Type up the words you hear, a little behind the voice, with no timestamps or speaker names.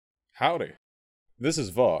Howdy. This is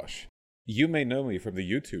Vosh. You may know me from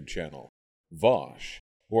the YouTube channel, Vosh,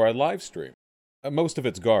 where I live stream. Most of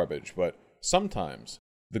it's garbage, but sometimes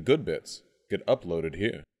the good bits get uploaded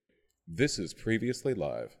here. This is Previously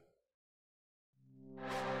Live.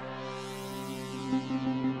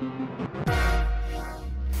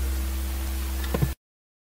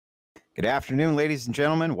 Good afternoon, ladies and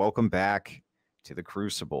gentlemen. Welcome back to The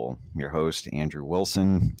Crucible. I'm your host, Andrew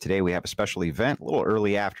Wilson. Today we have a special event, a little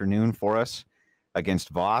early afternoon for us, against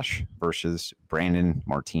Vosh versus Brandon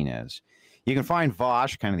Martinez. You can find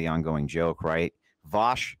Vosh, kind of the ongoing joke, right?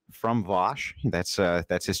 Vosh from Vosh.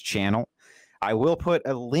 That's his channel. I will put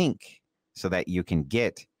a link so that you can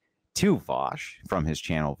get to Vosh from his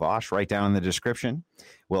channel, Vosh, right down in the description.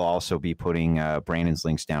 We'll also be putting Brandon's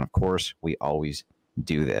links down, of course. We always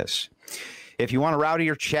do this. If you want to route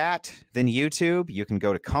your chat, then YouTube, you can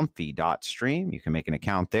go to comfy.stream. You can make an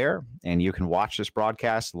account there, and you can watch this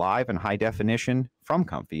broadcast live in high definition from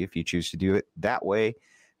Comfy. If you choose to do it that way,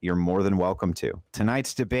 you're more than welcome to.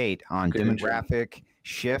 Tonight's debate on demographic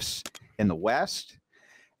shifts in the West.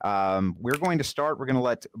 We're going to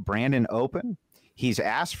let Brandon open. He's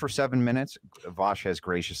asked for 7 minutes. Vosh has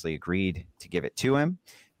graciously agreed to give it to him.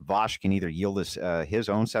 Vosh can either yield us his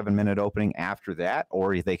own 7-minute opening after that,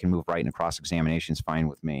 or they can move right into cross-examination. Is fine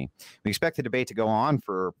with me. We expect the debate to go on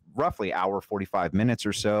for roughly hour 45 minutes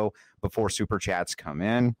or so before super chats come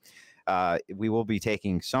in. We will be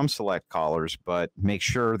taking some select callers, but make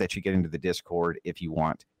sure that you get into the Discord if you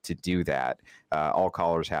want to do that. All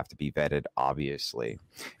callers have to be vetted, obviously.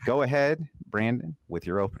 Go ahead, Brandon, with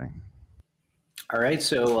your opening. All right,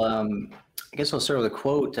 so I guess I'll start with a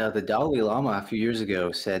quote. The Dalai Lama a few years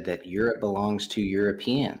ago said that Europe belongs to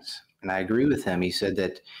Europeans, and I agree with him. He said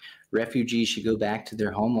that refugees should go back to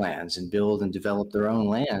their homelands and build and develop their own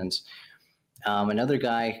lands. Another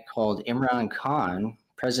guy called Imran Khan,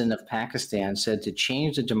 president of Pakistan, said to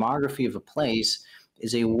change the demography of a place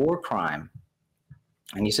is a war crime.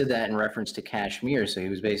 And he said that in reference to Kashmir. So he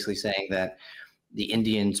was basically saying that the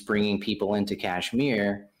Indians bringing people into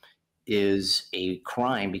Kashmir is a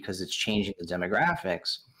crime because it's changing the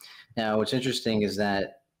demographics. Now, what's interesting is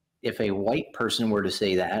that if a white person were to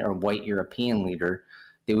say that, or a white European leader,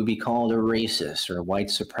 they would be called a racist or a white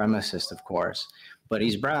supremacist, of course. But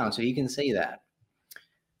he's brown, so he can say that.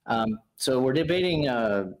 So we're debating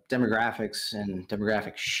demographics and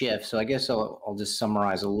demographic shifts. So I guess I'll just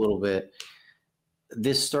summarize a little bit.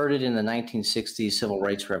 This started in the 1960s Civil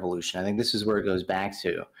Rights Revolution. I think this is where it goes back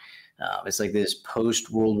to. It's like this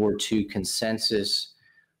post-World War II consensus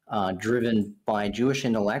driven by Jewish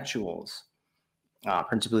intellectuals,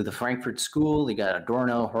 principally the Frankfurt School. You got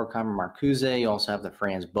Adorno, Horkheimer, Marcuse. You also have the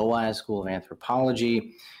Franz Boas School of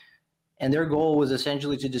Anthropology. And their goal was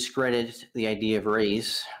essentially to discredit the idea of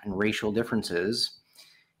race and racial differences.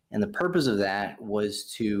 And the purpose of that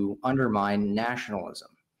was to undermine nationalism.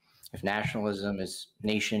 If nationalism is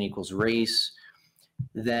nation equals race,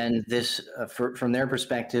 then this, from their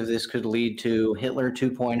perspective, this could lead to Hitler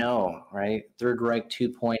 2.0, right? Third Reich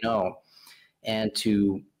 2.0. And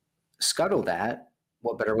to scuttle that,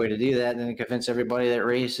 what better way to do that than to convince everybody that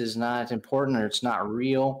race is not important or it's not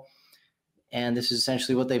real? And this is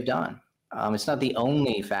essentially what they've done. It's not the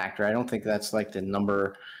only factor. I don't think that's like the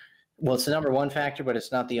number. Well, it's the number one factor, but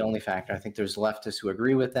it's not the only factor. I think there's leftists who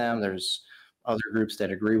agree with them. There's other groups that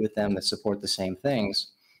agree with them that support the same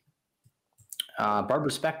things. Barbara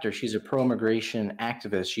Specter, she's a pro-immigration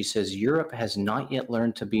activist. She says, Europe has not yet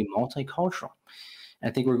learned to be multicultural. And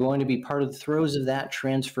I think we're going to be part of the throes of that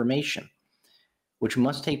transformation, which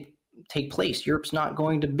must take place. Europe's not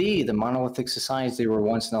going to be the monolithic societies they were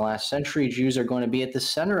once in the last century. Jews are going to be at the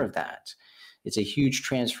center of that. It's a huge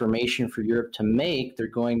transformation for Europe to make. They're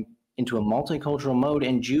going into a multicultural mode,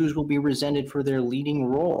 and Jews will be resented for their leading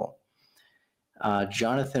role.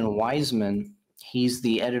 Jonathan Weisman, he's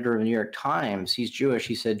the editor of the New York Times. He's Jewish.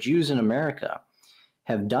 He said, Jews in America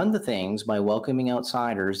have done the things by welcoming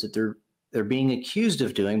outsiders that they're being accused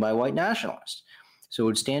of doing by white nationalists. So it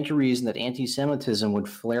would stand to reason that anti-Semitism would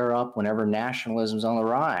flare up whenever nationalism is on the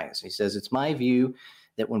rise. He says, it's my view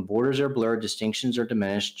that when borders are blurred, distinctions are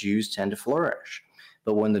diminished, Jews tend to flourish.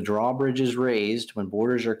 But when the drawbridge is raised, when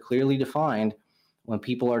borders are clearly defined, when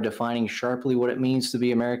people are defining sharply what it means to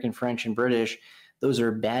be American, French, and British, those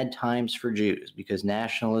are bad times for Jews because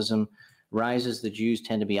nationalism rises, the Jews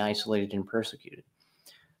tend to be isolated and persecuted.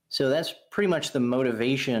 So that's pretty much the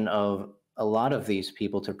motivation of a lot of these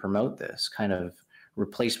people to promote this kind of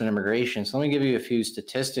replacement immigration. So let me give you a few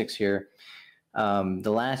statistics here.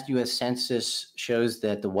 The last U.S. Census shows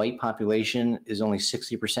that the white population is only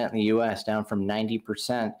 60% in the U.S., down from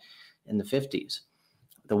 90% in the 50s.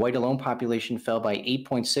 The white alone population fell by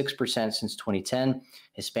 8.6% since 2010.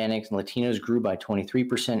 Hispanics and Latinos grew by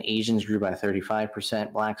 23%. Asians grew by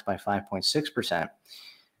 35%. Blacks by 5.6%.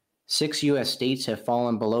 6 U.S. states have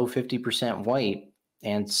fallen below 50% white,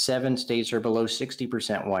 and 7 states are below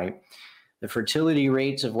 60% white. The fertility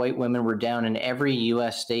rates of white women were down in every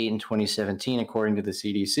U.S. state in 2017, according to the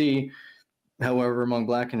CDC. However, among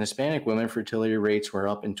Black and Hispanic women, fertility rates were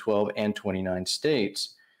up in 12 and 29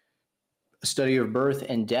 states. A study of birth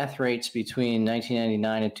and death rates between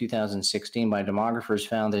 1999 and 2016 by demographers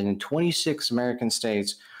found that in 26 American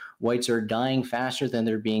states, whites are dying faster than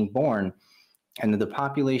they're being born, and that the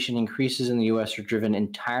population increases in the U.S. are driven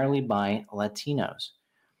entirely by Latinos.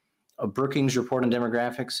 A Brookings report on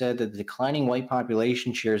demographics said that the declining white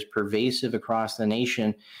population share is pervasive across the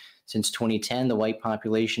nation. Since 2010, the white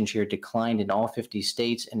population share declined in all 50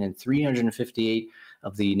 states and in 358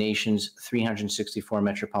 of the nation's 364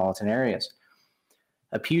 metropolitan areas.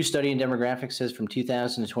 A Pew study in demographics says from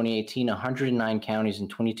 2000 to 2018, 109 counties in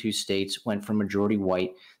 22 states went from majority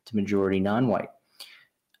white to majority non-white.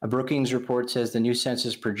 A Brookings report says the new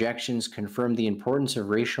census projections confirm the importance of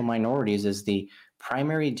racial minorities as the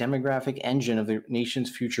primary demographic engine of the nation's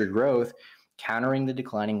future growth, countering the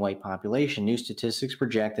declining white population. New statistics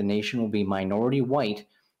project the nation will be minority white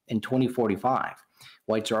in 2045.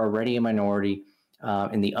 Whites are already a minority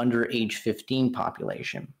in the under age 15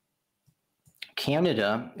 population.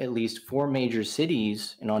 Canada, at least 4 major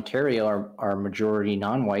cities in Ontario are majority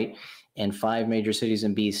non-white, and 5 major cities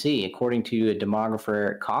in BC. According to a demographer,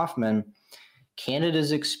 Eric Kaufman, Canada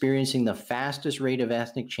is experiencing the fastest rate of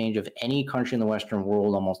ethnic change of any country in the Western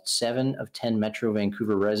world. Almost 7 of 10 Metro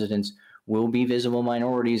Vancouver residents will be visible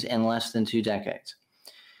minorities in less than 2 decades.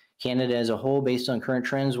 Canada as a whole, based on current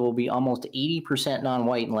trends, will be almost 80%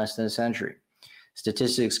 non-white in less than a century.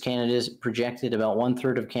 Statistics Canada's projected about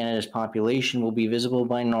 1/3 of Canada's population will be visible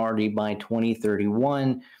minority by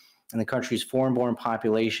 2031, and the country's foreign-born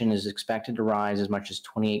population is expected to rise as much as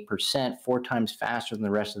 28%, 4 times faster than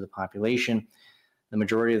the rest of the population. The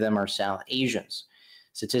majority of them are South Asians.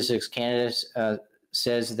 Statistics Canada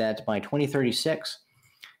says that by 2036,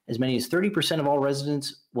 as many as 30% of all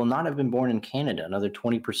residents will not have been born in Canada. Another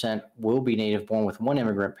 20% will be native born with one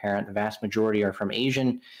immigrant parent. The vast majority are from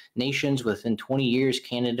Asian nations. Within 20 years,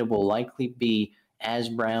 Canada will likely be as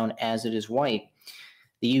brown as it is white.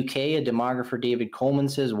 The UK, a demographer, David Coleman,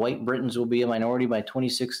 says white Britons will be a minority by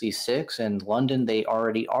 2066, and London, they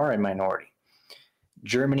already are a minority.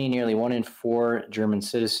 Germany, nearly 1 in 4 German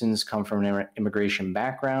citizens come from an immigration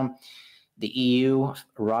background. The EU,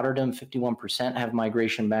 Rotterdam, 51% have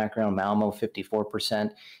migration background, Malmo,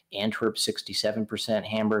 54%, Antwerp, 67%,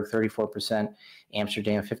 Hamburg, 34%,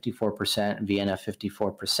 Amsterdam, 54%, Vienna,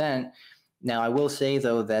 54%. Now, I will say,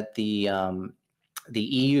 though, that the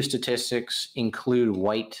EU statistics include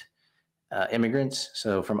white immigrants,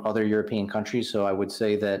 so from other European countries. So I would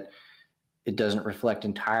say that it doesn't reflect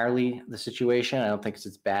entirely the situation. I don't think it's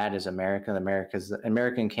as bad as America.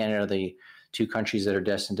 America and Canada are the 2 countries that are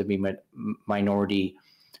destined to be minority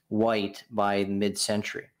white by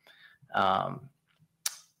mid-century. How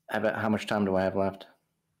much time do I have left?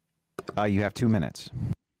 You have 2 minutes.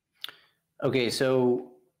 Okay,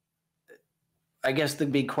 so I guess the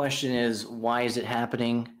big question is, why is it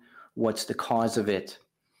happening? What's the cause of it?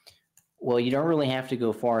 Well, you don't really have to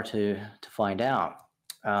go far to find out.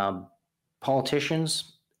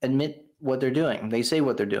 Politicians admit what they're doing. They say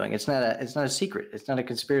what they're doing. It's not a secret. It's not a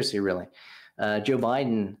conspiracy, really. Joe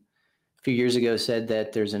Biden a few years ago said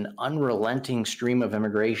that there's an unrelenting stream of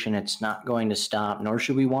immigration. It's not going to stop, nor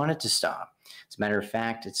should we want it to stop. As a matter of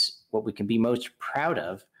fact, it's what we can be most proud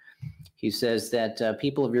of. He says that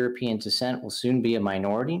people of European descent will soon be a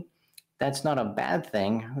minority. That's not a bad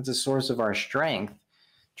thing. It's a source of our strength.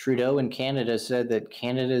 Trudeau in Canada said that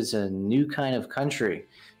Canada is a new kind of country.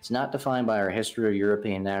 It's not defined by our history or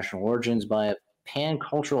European national origins, by a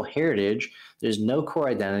pan-cultural heritage. There's no core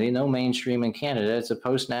identity, no mainstream in Canada. It's a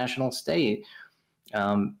post-national state.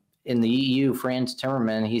 In the EU, Frans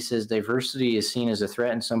Timmermans, he says diversity is seen as a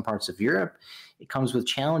threat in some parts of Europe. It comes with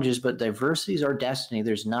challenges, but diversity is our destiny.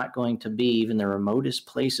 There's not going to be, even the remotest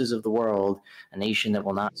places of the world, a nation that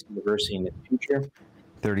will not see diversity in the future.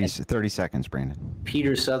 30 seconds, Brandon.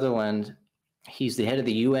 Peter Sutherland, he's the head of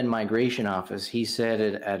the UN Migration Office. He said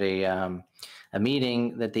at a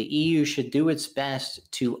meeting that the EU should do its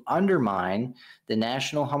best to undermine the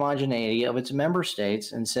national homogeneity of its member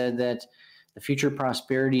states, and said that the future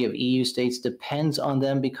prosperity of EU states depends on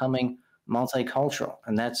them becoming multicultural.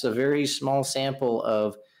 And that's a very small sample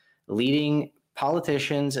of leading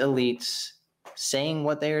politicians, elites, saying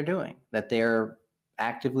what they are doing, that they're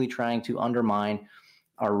actively trying to undermine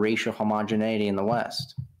our racial homogeneity in the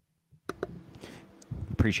West.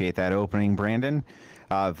 Appreciate that opening, Brandon.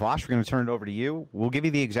 Vosh, we're going to turn it over to you. We'll give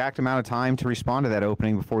you the exact amount of time to respond to that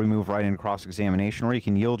opening before we move right into cross-examination, or you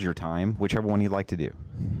can yield your time, whichever one you'd like to do.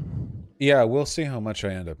 Yeah, we'll see how much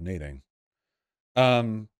I end up needing.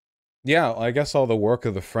 Yeah, I guess all the work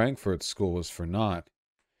of the Frankfurt School was for naught.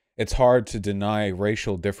 It's hard to deny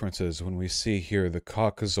racial differences when we see here the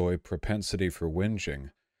Caucasoid propensity for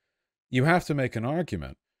whinging. You have to make an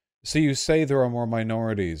argument. So you say there are more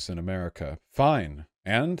minorities in America. Fine.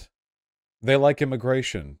 And? They like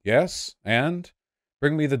immigration. Yes? And?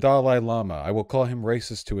 Bring me the Dalai Lama. I will call him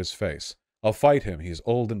racist to his face. I'll fight him. He's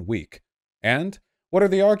old and weak. And? What are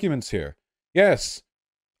the arguments here? Yes.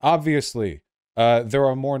 Obviously, there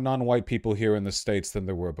are more non-white people here in the States than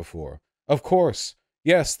there were before. Of course.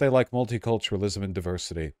 Yes, they like multiculturalism and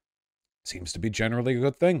diversity. Seems to be generally a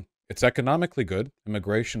good thing. It's economically good.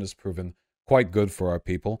 Immigration has proven quite good for our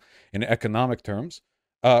people in economic terms.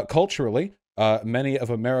 Culturally, many of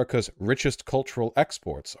America's richest cultural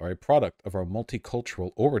exports are a product of our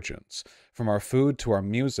multicultural origins. From our food to our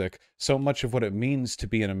music, so much of what it means to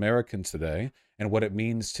be an American today and what it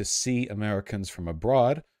means to see Americans from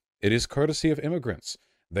abroad, it is courtesy of immigrants.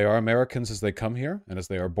 They are Americans as they come here and as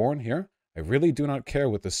they are born here. I really do not care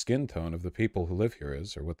what the skin tone of the people who live here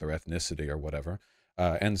is or what their ethnicity or whatever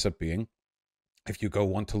ends up being. If you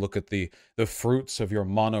want to look at the fruits of your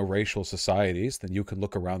monoracial societies, then you can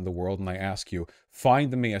look around the world and I ask you,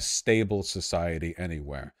 find me a stable society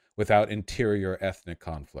anywhere without interior ethnic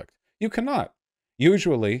conflict. You cannot.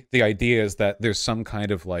 Usually, the idea is that there's some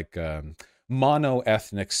kind of like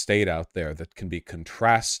mono-ethnic state out there that can be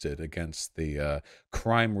contrasted against the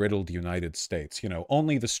crime-riddled United States. You know,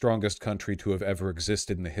 only the strongest country to have ever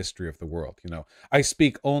existed in the history of the world. You know, I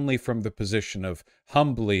speak only from the position of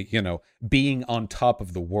humbly, being on top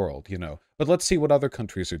of the world, But let's see what other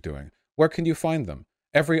countries are doing. Where can you find them?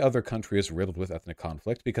 Every other country is riddled with ethnic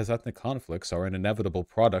conflict because ethnic conflicts are an inevitable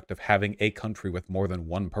product of having a country with more than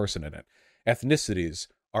one person in it. Ethnicities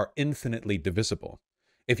are infinitely divisible.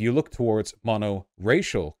 If you look towards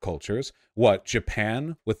monoracial cultures,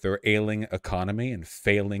 Japan, with their ailing economy and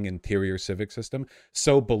failing interior civic system,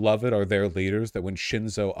 so beloved are their leaders that when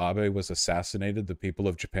Shinzo Abe was assassinated, the people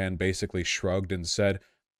of Japan basically shrugged and said,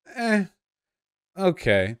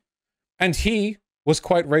 okay. And he was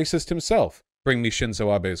quite racist himself. Bring me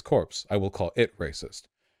Shinzo Abe's corpse. I will call it racist.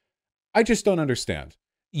 I just don't understand.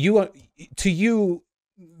 To you,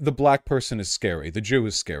 the black person is scary. The Jew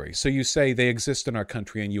is scary. So you say they exist in our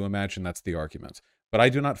country and you imagine that's the argument. But I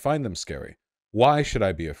do not find them scary. Why should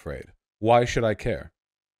I be afraid? Why should I care?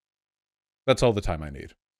 That's all the time I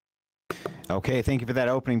need. Okay, thank you for that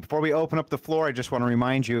opening. Before we open up the floor, I just want to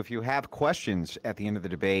remind you, if you have questions at the end of the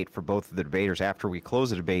debate for both of the debaters after we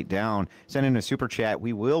close the debate down, send in a super chat.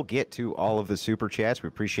 We will get to all of the super chats. We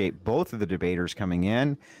appreciate both of the debaters coming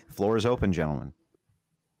in. The floor is open, gentlemen.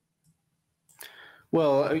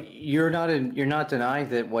 Well, you're not denying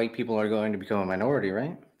that white people are going to become a minority,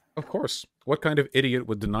 right? Of course. What kind of idiot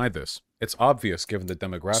would deny this? It's obvious given the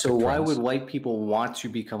demographic So why trends. would white people want to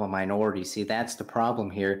become a minority? See, that's the problem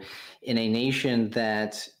here. In a nation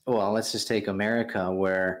that, well, let's just take America,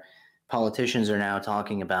 where politicians are now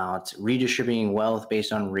talking about redistributing wealth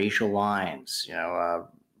based on racial lines,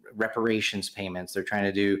 reparations payments. They're trying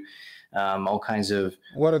to do all kinds of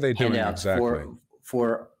What are they doing exactly?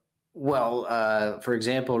 For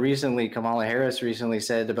example, recently Kamala Harris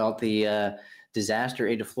said about the disaster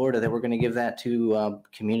aid to Florida that we're going to give that to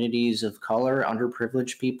communities of color,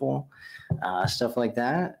 underprivileged people, stuff like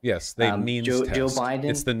that. Yes, they means Joe test. Biden.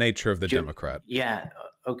 It's the nature of the Democrat. Yeah,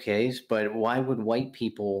 okay, but why would white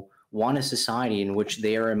people want a society in which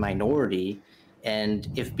they are a minority? And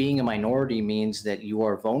if being a minority means that you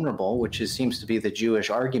are vulnerable, which seems to be the Jewish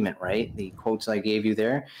argument, right? The quotes I gave you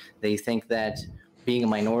there, they think that being a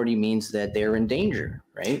minority means that they're in danger,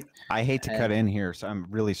 right? I hate to cut in here, so I'm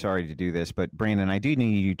really sorry to do this, but Brandon, I do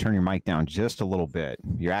need you to turn your mic down just a little bit.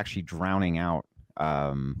 You're actually drowning out.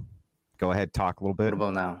 Go ahead, talk a little bit. What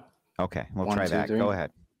about now? Okay, we'll try that. Go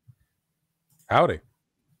ahead. Howdy.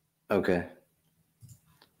 Okay.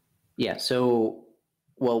 Yeah, so,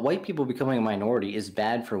 white people becoming a minority is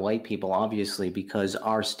bad for white people, obviously, because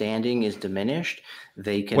our standing is diminished.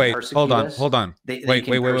 They can persecute us. Hold on. Wait.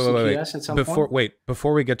 Us at some point.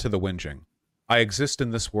 Before we get to the whinging, I exist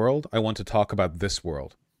in this world. I want to talk about this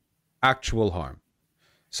world. Actual harm.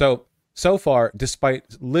 So far,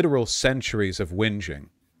 despite literal centuries of whinging,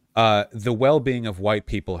 the well-being of white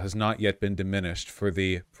people has not yet been diminished for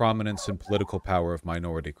the prominence and political power of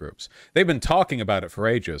minority groups. They've been talking about it for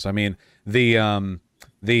ages. I mean, what's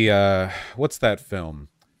that film?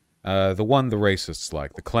 The one the racists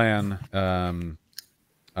like, the Klan.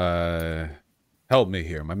 Help me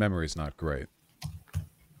here. My memory's not great.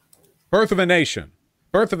 Birth of a Nation.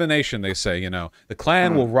 Birth of a Nation, they say, the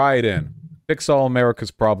Klan will ride in, fix all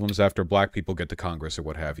America's problems after black people get to Congress or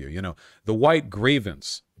what have you. The white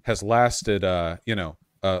grievance has lasted,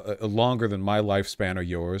 longer than my lifespan or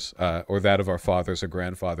yours, or that of our fathers or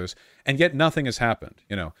grandfathers, and yet nothing has happened.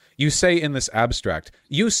 You say in this abstract,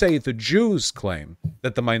 you say the Jews claim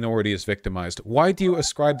that the minority is victimized. Why do you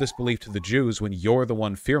ascribe this belief to the Jews when you're the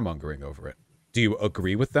one fear-mongering over it? Do you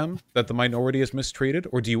agree with them that the minority is mistreated,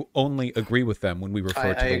 or do you only agree with them when we refer to the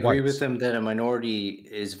whites? I agree with them that a minority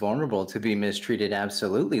is vulnerable to be mistreated.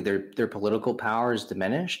 Absolutely. Their political power is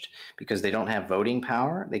diminished because they don't have voting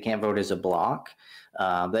power. They can't vote as a bloc.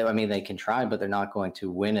 They can try, but they're not going to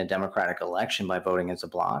win a democratic election by voting as a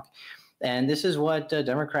bloc. And this is what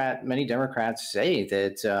many Democrats say,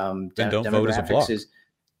 that then don't vote as a bloc.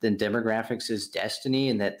 Demographics is destiny,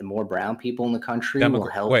 and that the more brown people in the country will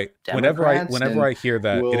help. Whenever I hear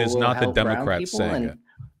that, it is not the Democrats saying it.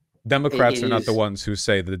 Democrats are not the ones who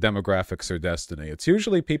say the demographics are destiny. It's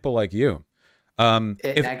usually people like you.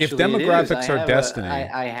 If demographics are destiny,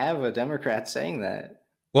 I have a Democrat saying that.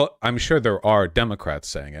 Well, I'm sure there are Democrats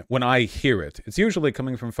saying it. When I hear it, it's usually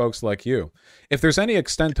coming from folks like you. If there's any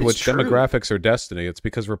extent to which demographics are destiny, it's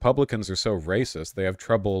because Republicans are so racist. They have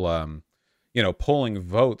trouble, pulling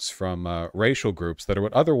votes from racial groups that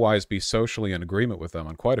would otherwise be socially in agreement with them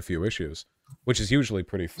on quite a few issues, which is usually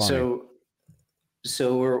pretty funny.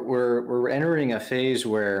 So we're entering a phase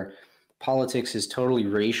where politics is totally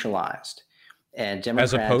racialized, and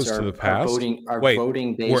Democrats as opposed to the past.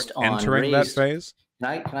 Voting based on race. We're entering that phase.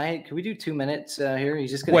 Can we do 2 minutes here? He's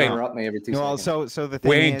just going to interrupt me every 2 seconds. So the thing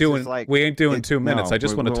we ain't doing 2 minutes. I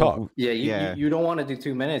just want to talk. Yeah, you don't want to do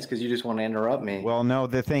 2 minutes because you just want to interrupt me. Well, no,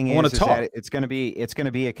 the thing is that it's going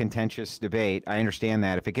to be a contentious debate. I understand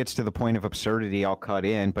that. If it gets to the point of absurdity, I'll cut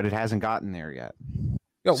in, but it hasn't gotten there yet.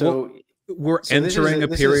 We're entering a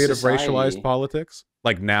period of racialized politics,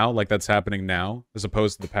 like now, like that's happening now, as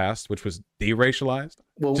opposed to the past, which was deracialized.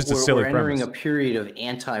 Well, just a silly we're entering premise. a period of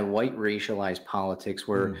anti-white racialized politics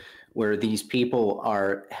where these people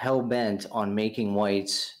are hell-bent on making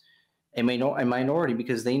whites a minority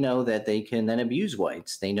because they know that they can then abuse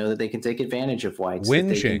whites. They know that they can take advantage of whites. Whinging,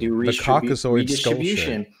 that they can do the Caucasoid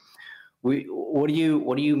redistribution. What do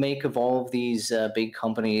you make of all of these big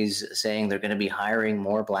companies saying they're going to be hiring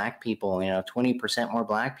more black people? 20% more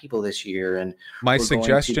black people this year, and my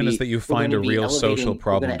suggestion is that you find a real social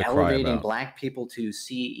problem to cry about. Black people to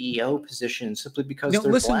CEO positions simply because they're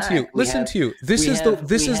listen black. Listen to you. This is the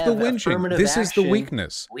whinging. This is the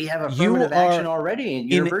weakness. We have affirmative action already in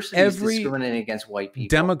universities discriminating against white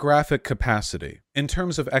people. Demographic capacity in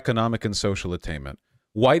terms of economic and social attainment,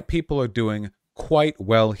 white people are doing quite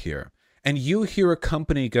well here. And you hear a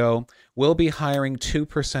company go, we'll be hiring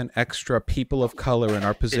 2% extra people of color in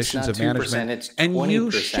our positions of management. It's 20%. And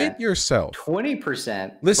you shit yourself.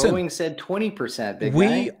 20%. Listen, Boeing said 20%. Big we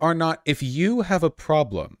guy. are not, if you have a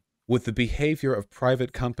problem with the behavior of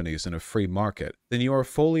private companies in a free market, then you are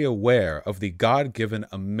fully aware of the God-given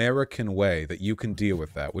American way that you can deal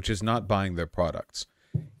with that, which is not buying their products.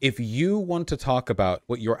 If you want to talk about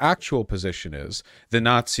what your actual position is, the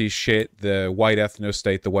Nazi shit, the white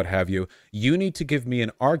ethno-state, the what have you, you need to give me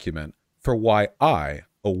an argument for why I,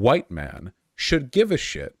 a white man, should give a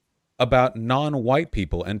shit about non-white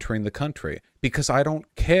people entering the country, because I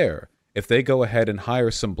don't care if they go ahead and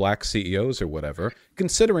hire some black CEOs or whatever,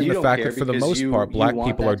 considering the fact that for the most part, black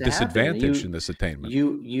people are disadvantaged in this attainment.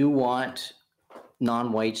 You want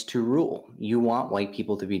non-whites to rule. You want white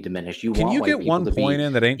people to be diminished. Can you get one point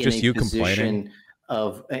in that ain't just you complaining?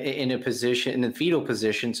 In a fetal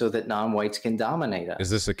position so that non-whites can dominate us.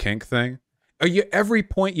 Is this a kink thing? Every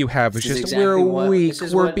point you have is just we're weak,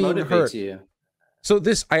 we're being hurt. So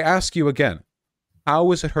I ask you again,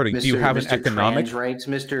 how is it hurting? Do you have an economic trans rights,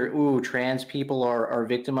 Mr. Trans people are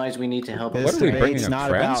victimized. We need to help them. This debate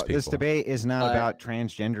is not about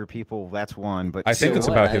transgender people. That's one, but I think it's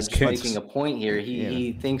about his kids. Making a point here.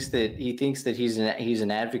 He thinks that he's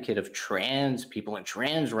an advocate of trans people and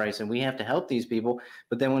trans rights, and we have to help these people.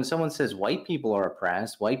 But then when someone says white people are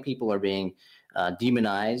oppressed, white people are being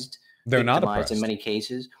demonized, they're not oppressed in many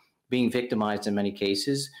cases, being victimized in many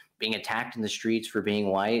cases, being attacked in the streets for being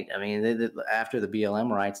white. I mean, after the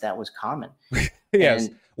BLM riots, that was common. Yes,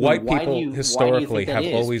 white people historically have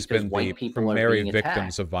always been the primary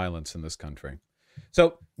victims of violence in this country.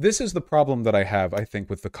 So this is the problem that I have, I think,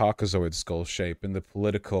 with the Caucasoid skull shape and the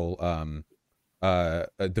political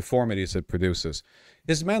deformities it produces.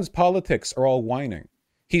 This man's politics are all whining.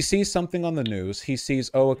 He sees something on the news. He sees,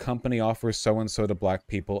 oh, a company offers so-and-so to black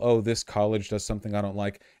people. Oh, this college does something I don't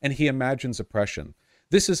like. And he imagines oppression.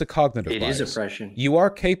 This is a cognitive bias. It is oppression. You are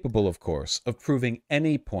capable, of course, of proving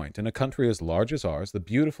any point in a country as large as ours, the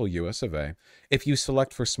beautiful US of A, if you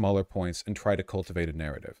select for smaller points and try to cultivate a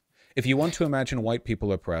narrative. If you want to imagine white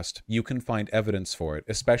people oppressed, you can find evidence for it,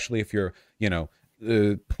 especially if you're,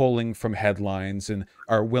 pulling from headlines and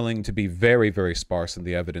are willing to be very, very sparse in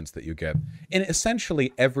the evidence that you get. In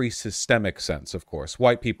essentially every systemic sense, of course,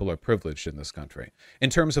 white people are privileged in this country.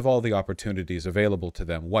 In terms of all the opportunities available to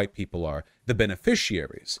them, white people are the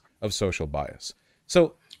beneficiaries of social bias.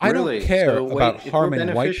 So I don't care about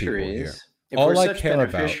harming white people here. All I care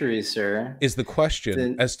about sir, is the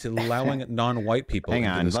question as to allowing non-white people. Hang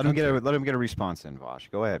on, let him get a response in, Vosh.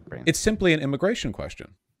 Go ahead, Brandon. It's simply an immigration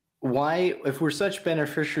question. Why, if we're such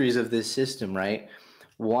beneficiaries of this system, right?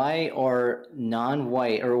 Why are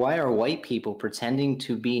white people pretending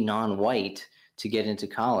to be non-white to get into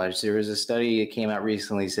college? There was a study that came out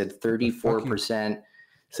recently said 34%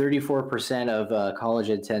 of college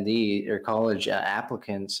attendees or college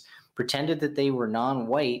applicants pretended that they were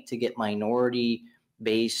non-white to get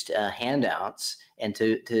minority-based handouts and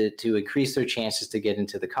to increase their chances to get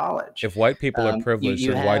into the college. If white people are privileged,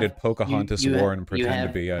 then why did Pocahontas Warren pretend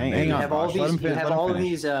to be a native? You have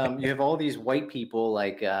all these white people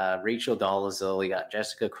like Rachel Dolezal, you got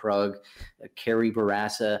Jessica Krug, Carrie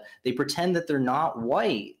Barassa. They pretend that they're not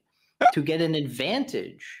white to get an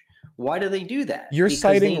advantage. Why do they do that? You're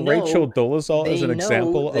citing Rachel Dolezal as an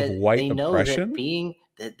example of white oppression?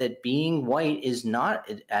 That being white is not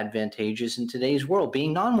advantageous in today's world.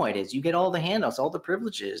 Being non-white is. You get all the handouts, all the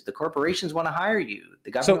privileges. The corporations want to hire you.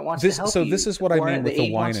 The government wants to help you. So this is what I mean with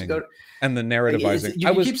the whining and the narrativizing.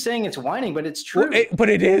 You keep saying it's whining, but it's true. But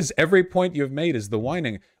it is. Every point you've made is the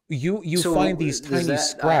whining. You find these tiny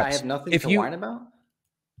scraps. I have nothing to whine about?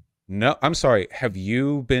 No, I'm sorry. Have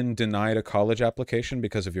you been denied a college application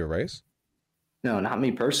because of your race? No, not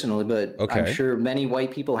me personally, but I'm sure many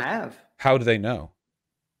white people have. How do they know?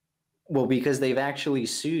 Well, because they've actually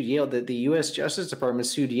sued Yale. The U.S. Justice Department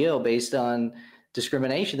sued Yale based on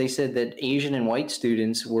discrimination. They said that Asian and white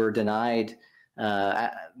students were denied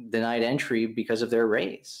entry because of their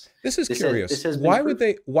race. This is curious. Why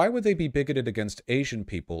would they be bigoted against Asian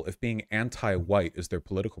people if being anti-white is their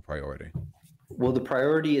political priority? Well, the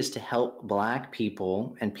priority is to help black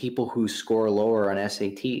people and people who score lower on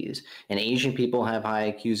SATs. And Asian people have high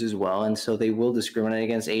IQs as well, and so they will discriminate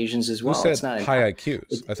against Asians as well. Who said high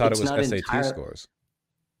IQs? I thought it was SAT scores.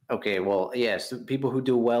 Okay, well, yes, people who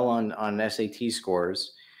do well on SAT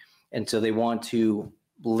scores, and so they want to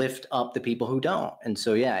lift up the people who don't. And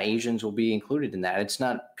so, yeah, Asians will be included in that. It's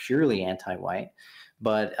not purely anti-white.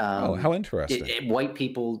 But how interesting! White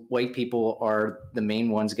people are the main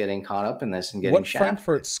ones getting caught up in this and getting shafted. What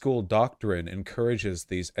Frankfurt School doctrine encourages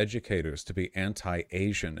these educators to be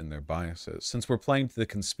anti-Asian in their biases? Since we're playing to the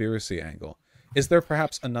conspiracy angle, is there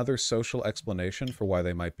perhaps another social explanation for why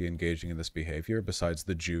they might be engaging in this behavior besides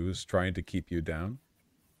the Jews trying to keep you down?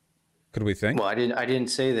 Could we think? Well, I didn't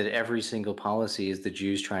say that every single policy is the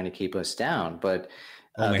Jews trying to keep us down, but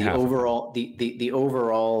the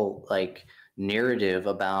overall like narrative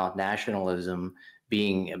about nationalism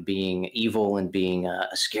being evil and being a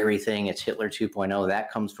scary thing, it's Hitler 2.0,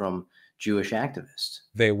 that comes from Jewish activists.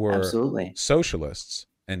 They were absolutely socialists,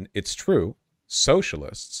 and it's true,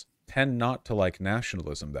 socialists tend not to like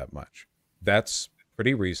nationalism that much. That's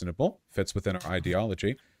pretty reasonable, fits within our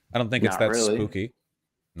ideology. I don't think it's that spooky.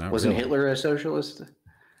 Wasn't Hitler a socialist?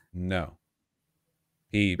 No.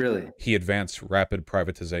 He advanced rapid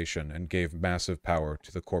privatization and gave massive power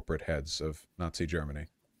to the corporate heads of Nazi Germany.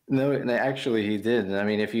 No, actually he did. I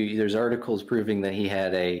mean, there's articles proving that he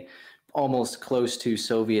had a almost close to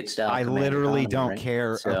Soviet style. I literally don't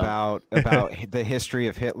care about the history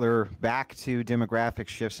of Hitler. Back to demographic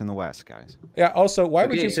shifts in the West, guys. Yeah. Also, why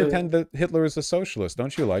would you pretend that Hitler is a socialist?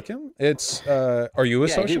 Don't you like him? It's are you a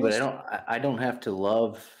socialist? I do, but I don't have to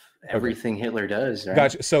love everything Hitler does. Right?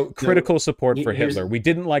 Gotcha. So critical support for Hitler. We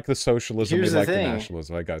didn't like the socialism. We liked the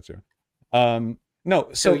nationalism. I got you. No.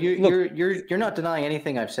 So you're not denying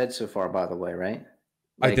anything I've said so far, by the way, right?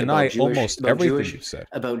 Like I deny almost everything you've said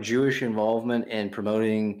about Jewish involvement in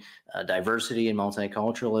promoting diversity and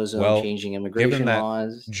multiculturalism, changing immigration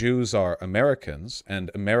laws. Jews are Americans,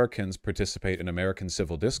 and Americans participate in American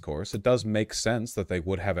civil discourse. It does make sense that they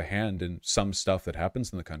would have a hand in some stuff that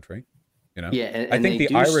happens in the country. You know, yeah, and I think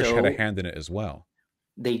the Irish had a hand in it as well.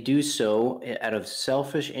 They do so out of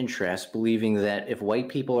selfish interest, believing that if white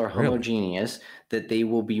people are Really? homogeneous, that they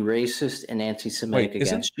will be racist and Wait, anti-Semitic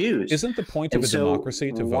against Jews. isn't the point of And a so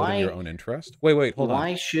democracy to vote in your own interest? Wait, hold on.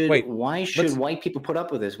 why should Wait, why should let's white people put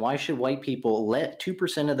up with this? Why should white people let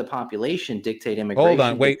 2% of the population dictate hold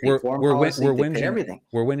on. immigration, Wait, dictate foreign policy, we're dictate whinging. everything?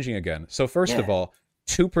 We're whinging again. So first of Yeah. all,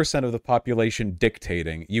 2% of the population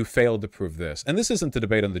dictating, you failed to prove this. And this isn't the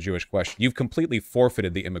debate on the Jewish question. You've completely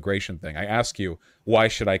forfeited the immigration thing. I ask you, why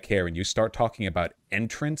should I care? And you start talking about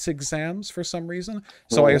entrance exams for some reason.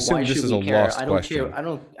 So Well, I assume why this should is a we care? lost I don't question. care. I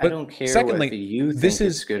But don't care secondly, if you this think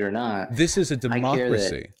is it's good or not. this is a I care that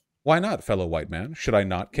democracy. Why not, fellow white man? Should I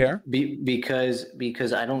not care?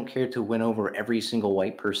 because I don't care to win over every single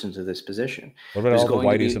white person to this position. What about There's all the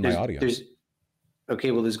going to whiteys be in my there's audience?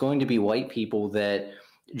 okay, well, there's going to be white people that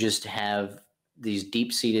just have these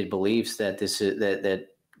deep-seated beliefs that that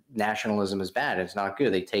nationalism is bad. It's not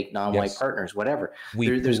good. They take non-white Yes. partners, whatever. We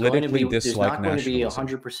there's going to politically be there's dislike not going to be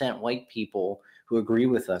nationalism. 100% white people who agree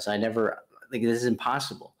with us. I never think this is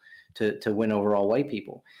impossible to win over all white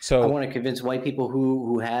people. I So want to convince white people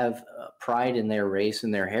who have pride in their race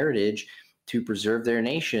and their heritage to preserve their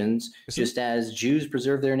nations, isn't, just as Jews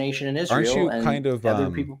preserve their nation in aren't Israel, you and kind of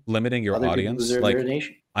limiting your other people audience? preserve Like, their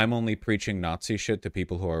nation. I'm only preaching Nazi shit to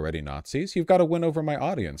people who are already Nazis. You've got to win over my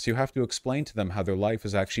audience. You have to explain to them how their life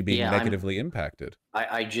is actually being Yeah, negatively impacted.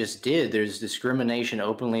 I just did. There's discrimination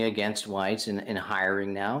openly against whites in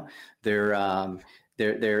hiring now. They're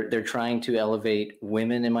trying to elevate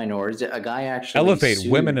women and minorities. A guy actually Elevate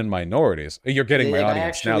sued, women and minorities. You're getting my a guy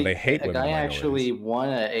audience now. They hate a women guy and minorities. actually won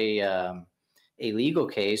a legal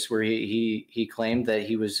case where he claimed that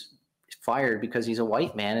he was fired because he's a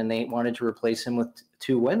white man and they wanted to replace him with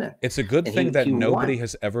two women. It's a good And thing that he nobody won.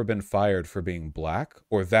 has ever been fired for being black,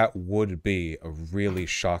 or that would be a really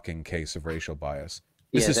shocking case of racial bias.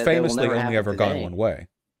 This Yeah, has that will famously never only happen ever gone today. one way.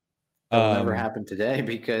 That will never happen today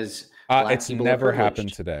because black It's people are never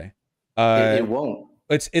happened privileged. today. It won't.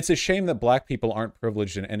 It's a shame that black people aren't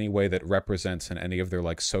privileged in any way that represents in any of their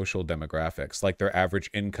like social demographics, like their average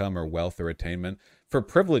income or wealth or attainment. For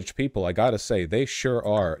privileged people, I gotta say, they sure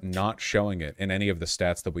are not showing it in any of the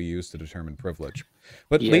stats that we use to determine privilege.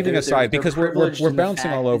 But Yeah, leaving they're aside, because privileged we're in the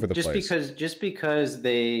bouncing all fact over the just place. because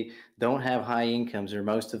they don't have high incomes, or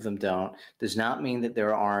most of them don't, does not mean that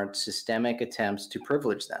there aren't systemic attempts to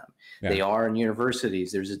privilege them. Yeah. They are in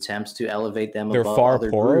universities. There's attempts to elevate them They're above far other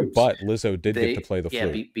poorer, groups. but Lizzo did get to play the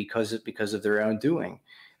flute. Because of their own doing.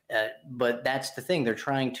 But that's the thing. They're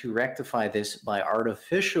trying to rectify this by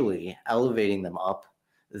artificially elevating them up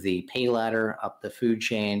the pay ladder, up the food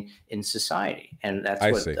chain in society, and that's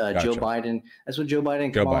I what see. Joe Gotcha. Biden. That's what Joe Biden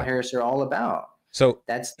and Joe Kamala Biden. Harris are all about. So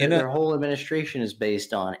That's in their a whole administration is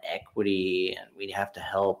based on equity, and we have to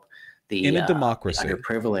help the in a democracy,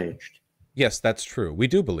 underprivileged. yes, that's true. We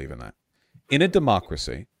do believe in that. In a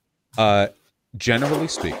democracy, generally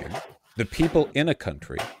speaking, the people in a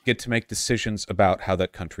country get to make decisions about how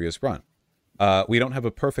that country is run. We don't have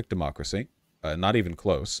a perfect democracy, not even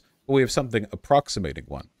close, but we have something approximating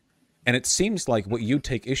one. And it seems like what you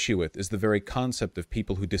take issue with is the very concept of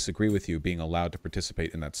people who disagree with you being allowed to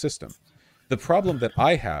participate in that system. The problem that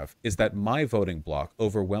I have is that my voting bloc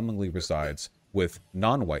overwhelmingly resides with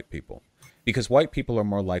non-white people, because white people are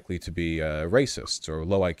more likely to be racists or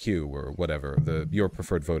low IQ or whatever, your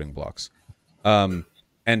preferred voting blocks.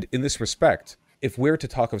 And in this respect, if we're to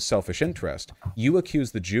talk of selfish interest, you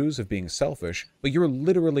accuse the Jews of being selfish, but you're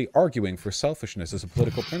literally arguing for selfishness as a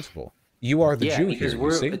political principle. You are the Jew here,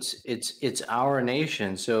 you see? It's our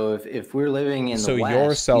nation. So if we're living in So the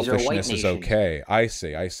West, your these are white selfishness is nations. okay. I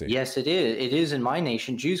see. Yes, it is. It is in my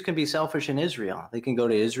nation. Jews can be selfish in Israel. They can go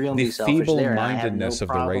to Israel and The be selfish there. And I have no feeble-mindedness of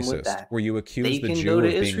the problem with racist, that. where you accuse They the can Jew go of to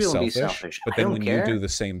being Israel and be selfish, selfish. but I then don't when care. you do the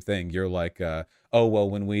same thing, you're like, oh, well,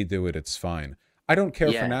 when we do it, it's fine. I don't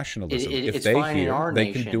care for nationalism. If it's they fine in hear, our they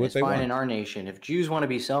nation. can do what It's they fine want. in our nation. If Jews want to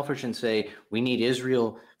be selfish and say we need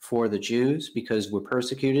Israel for the Jews because we're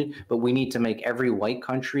persecuted, but we need to make every white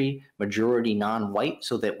country majority non-white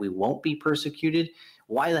so that we won't be persecuted,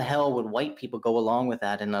 why the hell would white people go along with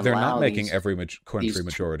that and allow They're not making these, every country these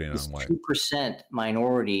majority this non-white. 2%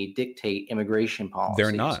 minority dictate immigration policies?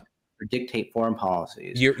 They're not. Or dictate foreign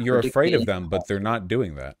policies. You're or afraid of dictate them, but they're not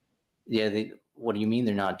doing that. Yeah, what do you mean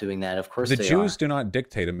they're not doing that? Of course The they Jews are. do not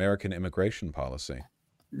dictate American immigration policy.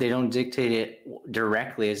 They don't dictate it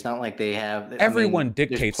directly. It's not like they have. Everyone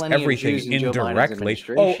dictates everything indirectly.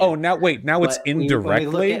 Now it's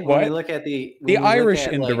indirectly. The Irish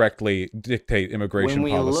indirectly dictate immigration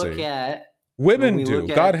policy. Women do.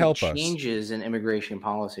 God help us. Changes in immigration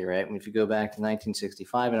policy, right? If you go back to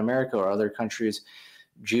 1965 in America or other countries,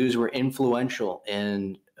 Jews were influential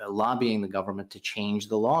in lobbying the government to change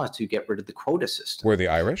the laws to get rid of the quota system. Were the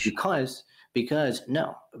Irish? Because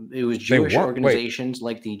no, it was Jewish organizations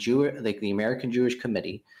like the American Jewish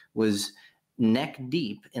Committee was neck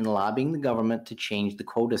deep in lobbying the government to change the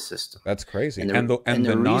quota system. That's crazy. And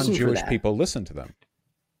the non-Jewish people listen to them.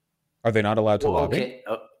 Are they not allowed to lobby?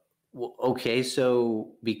 Okay,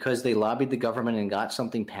 so because they lobbied the government and got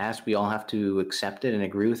something passed, we all have to accept it and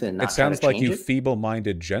agree with it and not It sounds like you it?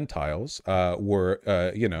 feeble-minded Gentiles were,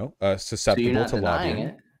 susceptible so you're not to denying lobbying.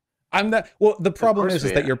 It. I'm not. Well, the problem is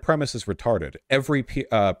we that are. your premise is retarded. Every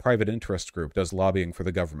private interest group does lobbying for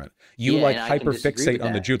the government. You like hyperfixate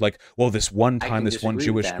on the Jew, like, well, this one time, this one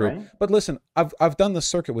Jewish group. Right? But listen, I've done the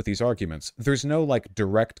circuit with these arguments. There's no like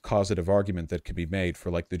direct causative argument that could be made for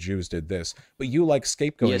like the Jews did this, but you like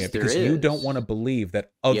scapegoating it because you don't want to believe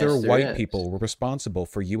that other white people were responsible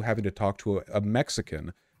for you having to talk to a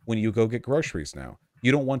Mexican when you go get groceries now.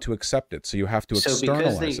 You don't want to accept it, so you have to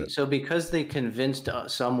externalize it. So because they convinced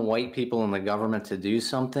some white people in the government to do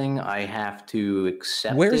something, I have to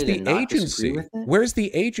accept Where's it the and not agency? disagree with it? Where's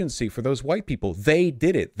the agency for those white people? They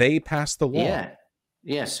did it. They passed the law.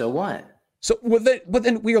 Yeah. So what? So, but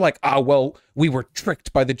then we were like, well, we were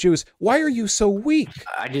tricked by the Jews. Why are you so weak?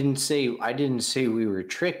 I didn't say we were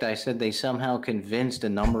tricked. I said they somehow convinced a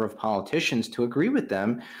number of politicians to agree with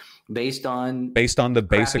them. Based on the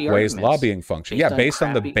basic ways lobbying function. Based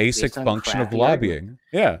on the basic function of lobbying.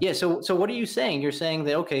 Yeah. So what are you saying? You're saying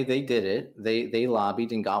that okay, they did it. They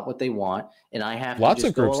lobbied and got what they want, and I have to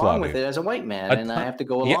just go along with it as a white man, and I have to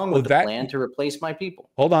go along with the plan to replace my people.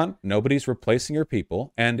 Hold on, nobody's replacing your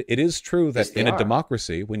people, and it is true that in a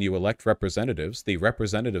democracy, when you elect representatives, the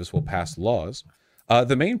representatives will pass laws.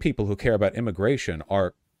 The main people who care about immigration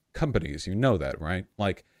are companies. You know that, right?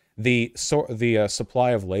 Like. The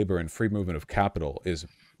supply of labor and free movement of capital is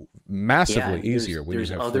massively easier when you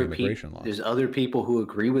have free immigration laws. There's other people who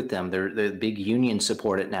agree with them. The big unions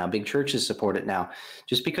support it now. Big churches support it now.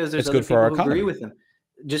 Just because there's other people who agree with them,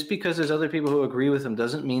 just because there's other people who agree with them,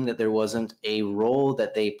 doesn't mean that there wasn't a role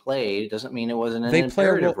that they played. Doesn't mean it wasn't an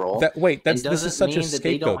imperative role. This is such a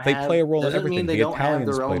scapegoat. They play a role in everything. The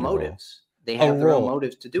Italians played a role. They have their own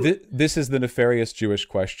motives to do it. This is the nefarious Jewish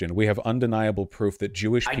question. We have undeniable proof that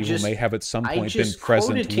Jewish people may have at some point been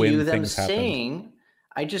present when things happen.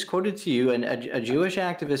 I just quoted to you a Jewish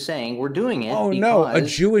activist saying, we're doing it a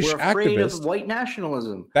Jewish we're afraid activist. Of white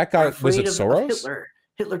nationalism. That guy, was it Soros?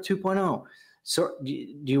 Hitler 2.0. So do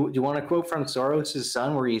you want to quote from Soros'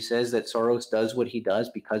 son where he says that Soros does what he does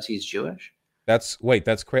because he's Jewish? Wait,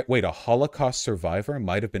 a Holocaust survivor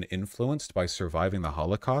might have been influenced by surviving the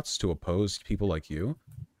Holocaust to oppose people like you?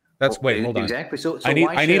 Hold on. Exactly. So I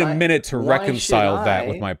need a minute to reconcile that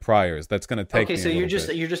with my priors. That's going to take me a little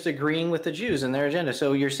bit. You're just agreeing with the Jews and their agenda.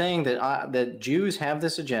 So you're saying that that Jews have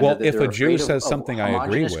this agenda. Well, if a Jew says something I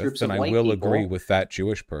agree with, then I will agree with that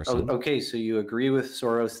Jewish person. Okay, so you agree with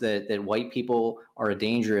Soros that white people are a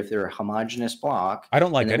danger if they're a homogenous bloc. I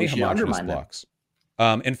don't like any homogenous blocs.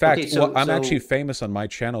 In fact, I'm actually famous on my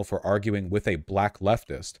channel for arguing with a black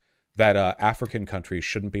leftist that African countries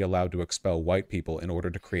shouldn't be allowed to expel white people in order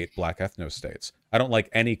to create black ethno-states. I don't like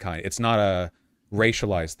any kind. It's not a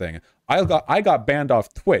racialized thing. I got banned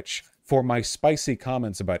off Twitch for my spicy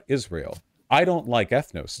comments about Israel. I don't like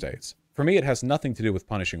ethno-states. For me, it has nothing to do with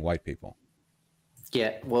punishing white people.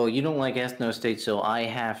 Yeah, well, you don't like ethno-states, so I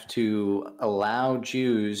have to allow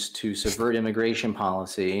Jews to subvert immigration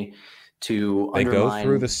policy. They go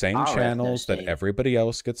through the same channels that everybody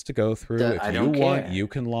else gets to go through. If you want, you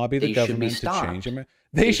can lobby the government to change them.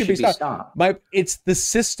 They should be stopped. It's the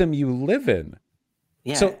system you live in.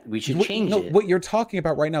 Yeah, so we should change it. What you're talking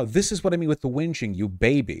about right now, this is what I mean with the whinging, you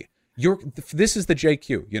baby. This is the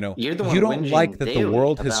JQ, you know. You're the one you don't like that the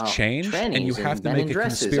world has changed and you have to make a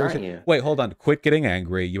conspiracy. Wait, hold on. Quit getting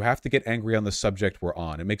angry. You have to get angry on the subject we're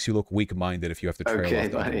on. It makes you look weak-minded if you have to trail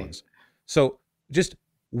off the other ones. So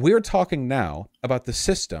we're talking now about the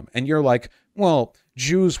system, and you're like, well,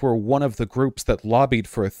 Jews were one of the groups that lobbied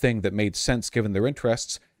for a thing that made sense given their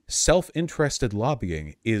interests. Self-interested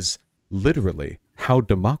lobbying is literally how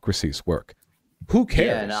democracies work. Who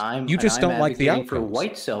cares? Yeah, you just don't like the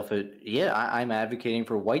outcomes. I'm advocating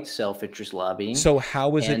for white self-interest lobbying. So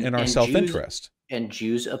how is it in our self-interest? And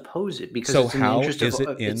Jews oppose it because so how is it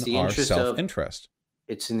in our self-interest?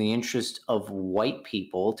 It's in the interest of white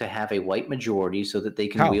people to have a white majority so that they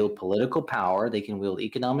can wield political power, they can wield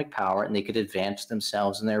economic power, and they could advance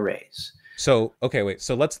themselves in their race. So, okay, wait.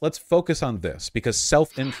 So let's focus on this because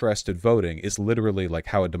self-interested voting is literally like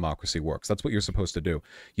how a democracy works. That's what you're supposed to do.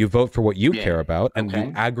 You vote for what you care about, and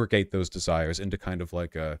you aggregate those desires into kind of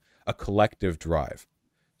like a collective drive.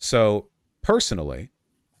 So, personally,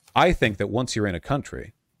 I think that once you're in a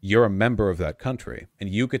country, You're a member of that country, and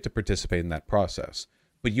you get to participate in that process.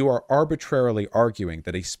 But you are arbitrarily arguing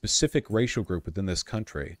that a specific racial group within this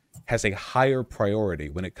country has a higher priority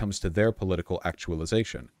when it comes to their political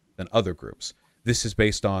actualization than other groups. This is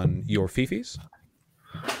based on your fifis?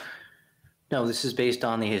 No, this is based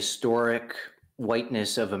on the historic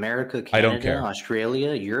whiteness of America, I don't Canada, care.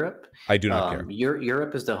 Australia, Europe. I do not care.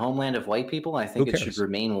 Europe is the homeland of white people. I think Who it should cares?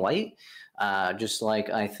 remain white, just like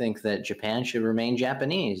I think that Japan should remain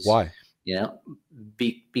Japanese. Why? You know,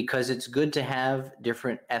 because it's good to have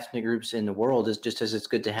different ethnic groups in the world, just as it's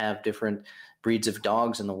good to have different breeds of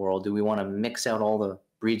dogs in the world. Do we want to mix out all the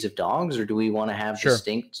breeds of dogs, or do we want to have Sure.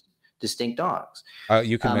 distinct dogs?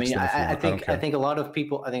 You can mix them if you want. I I don't care. think a lot of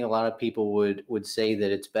people would say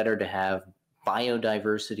that it's better to have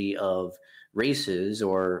biodiversity of races,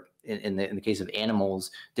 or in the case of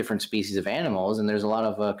animals, different species of animals. And there's a lot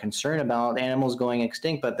of concern about animals going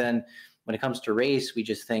extinct. But then when it comes to race, we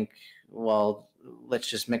just think, well, let's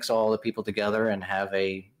just mix all the people together and have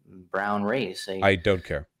a brown race. I don't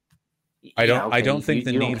care. I don't think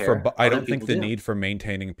the need for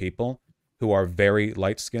maintaining people who are very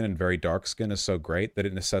light skin and very dark skin is so great that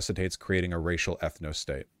it necessitates creating a racial ethno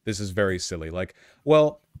state. This is very silly. Like,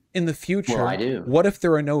 well, in the future, what if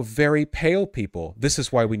there are no very pale people? This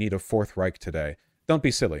is why we need a Fourth Reich today. Don't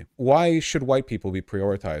be silly. Why should white people be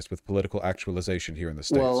prioritized with political actualization here in the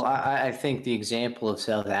States? Well, I think the example of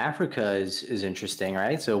South Africa is interesting,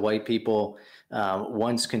 right? So white people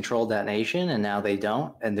once controlled that nation, and now they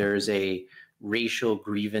don't. And there's a racial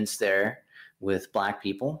grievance there with black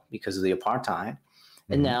people because of the apartheid.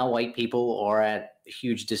 And now white people are at a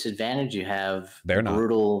huge disadvantage. You have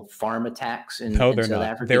brutal farm attacks in South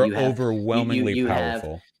Africa. They're overwhelmingly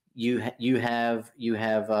powerful. You have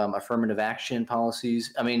affirmative action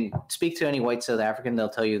policies. I mean, speak to any white South African, they'll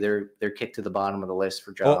tell you they're kicked to the bottom of the list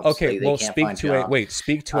for jobs. Well, okay,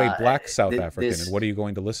 speak to a black South African, and what are you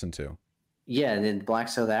going to listen to? Yeah, and then black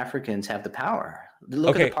South Africans have the power.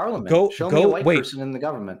 Look at the parliament. Show me a white person in the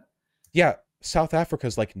government. Yeah, South Africa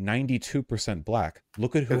is like 92% black.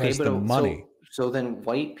 Look at who has the money. So then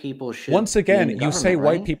white people should. Once again, you say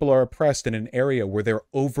white people are oppressed in an area where they're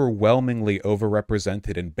overwhelmingly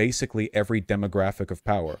overrepresented in basically every demographic of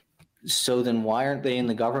power. So then why aren't they in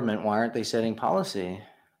the government? Why aren't they setting policy?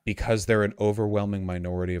 Because they're an overwhelming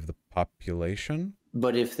minority of the population.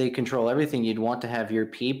 But if they control everything, you'd want to have your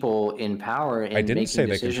people in power and making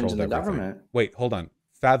decisions in the government. Wait, hold on.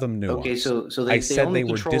 Fathom nuance. Okay, so I said they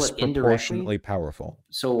were disproportionately powerful.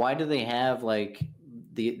 So why do they have like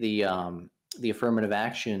the affirmative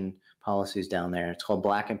action policies down there? It's called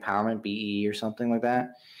Black Empowerment, BE or something like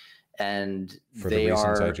that. And for the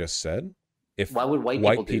reasons I just said, why would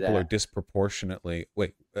white people are disproportionately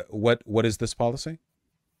what is this policy?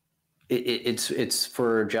 It's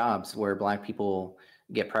for jobs where black people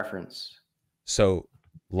get preference. So,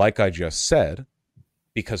 like I just said,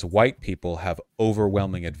 because white people have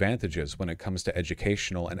overwhelming advantages when it comes to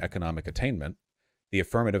educational and economic attainment, the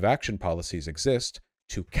affirmative action policies exist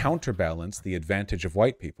to counterbalance the advantage of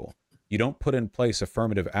white people. You don't put in place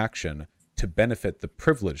affirmative action to benefit the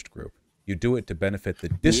privileged group. You do it to benefit the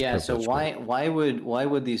disprivileged group. Yeah, so group. why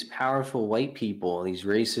would these powerful white people, these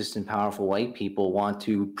racist and powerful white people, want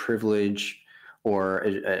to privilege or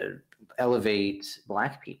elevate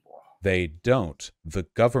black people? They don't. The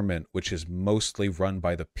government, which is mostly run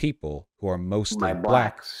by the people who are mostly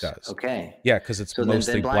black, does. Okay. Yeah, because it's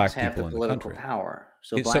mostly then black people in the country. Power.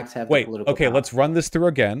 So blacks have the political power. Let's run this through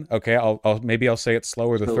again. Okay, I'll say it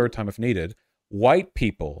slower the third time if needed. White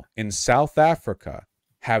people in South Africa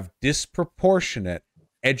have disproportionate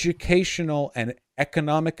educational and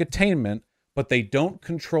economic attainment, but they don't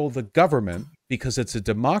control the government because it's a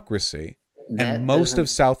democracy. And most of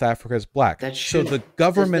South Africa is black. So the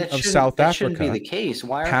government of South Africa be the case.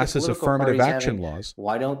 Why passes affirmative action laws.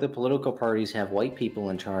 Why don't the political parties have white people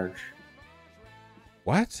in charge?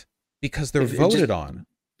 What? Because they're voted on.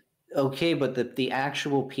 Okay, but the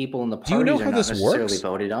actual people in the parties are not necessarily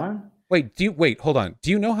voted on. Wait, hold on.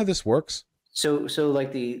 Do you know how this works? So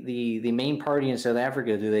like the main party in South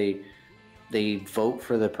Africa, do they vote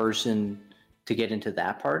for the person to get into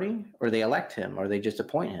that party, or they elect him, or they just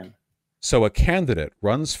appoint him? So a candidate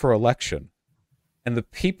runs for election, and the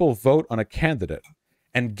people vote on a candidate.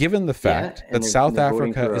 And given the fact that South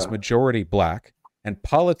Africa is majority black and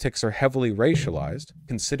politics are heavily racialized,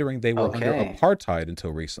 considering they were under apartheid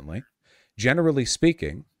until recently, generally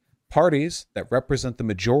speaking, parties that represent the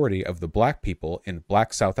majority of the black people in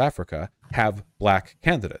black South Africa have black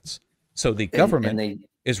candidates. So the government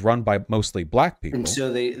is run by mostly black people. And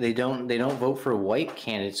so they don't vote for white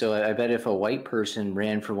candidates. So I bet if a white person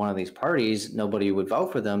ran for one of these parties, nobody would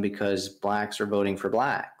vote for them because blacks are voting for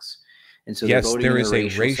blacks. And so yes, there is a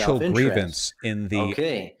racial grievance in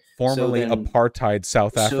the formerly apartheid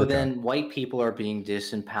South Africa. So then white people are being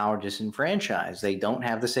disempowered, disenfranchised. They don't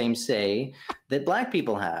have the same say that black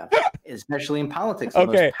people have, especially in politics.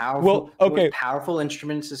 The most powerful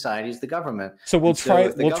instrument in society is the government. So we'll try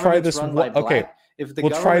this. If the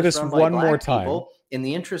we'll try this one more time. People, in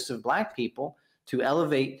the interest of black people, to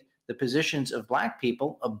elevate the positions of black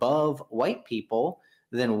people above white people,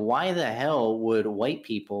 then why the hell would white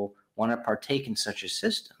people want to partake in such a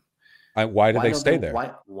system? Why do they stay there?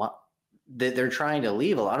 Why they're trying to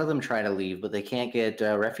leave. A lot of them try to leave, but they can't get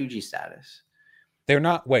refugee status. They're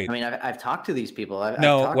not. Wait. I mean, I've talked to these people.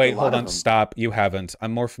 Hold on. Stop. You haven't.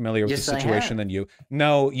 I'm more familiar with the situation than you.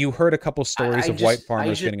 No, you heard a couple stories of white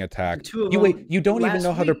farmers getting attacked. You don't even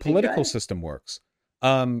know how their political system works.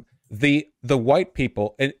 The white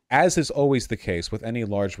people, and as is always the case with any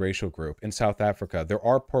large racial group in South Africa, there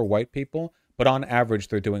are poor white people, but on average,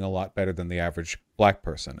 they're doing a lot better than the average black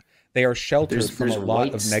person. They are sheltered from a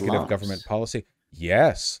lot of negative government policy.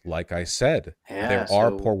 Yes, like I said, there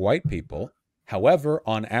are poor white people. However,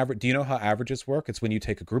 on average, do you know how averages work? It's when you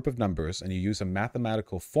take a group of numbers and you use a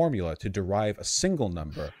mathematical formula to derive a single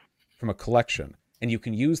number from a collection. And you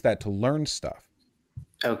can use that to learn stuff.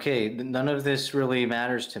 Okay, none of this really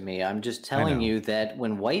matters to me. I'm just telling you that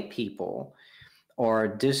when white people are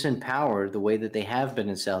disempowered the way that they have been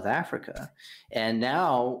in South Africa, and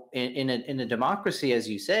now in a democracy, as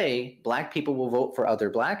you say, black people will vote for other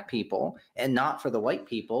black people and not for the white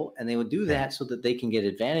people, and they will do that so that they can get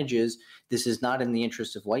advantages. This is not in the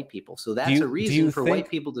interest of white people. So that's a reason for white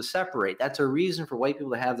people to separate. That's a reason for white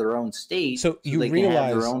people to have their own state, so they can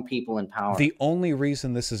have their own people in power. The only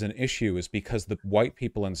reason this is an issue is because the white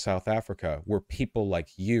people in South Africa were people like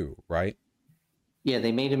you, right? Yeah,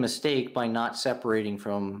 they made a mistake by not separating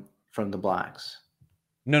from the blacks.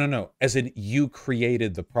 No. As in, you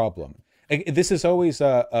created the problem. This is always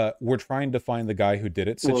we're trying to find the guy who did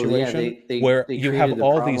it situation, where you have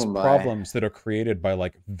all these problems that are created by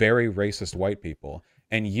like very racist white people,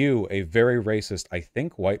 and you, a very racist, I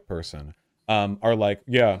think, white person, are like,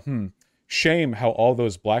 shame how all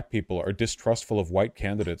those black people are distrustful of white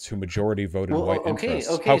candidates who majority vote in white interests.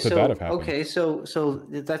 How could that have happened? Okay, so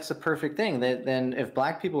that's the perfect thing. That then if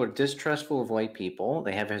black people are distrustful of white people,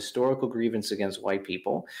 they have a historical grievance against white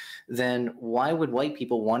people, then why would white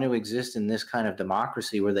people want to exist in this kind of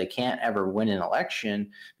democracy where they can't ever win an election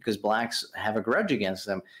because blacks have a grudge against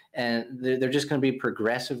them? And they're just going to be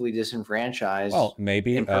progressively disenfranchised. Well,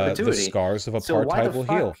 maybe the scars of apartheid will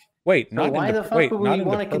heal. Wait, not why the fuck would we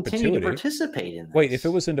want to continue to participate in this? Wait, if it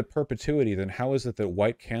was into perpetuity, then how is it that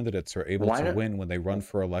white candidates are able to win when they run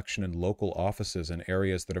for election in local offices in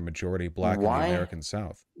areas that are majority black in the American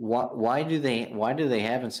South? Why do they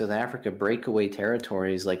have in South Africa breakaway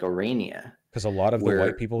territories like Orania? Because a lot of the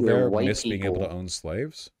white people there miss being able to own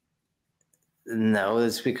slaves? No,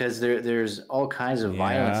 it's because there's all kinds of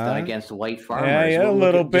violence done against white farmers. Yeah, a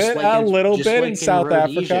little bit in South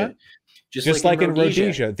Africa. Just like in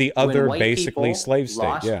Rhodesia, the other basically slave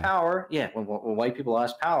state. Power. Yeah, when white people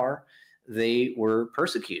lost power, they were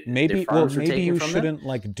persecuted. Maybe you shouldn't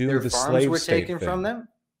like do the slave state thing. Their farms were taken from them.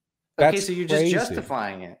 Okay, so you're just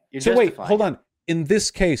justifying it. Wait, hold on. In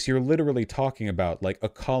this case, you're literally talking about like a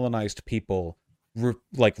colonized people,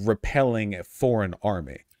 repelling a foreign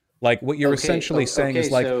army. Like what you're essentially saying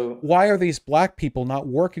is like, why are these black people not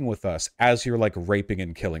working with us as you're like raping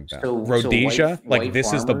and killing them? Rhodesia, white this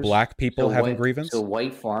farmers, is the black people having grievance? So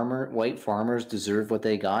white farmers deserve what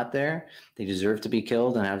they got there. They deserve to be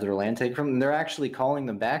killed and have their land taken from them. They're actually calling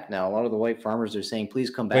them back now. A lot of the white farmers are saying,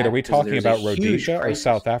 please come back. Wait, are we talking about Rhodesia or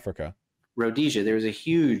South Africa? Rhodesia. There was a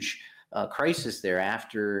huge crisis there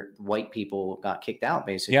after white people got kicked out,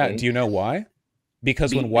 basically. Yeah, do you know why?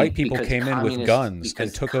 Because when white people came in with guns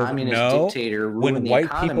and took over, when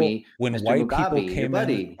white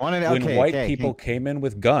people came in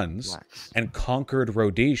with guns and conquered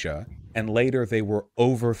Rhodesia, and later they were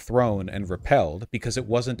overthrown and repelled because it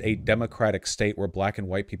wasn't a democratic state where black and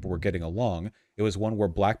white people were getting along. It was one where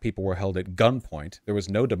black people were held at gunpoint. There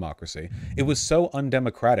was no democracy. It was so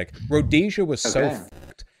undemocratic. Rhodesia was so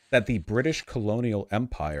fucked that the British colonial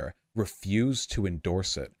empire refused to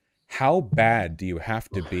endorse it. How bad do you have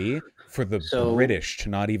to be for the British to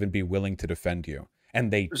not even be willing to defend you? And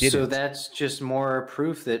they didn't. So that's just more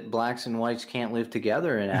proof that blacks and whites can't live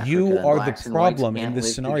together in Africa. You are the problem in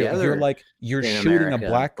this scenario. You're like, you're shooting a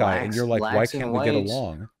black guy and you're like, why can't we get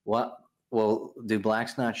along? What? Well, do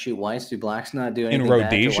blacks not shoot whites? Do blacks not do In anything bad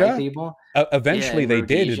to white Rhodesia, people? eventually in they did.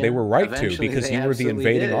 They Rhodesia, were right to, eventually because they you were the absolutely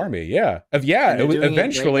invading did. army. Yeah, yeah. And they're doing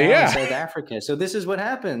Eventually, it right now in yeah. South Africa. So this is what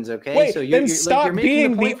happens, okay? Wait, so then stop you're making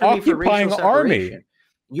being the point for me for occupying racial army. separation.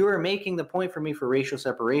 You are making the point for me for racial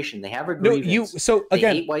separation. They have a No, grievance. so They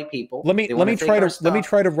again, hate white people. let me They wanna take try our to let me stuff.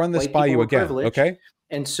 try to run this White by people you were again, privileged. okay?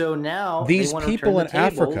 And so now These they want to people turn the in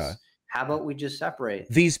tables. Africa, How about we just separate?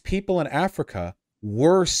 these people in Africa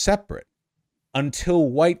were separate until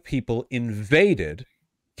white people invaded,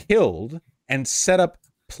 killed, and set up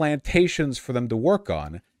plantations for them to work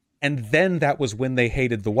on, and then that was when they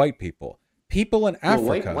hated the white people. People in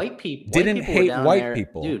Africa white people didn't were hate down white there-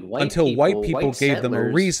 people dude, until white people white gave them a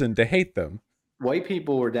settlers- reason to hate them. White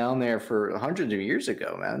people were down there for hundreds of years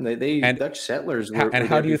ago, man. And Dutch settlers were. And were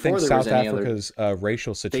how there do you think before there was South any other- Africa's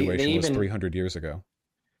racial situation was 300 years ago?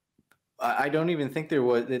 I don't even think there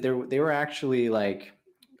was. They were actually like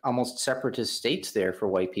almost separatist states there for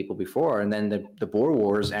white people before, and then the Boer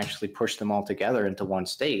Wars actually pushed them all together into one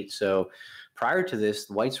state. So prior to this,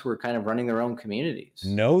 the whites were kind of running their own communities.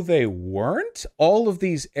 No, they weren't. All of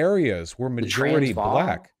these areas were majority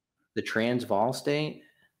black. The Transvaal state.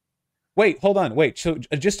 Wait, hold on. Wait. So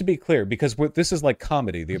just to be clear, because this is like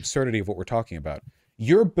comedy, the absurdity of what we're talking about.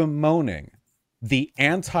 You're bemoaning the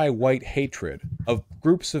anti-white hatred of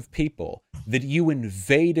groups of people that you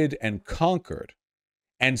invaded and conquered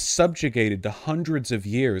and subjugated to hundreds of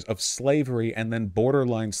years of slavery and then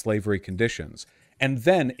borderline slavery conditions. And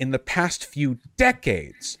then in the past few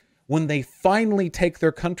decades, when they finally take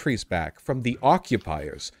their countries back from the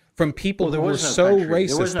occupiers, from people who were so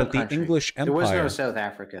racist that the English Empire... There was no South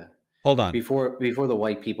Africa. Hold on. Before the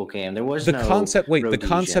white people came, there was the no concept. Wait, Rhodesia, the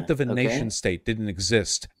concept of a okay? nation state didn't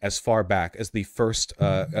exist as far back as the first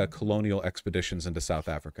colonial expeditions into South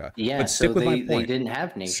Africa. Yeah, but stick so with my they point. didn't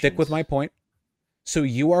have nations. Stick with my point. So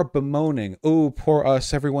you are bemoaning, oh, poor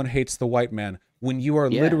us, everyone hates the white man, when you are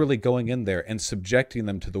literally going in there and subjecting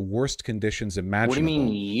them to the worst conditions imaginable. What do you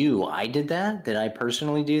mean you? I did that? Did I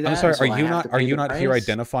personally do that? I'm sorry, So are you not here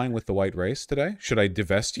identifying with the white race today? Should I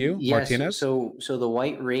divest you, yes, Martinez? So the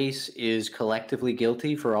white race is collectively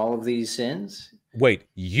guilty for all of these sins? Wait,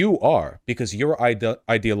 you are, because you're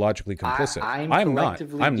ideologically complicit. I'm not.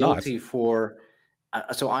 I'm guilty not. For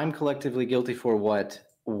so I'm collectively guilty for what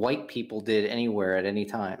white people did anywhere at any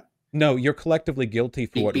time. No, you're collectively guilty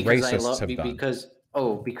for what racists have done.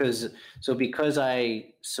 Because I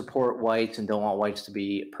support whites and don't want whites to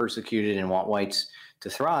be persecuted and want whites to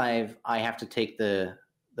thrive, I have to take the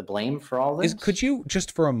blame for all this. Could you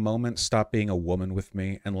just for a moment stop being a woman with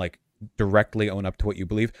me and like directly own up to what you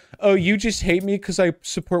believe? Oh, you just hate me because I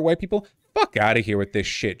support white people? Fuck out of here with this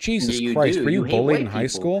shit. Jesus Christ, were you bullied in high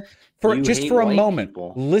school? For a moment,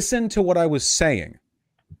 listen to what I was saying.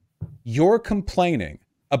 You're complaining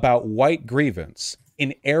about white grievance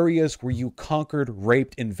in areas where you conquered,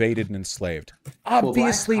 raped, invaded, and enslaved.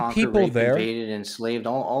 Obviously, people there. Invaded, enslaved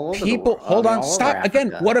all over people, the world. hold on, stop.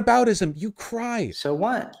 Again, whataboutism? You cry. So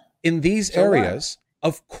what? In these areas,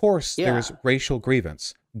 of course, there's racial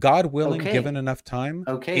grievance. God willing, given enough time.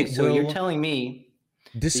 Okay, so you're telling me.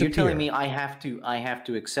 Disappear. You're telling me I have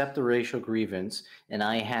to accept the racial grievance and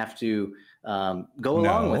I have to go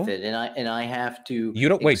along with it and I have to. You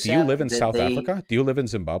don't wait. Do you live in South Africa? Do you live in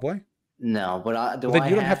Zimbabwe? No, but then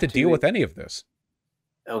you don't have to deal with any of this.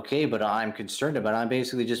 Okay, but I'm concerned about it. I'm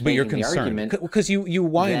basically just making the argument because you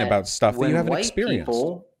whine about stuff that you haven't experienced.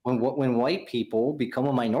 When white people become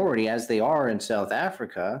a minority, as they are in South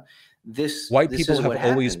Africa, white people have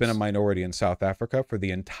always been a minority in South Africa for the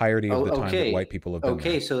entirety of the time that white people have been there.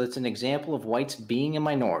 Okay, so it's an example of whites being a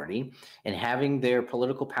minority and having their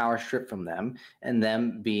political power stripped from them, and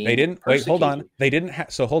them being wait, hold on. They didn't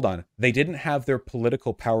hold on. They didn't have their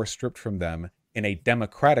political power stripped from them in a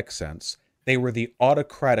democratic sense. They were the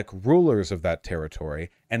autocratic rulers of that territory,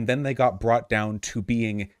 and then they got brought down to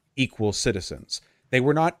being equal citizens. They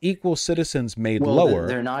were not equal citizens made lower.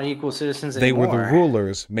 They're not equal citizens anymore. They were the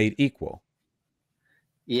rulers made equal.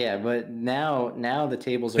 Yeah, but now the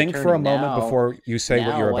tables are turning. Think for a moment before you say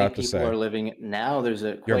what you're about to say. Now white people are living. Now there's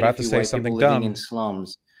you're about to say something dumb. Living in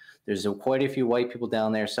slums. There's quite a few white people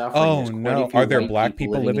down there suffering. Oh no! Are there black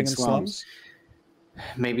people living in slums?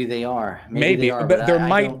 Maybe they are. Maybe they are, but there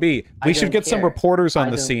might be. We should get some reporters on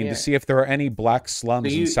the scene to see if there are any black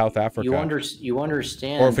slums in South Africa. You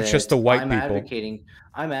understand, or if it's just the white people.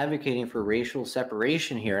 I'm advocating for racial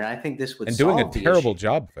separation here, and I think this would and solve doing a terrible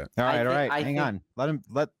job of it. All right. Hang on.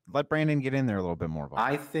 Let Brandon get in there a little bit more.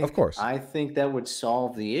 Of course. I think that would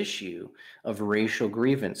solve the issue of racial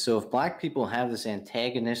grievance. So if black people have this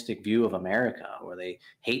antagonistic view of America, where they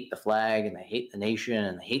hate the flag and they hate the nation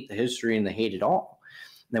and they hate the history and they hate it all,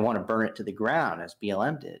 they want to burn it to the ground, as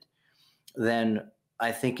BLM did, then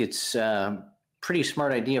I think it's pretty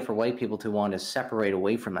smart idea for white people to want to separate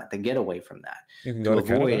away from that, to get away from that, You can go to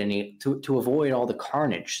avoid Canada. to avoid all the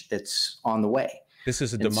carnage that's on the way. This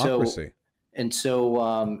is a And democracy.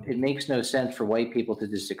 So it makes no sense for white people to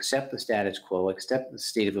just accept the status quo, accept the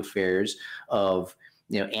state of affairs of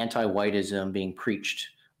anti-whiteism being preached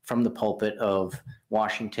from the pulpit of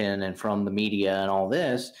Washington and from the media and all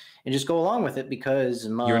this, and just go along with it because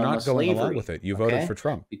You're not going along with it. You voted for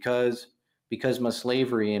Trump. because my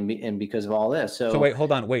slavery and because of all this. So wait,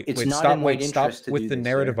 hold on, wait, it's not in white stop interest to with do the this,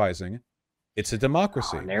 sir. narrativizing. It's a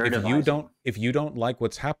democracy. If you don't like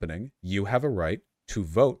what's happening, you have a right to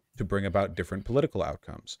vote to bring about different political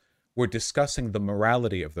outcomes. We're discussing the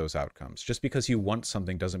morality of those outcomes. Just because you want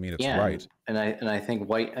something doesn't mean it's right. And I think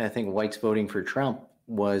whites voting for Trump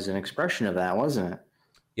was an expression of that, wasn't it?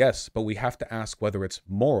 Yes, but we have to ask whether it's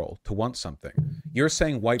moral to want something. You're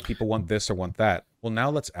saying white people want this or want that. Well, now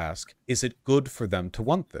let's ask, is it good for them to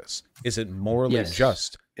want this? Is it morally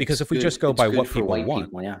just? Because if we just go by what people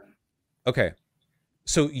want. Yeah. Okay.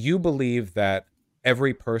 So you believe that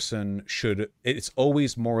every person it's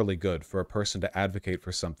always morally good for a person to advocate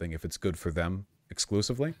for something if it's good for them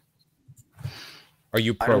exclusively? Are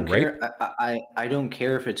you pro-rape? I don't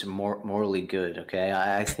care if it's morally good, okay?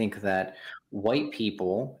 I think that white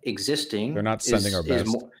people existing... They're not sending our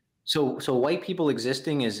best. So white people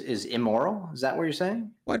existing is immoral? Is that what you're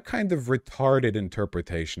saying? What kind of retarded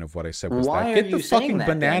interpretation of what I said was Why that? are Get the you fucking saying that,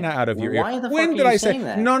 banana then? out of your Why ear. the fuck When are did you I say saying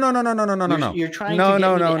that? no? You're trying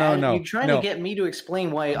to get me to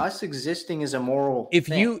explain why us existing is a moral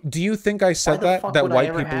thing. Do you think I said that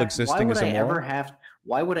white people existing is immoral?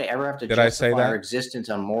 Why would I ever have to Did I say justify that? our existence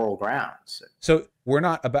on moral grounds? So we're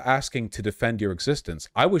not about asking to defend your existence.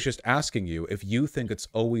 I was just asking you if you think it's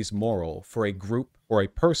always moral for a group or a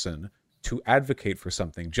person to advocate for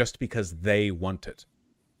something just because they want it.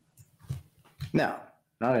 No,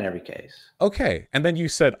 not in every case. Okay. And then you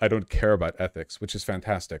said, I don't care about ethics, which is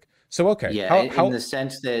fantastic. So, okay. Yeah, in the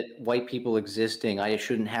sense that white people existing, I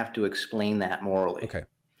shouldn't have to explain that morally. Okay.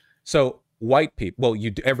 So white people,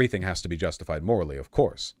 well, everything has to be justified morally, of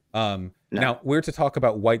course. No. Now, we're to talk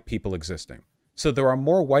about white people existing. So there are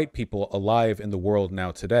more white people alive in the world now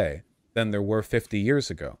today than there were 50 years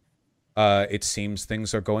ago. It seems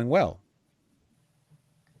things are going well.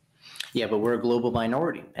 Yeah, but we're a global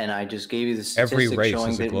minority, and I just gave you the Every statistic race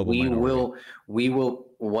showing is a that global minority.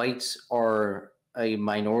 whites are a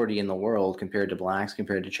minority in the world compared to blacks,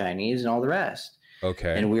 compared to Chinese, and all the rest.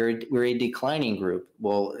 Okay. And we're a declining group.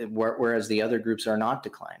 Well, whereas the other groups are not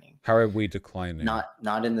declining. How are we declining?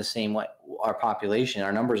 Not in the same way. Our population,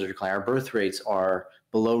 our numbers are declining. Our birth rates are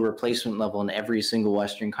below replacement level in every single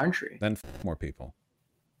Western country. Then more people.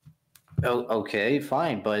 Oh, okay,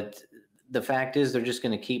 fine, but the fact is they're just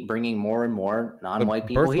going to keep bringing more and more non-white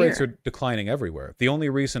people birth here. rates are declining everywhere. The only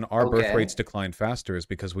reason our birth rates declined faster is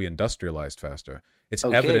because we industrialized faster. It's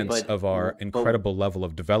evidence of our incredible level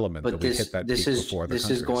of development that we hit that peak before other countries.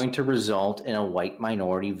 This is going to result in a white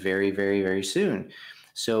minority very, very, very soon.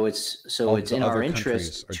 So it's in our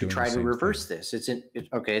interest to try to reverse this. It's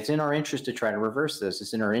in our interest to try to reverse this.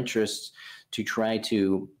 It's in our interest to try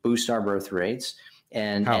to boost our birth rates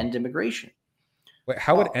and end immigration. Wait,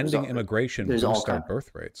 how would ending immigration boost our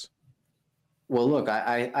birth rates? Well, look,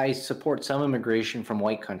 I support some immigration from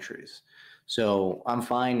white countries. So I'm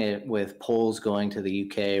fine with Poles going to the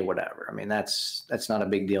UK or whatever. I mean, that's not a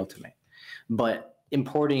big deal to me. But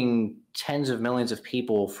importing tens of millions of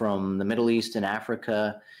people from the Middle East and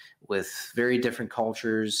Africa with very different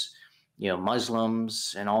cultures,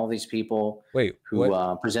 Muslims and all these people who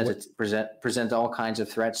present all kinds of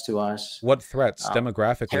threats to us. What threats?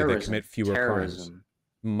 Demographically, they commit fewer crimes.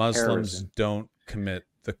 Muslims don't commit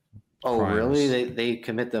the crimes. Really? They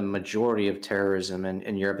commit the majority of terrorism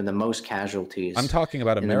in Europe and the most casualties. I'm talking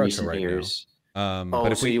about America right years. Now.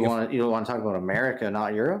 But so you want to talk about America,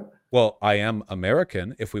 not Europe? Well, I am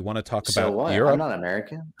American. If we want to talk about Europe, I'm not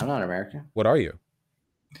American. What are you?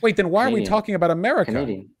 Wait, then why are we talking about America?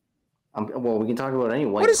 Canadian. Well, we can talk about any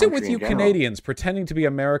white. What is it with you Canadians pretending to be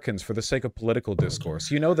Americans for the sake of political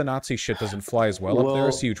discourse? You know the Nazi shit doesn't fly as well up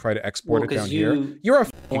there, so you try to export it down here. You're a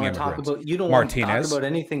fucking immigrant. You don't want to talk about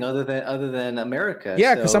anything other than America.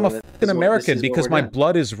 Yeah, because I'm a fucking American. Because my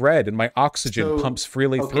blood is red and my oxygen pumps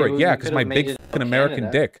freely through it. Yeah, because my big fucking American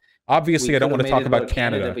dick. Obviously, I don't want to talk about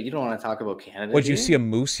Canada. But you don't want to talk about Canada. Did you see a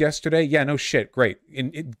moose yesterday? Yeah, no shit. Great.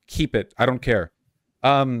 Keep it. I don't care.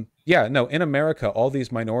 Yeah, no, in America, all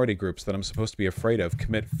these minority groups that I'm supposed to be afraid of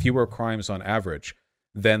commit fewer crimes on average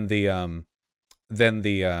than the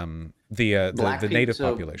native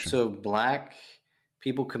population. So black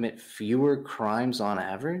people commit fewer crimes on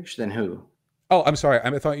average than who? Oh, I'm sorry.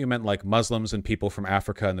 I thought you meant like Muslims and people from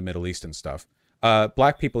Africa and the Middle East and stuff.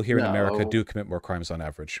 Black people here in America do commit more crimes on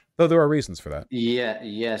average, though there are reasons for that. Yeah,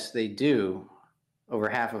 yes, they do. Over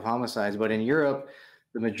half of homicides. But in Europe,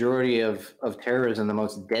 the majority of terrorism, the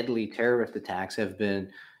most deadly terrorist attacks have been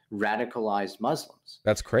radicalized Muslims.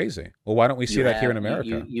 That's crazy. Well, why don't we see that here in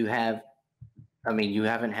America? You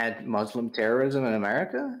haven't had Muslim terrorism in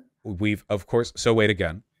America? We've, of course. So wait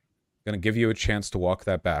again. I'm going to give you a chance to walk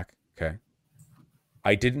that back. Okay.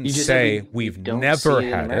 I didn't say we've never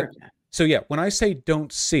had it. So yeah, when I say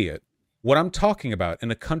don't see it, what I'm talking about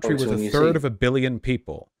in a country with a third of a billion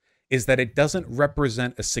people is that it doesn't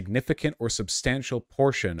represent a significant or substantial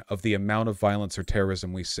portion of the amount of violence or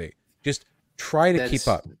terrorism we see. Just try to keep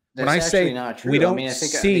up. When I say we don't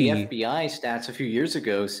see... the FBI stats a few years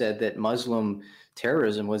ago said that Muslim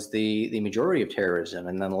terrorism was the majority of terrorism,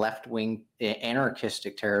 and then left-wing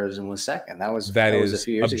anarchistic terrorism was second. That was a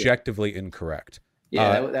few years objectively incorrect.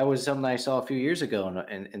 Yeah, that was something I saw a few years ago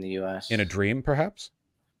in the U.S. In a dream, perhaps?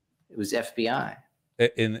 It was FBI.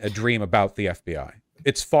 In a dream about the FBI.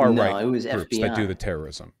 It's far-right it was groups FBI. that do the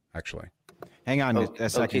terrorism, actually. Hang on a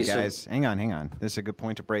second, guys. Hang on. This is a good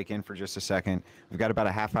point to break in for just a second. We've got about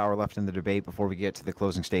a half hour left in the debate before we get to the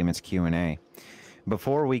closing statements Q&A.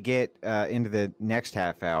 Before we get into the next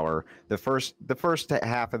half hour, the first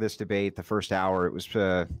half of this debate, the first hour, it was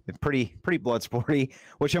pretty blood sporty,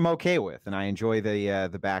 which I'm okay with, and I enjoy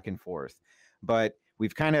the back and forth. But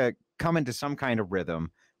we've kind of come into some kind of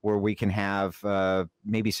rhythm where we can have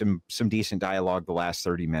maybe some decent dialogue the last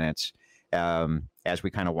 30 minutes as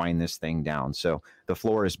we kind of wind this thing down. So the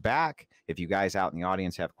floor is back. If you guys out in the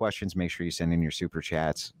audience have questions, make sure you send in your super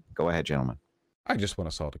chats. Go ahead, gentlemen. I just want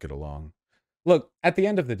us all to get along. Look, at the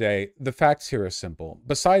end of the day, the facts here are simple.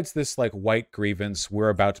 Besides this like white grievance, we're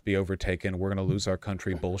about to be overtaken, we're going to lose our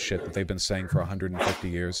country bullshit that they've been saying for 150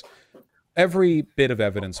 years, every bit of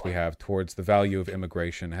evidence we have towards the value of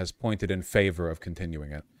immigration has pointed in favor of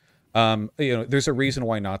continuing it. There's a reason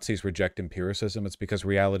why Nazis reject empiricism. It's because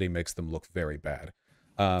reality makes them look very bad.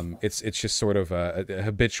 It's just sort of a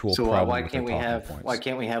habitual problem. So why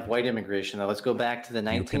can't we have white immigration? Now let's go back to the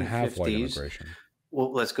 1950s. You can have white immigration.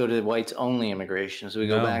 Well, let's go to whites only immigration. So we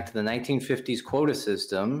go back to the 1950s quota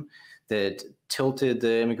system that tilted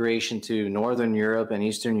the immigration to Northern Europe and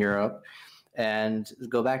Eastern Europe, and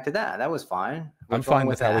go back to that. That was fine. I'm fine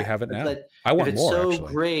with how we have it now. I want more. It's so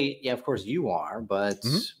great. Yeah, of course you are, but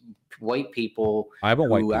white people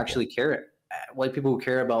white people who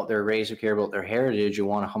care about their race, who care about their heritage, who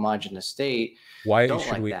want a homogenous state. Why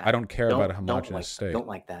should we? I don't care about a homogenous state. Don't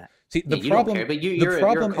like that. See, the problem is at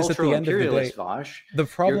the end of the day. Vosh. The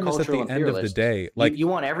problem is at the end of the day, like you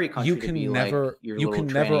want every country to be like your you can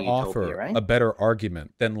little never tranny offer utopia, right? a better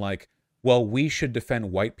argument than like, well, we should defend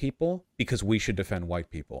white people because we should defend white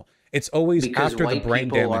people. It's always because after the brain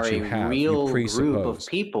damage you have, you presuppose. Group of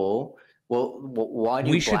people. Well, why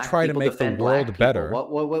do we should try to make the world better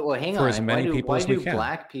hang for on. as many people as we can?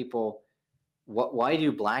 Why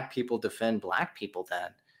do black people defend black people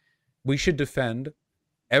then? We should defend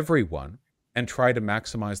everyone and try to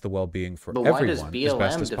maximize the well-being for everyone why does BLM as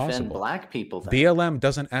best as defend possible. Black people then? BLM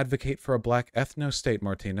doesn't advocate for a black ethno-state,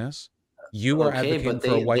 Martinez. You are advocating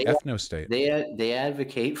for a white ethno-state. They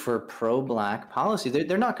advocate for pro-black policy.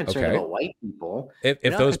 They're not concerned about white people.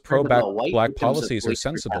 If those pro-black policies are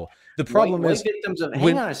sensible. The problem is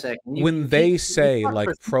when they say like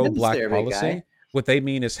pro-black policy, what they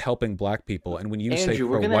mean is helping black people. And when you say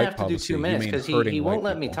pro-white policy, you mean hurting white people. He won't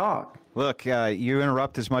let me talk. Look, you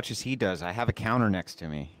interrupt as much as he does. I have a counter next to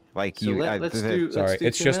me. Like so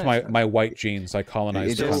it's just my white genes. I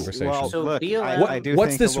colonized the conversation. Well, so look,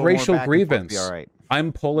 what's this racial grievance? Right.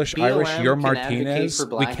 I'm Polish, Irish, you're Martinez.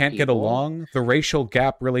 We can't get along. The racial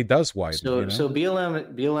gap really does widen. So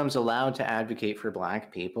BLM's allowed to advocate for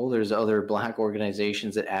black people. There's other black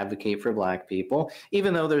organizations that advocate for black people,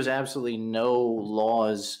 even though there's absolutely no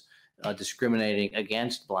laws discriminating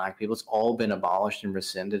against black people. It's all been abolished and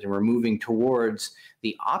rescinded, and we're moving towards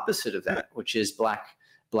the opposite of that, which is black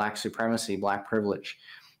supremacy, black privilege.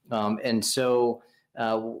 And so,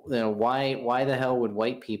 why the hell would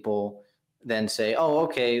white people then say, oh,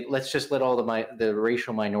 okay, let's just let all the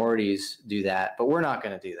racial minorities do that, but we're not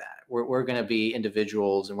going to do that. We're going to be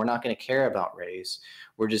individuals, and we're not going to care about race.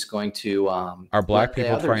 We're just going to. Are black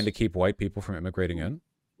people trying to keep white people from immigrating in?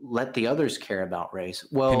 Let the others care about race.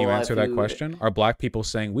 Well, can you answer that question? Are black people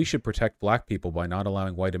saying we should protect black people by not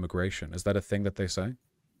allowing white immigration? Is that a thing that they say?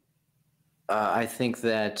 I think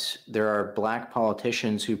that there are black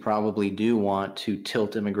politicians who probably do want to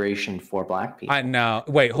tilt immigration for black people. No,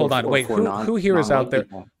 wait, hold on. Wait, who here is out there?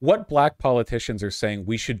 People. What black politicians are saying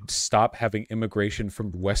we should stop having immigration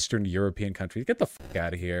from Western European countries? Get the fuck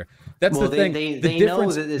out of here. That's the thing. They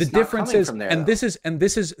know that it's not coming from there, and this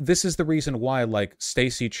is the reason why, like,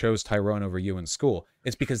 Stacy chose Tyrone over you in school.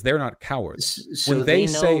 It's because they're not cowards. So when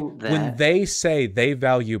they say they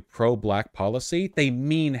value pro-black policy, they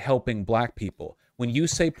mean helping black people. When you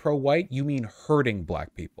say pro-white, you mean hurting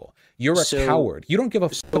black people. You're a coward. You don't give a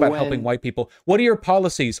fuck about helping white people. What are your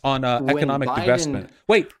policies on economic divestment?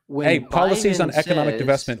 Policies on economic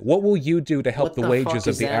divestment. What will you do to help the wages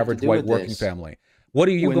of the average white working family? What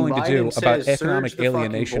are you going to do about economic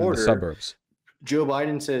alienation in the suburbs? Joe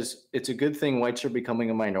Biden says it's a good thing whites are becoming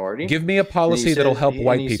a minority. Give me a policy that'll help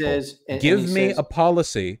white people. Give me a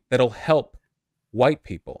policy that'll help white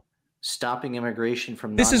people. Stopping immigration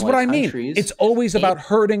from this is what I mean. It's always about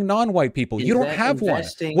hurting non-white people. You don't have one.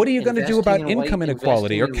 What are you going to do about income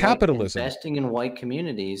inequality or capitalism? Investing in white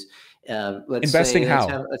communities. Investing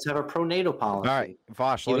how? Let's have a pro-NATO policy. All right,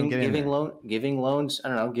 Vosh, let him get in there. Giving loans. I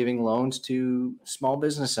don't know. Giving loans to small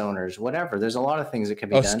business owners. Whatever. There's a lot of things that can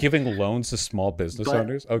be done. Giving loans to small business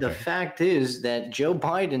owners. Okay. The fact is that Joe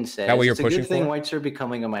Biden says it's a good thing whites are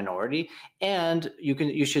becoming a minority, and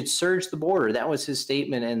you should surge the border. That was his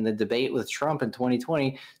statement in the debate with Trump in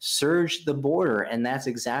 2020. Surge the border, and that's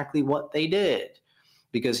exactly what they did.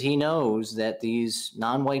 Because he knows that these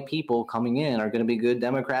non-white people coming in are going to be good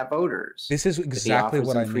Democrat voters. This is exactly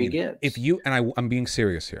what I mean. I'm being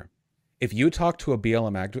serious here. If you talk to a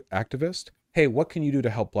BLM activist, hey, what can you do to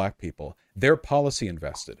help black people? They're policy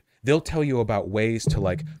invested. They'll tell you about ways to,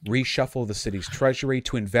 like, reshuffle the city's treasury,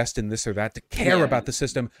 to invest in this or that, to care about the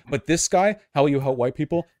system. But this guy, how will you help white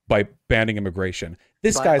people? By banning immigration.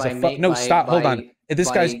 This guy's hold on. This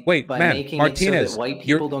guy's Martinez. So white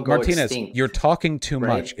people don't go extinct, you're talking too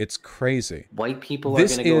much. It's crazy. White people are going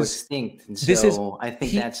to go extinct. And so I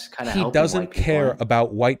think that's kind of helping he doesn't care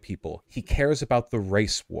about white people. He cares about the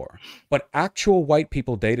race war. But actual white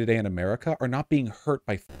people day to day in America are not being hurt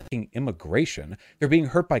by fucking immigration. They're being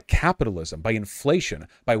hurt by capitalism, by inflation,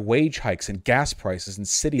 by wage hikes and gas prices in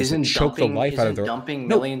cities that choke the life out of their dumping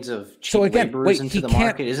millions of cheap laborers into the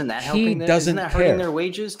market. Isn't that helping them? Isn't that hurting their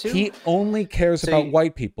wages too? He only cares about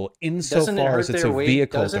white people insofar as it's a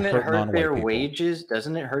vehicle to hurt non-white people.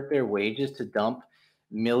 Doesn't it hurt their wages to dump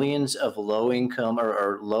millions of low income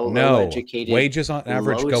or low educated wages on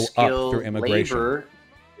average go up through immigration? Labor?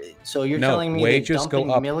 So you're telling me wages that dumping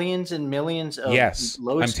go up. Millions and millions of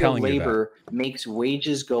low-skilled labor makes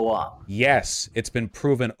wages go up? Yes, it's been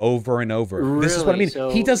proven over and over. Really? This is what I mean.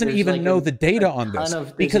 So he doesn't even know the data on this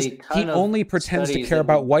because he only pretends to care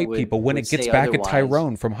about white people when it gets back at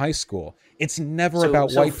Tyrone from high school. It's never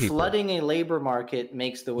about white people. Flooding a labor market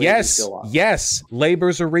makes the wages go up. Yes,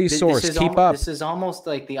 labor's a resource. Keep up. This is almost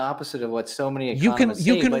like the opposite of what so many economists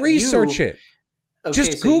say. You can research it. Okay,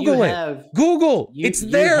 just Google it. Google. It's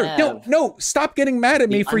there. No, stop getting mad at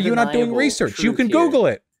me for you not doing research. You can Google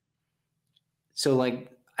it. So, like,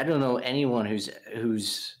 I don't know anyone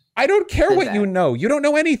who's. I don't care what you know. You don't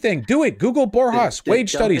know anything. Do it. Google Borjas, wage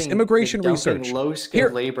studies, immigration research.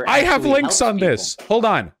 Here, I have links on this. Hold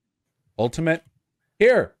on. Ultimate.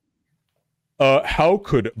 Here. How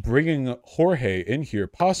could bringing Jorge in here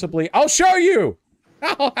possibly? I'll show you.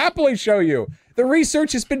 I'll happily show you. The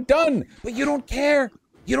research has been done, but you don't care.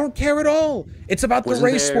 You don't care at all. It's about the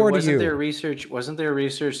race war to you. Wasn't there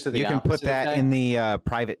research to the opposite? You can put that in the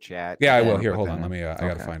private chat. Yeah, I will. Here, hold on. Let me. I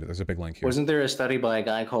gotta find it. There's a big link here. Wasn't there a study by a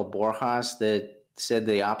guy called Borjas that said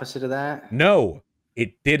the opposite of that? No,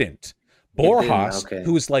 it didn't. Borjas,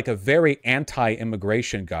 who's like a very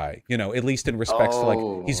anti-immigration guy, you know, at least in respects to,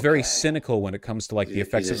 like, he's very cynical when it comes to, like, the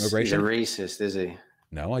effects of immigration. He's a racist, is he?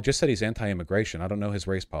 No, I just said he's anti-immigration. I don't know his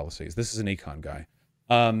race policies. This is an econ guy.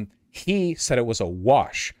 He said it was a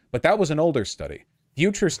wash, but that was an older study.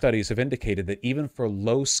 Future studies have indicated that even for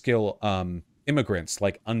low-skill immigrants,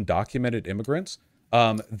 like undocumented immigrants,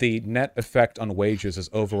 the net effect on wages is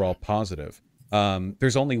overall positive.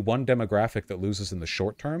 There's only one demographic that loses in the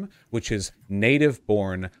short term, which is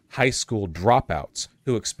native-born high school dropouts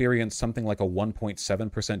who experience something like a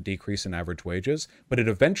 1.7% decrease in average wages, but it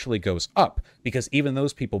eventually goes up because even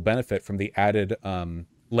those people benefit from the added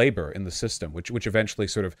labor in the system, which eventually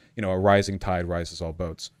sort of, you know, a rising tide rises all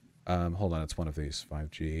boats. Hold on, it's one of these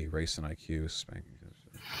 5G, race and IQ.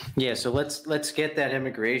 Yeah, so let's get that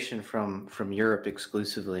immigration from Europe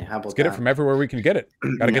exclusively. How about let's get it from everywhere we can get it.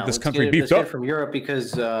 Got to get this country beefed up. Get it from Europe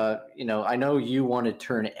because you know, I know you want to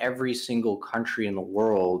turn every single country in the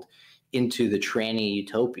world into the tranny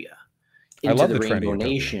utopia, into I love the Rainbow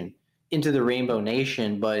Nation. into the Rainbow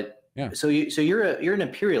Nation, but Yeah. so you're an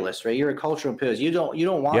imperialist, right? You're a cultural imperialist. You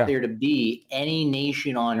don't want Yeah. there to be any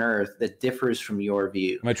nation on earth that differs from your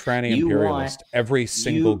view. I'm a tranny imperialist. Every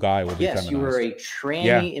single guy will be feminized. Yes, you are a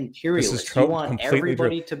tranny imperialist. This is you want completely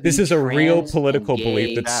everybody true. to be This is a real trans political and belief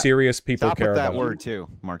gay. that serious people Stop care with that about. word too,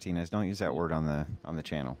 Martinez. Don't use that word on the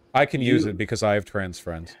channel. I can use it because I have trans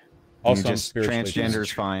friends. Also, I'm spiritually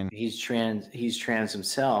transgender's fine. He's trans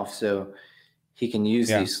himself, so he can use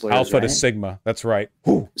these slurs. Alpha right? to sigma. That's right.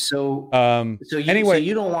 Whew. So anyway,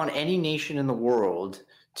 you don't want any nation in the world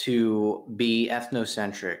to be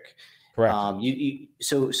ethnocentric. Correct. What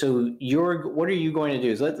are you going to do?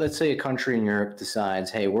 Is let's say a country in Europe decides,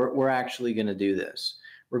 hey, we're actually going to do this.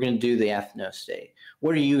 We're going to do the ethno state.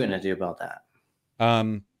 What are you going to do about that?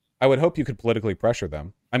 I would hope you could politically pressure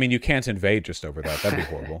them. I mean, you can't invade just over that. That'd be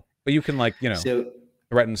horrible. But you can,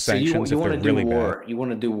 threaten sanctions if they're really bad. You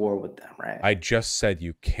want to do war with them, right? I just said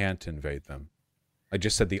you can't invade them. I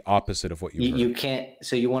just said the opposite of what you heard. You can't.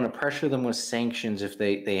 So you want to pressure them with sanctions if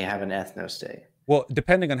they have an ethno state. Well,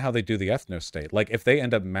 depending on how they do the ethno state, like if they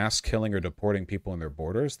end up mass killing or deporting people in their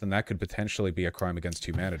borders, then that could potentially be a crime against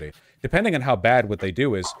humanity. Depending on how bad what they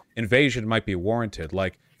do is, invasion might be warranted.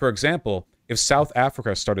 Like, for example, if South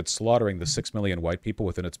Africa started slaughtering the 6 million white people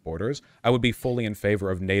within its borders, I would be fully in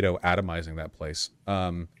favor of NATO atomizing that place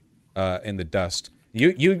in the dust.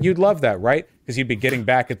 You'd love that, right? Because you'd be getting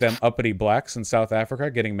back at them uppity blacks in South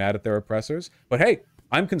Africa, getting mad at their oppressors. But hey,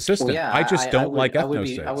 I'm consistent. Well, I just don't like ethno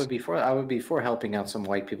states. I would be for helping out some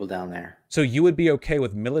white people down there. So you would be okay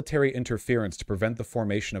with military interference to prevent the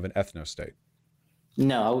formation of an ethno state?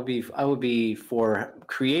 No, I would be for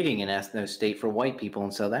creating an ethno state for white people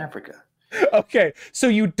in South Africa. Okay, so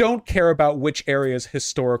you don't care about which areas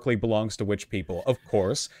historically belongs to which people. Of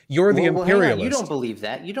course, you're the imperialist. You don't believe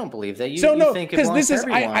that. You don't believe that. No, because this is.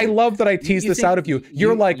 I love that I tease this out of you.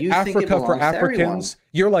 You're like Africa for Africans.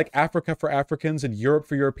 You're like Africa for Africans and Europe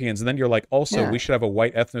for Europeans, and then you're like, also, we should have a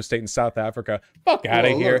white ethno state in South Africa. Fuck out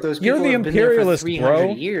of here. You're the imperialist, bro.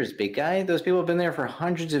 300 years, big guy. Those people have been there for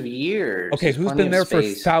hundreds of years. Okay, who's been there for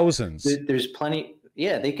thousands? There's plenty.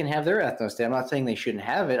 Yeah, they can have their ethno state. I'm not saying they shouldn't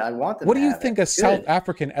have it. I want them. What do you think a South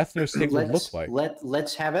African ethno state would look like?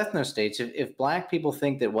 Let's have ethno states. If black people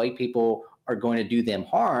think that white people are going to do them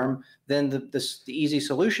harm, then the easy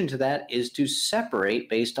solution to that is to separate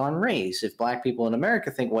based on race. If black people in America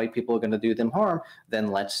think white people are going to do them harm, then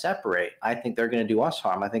let's separate. I think they're going to do us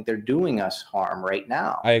harm. I think they're doing us harm right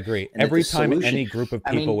now. I agree. Every time any group of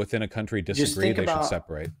people within a country disagree, they should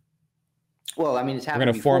separate. Well, I mean, it's happening.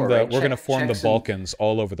 We're going to form the Balkans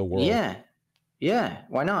all over the world. Yeah.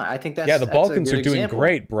 Why not? I think that's the Balkans are doing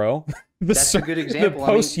great, bro. That's a good example. The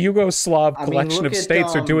post-Yugoslav collection of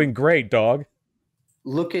states are doing great, dog.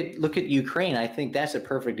 Look at Ukraine. I think that's a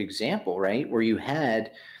perfect example, right? Where you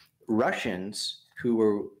had Russians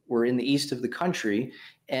who were in the east of the country,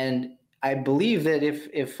 and I believe that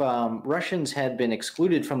if Russians had been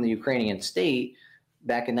excluded from the Ukrainian state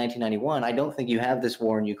back in 1991, I don't think you have this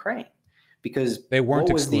war in Ukraine. Because they weren't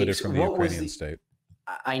excluded from the Ukrainian state.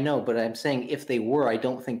 I know, but I'm saying if they were, I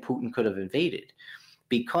don't think Putin could have invaded,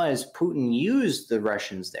 because Putin used the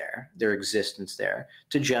Russians there, their existence there,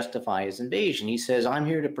 to justify his invasion. He says, I'm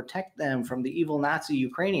here to protect them from the evil Nazi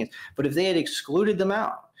Ukrainians. But if they had excluded them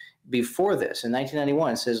out before this in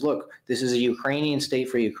 1991, it says, look, this is a Ukrainian state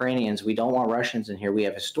for Ukrainians. We don't want Russians in here. We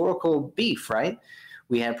have historical beef, right?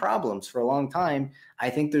 We had problems for a long time. I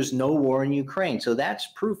think there's no war in Ukraine. So that's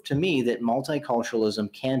proof to me that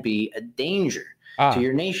multiculturalism can be a danger to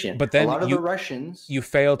your nation. But then a lot of the Russians, you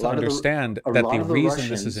fail to understand that the reason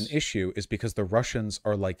this is an issue is because the Russians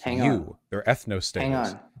are like you. They're ethno-staters. Hang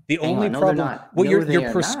on. The only problem,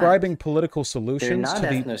 you're prescribing political solutions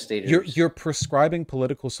to you're prescribing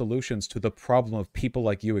political solutions to the problem of people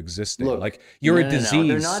like you existing. Look, like you're a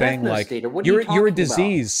disease saying like you're a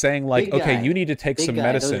disease saying like, okay, you need to take some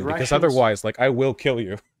medicine because otherwise, like, I will kill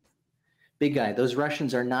you. Big guy, those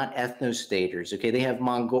Russians are not ethno-staters. Okay, they have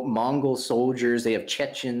Mongol soldiers, they have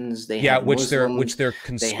Chechens, they have Muslims, which they're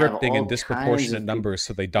conscripting in disproportionate numbers,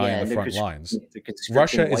 so they die in the front lines.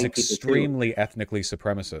 Russia is extremely ethnically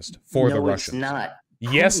supremacist for the Russians. No, it's not.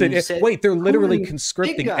 Yes, it is. Wait, they're literally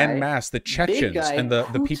conscripting en masse the Chechens and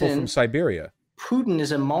the people from Siberia. Putin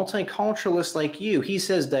is a multiculturalist like you. He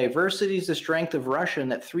says diversity is the strength of Russia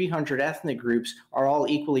and that 300 ethnic groups are all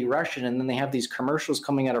equally Russian. And then they have these commercials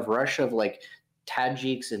coming out of Russia of like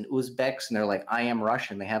Tajiks and Uzbeks, and they're like, I am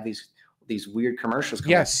Russian. They have these weird commercials.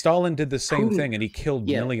 Yes, Stalin did the same thing and he killed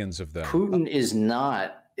millions of them. Putin is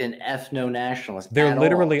not an ethno-nationalist. They're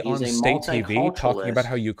literally on state TV talking about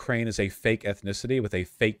how Ukraine is a fake ethnicity with a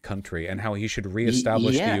fake country and how he should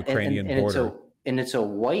reestablish the Ukrainian border. and it's a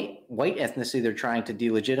white ethnicity they're trying to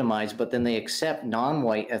delegitimize, but then they accept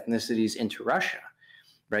non-white ethnicities into Russia,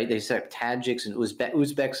 right? They accept Tajiks and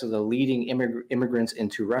Uzbeks are the leading immigrants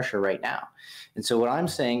into Russia right now. And so what I'm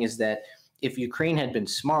saying is that if Ukraine had been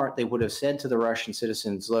smart, they would have said to the Russian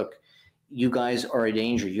citizens, look, you guys are a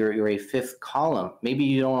danger. You're a fifth column. Maybe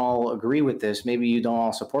you don't all agree with this. Maybe you don't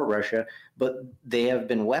all support Russia, but they have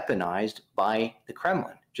been weaponized by the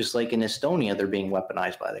Kremlin. Just like in Estonia, they're being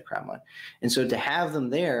weaponized by the Kremlin. And so to have them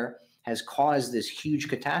there has caused this huge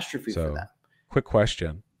catastrophe for them. Quick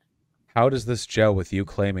question. How does this gel with you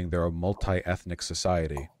claiming they're a multi-ethnic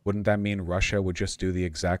society? Wouldn't that mean Russia would just do the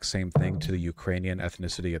exact same thing to the Ukrainian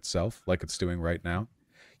ethnicity itself, like it's doing right now?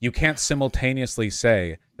 You can't simultaneously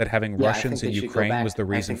say that having Russians in Ukraine was the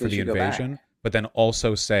reason for the invasion, but then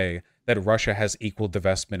also say that Russia has equal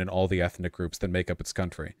divestment in all the ethnic groups that make up its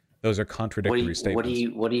country. Those are contradictory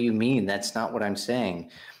statements. What do you mean? That's not what I'm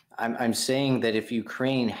saying. I'm saying that if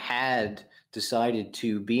Ukraine had decided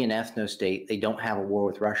to be an ethno-state, they don't have a war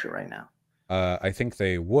with Russia right now. I think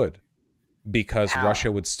they would, because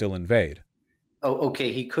Russia would still invade. Oh,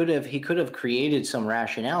 okay. He could have created some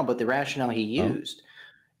rationale, but the rationale he used,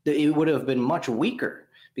 it would have been much weaker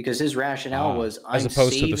because his rationale was as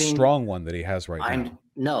opposed to the strong one that he has right now.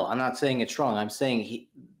 No, I'm not saying it's strong. I'm saying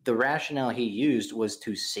the rationale he used was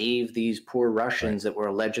to save these poor Russians that were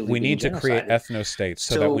allegedly being genocided. To create ethno-states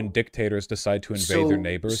so that when dictators decide to invade their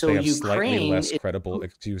neighbors, they have slightly less credible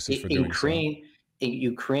excuses for doing so.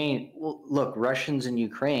 Ukraine, well, look, Russians in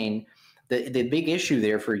Ukraine, the big issue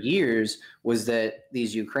there for years was that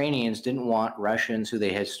these Ukrainians didn't want Russians who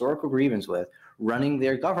they had historical grievance with running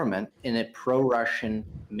their government in a pro-Russian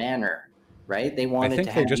manner, right? They wanted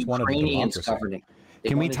to have Ukrainians governing.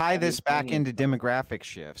 Can we tie this back into demographic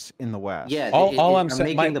shifts in the West? Yeah. All I'm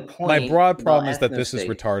saying, my broad problem is that this is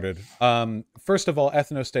retarded. First of all,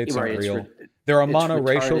 ethno-states aren't real. There are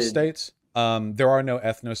monoracial states. There are no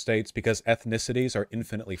ethno-states because ethnicities are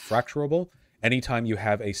infinitely fracturable. Anytime you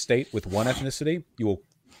have a state with one ethnicity, you will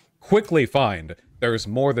quickly find there's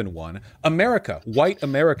more than one. America, white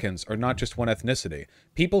Americans are not just one ethnicity.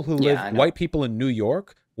 People who live, white people in New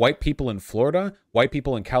York, white people in Florida, white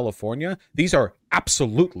people in California, these are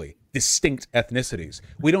absolutely distinct ethnicities.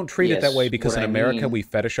 We don't treat it that way because in America we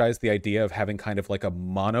fetishize the idea of having kind of like a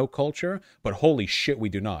monoculture, but holy shit, we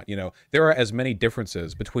do not. You know, there are as many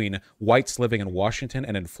differences between whites living in Washington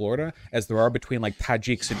and in Florida as there are between like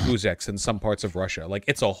Tajiks and Uzbeks in some parts of Russia. Like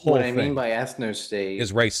it's a whole thing. What I mean by ethno-state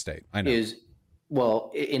is race state. I know.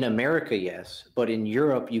 Well, in America, yes, but in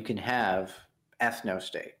Europe you can have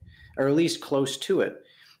ethno-state, or at least close to it.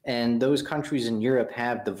 And those countries in Europe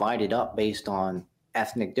have divided up based on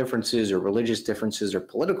ethnic differences or religious differences or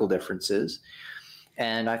political differences.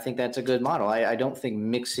 And I think that's a good model. I don't think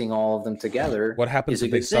mixing all of them together what happens is a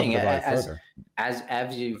if they good thing. subdivide further?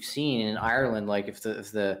 As you've seen in Ireland, like if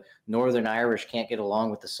the Northern Irish can't get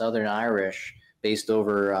along with the Southern Irish based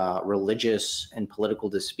over religious and political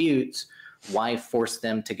disputes, why force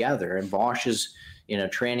them together? And Bosch's,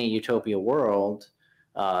 tranny utopia world,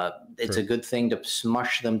 it's a good thing to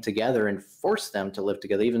smush them together and force them to live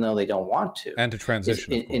together, even though they don't want to. And to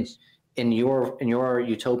transition, of course. In your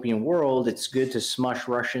utopian world, it's good to smush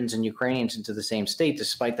Russians and Ukrainians into the same state,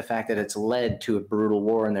 despite the fact that it's led to a brutal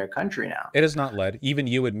war in their country now. It is not led. Even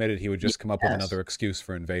you admitted he would just come up with another excuse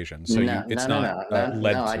for invasion. So it's not led.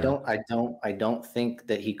 No, I don't think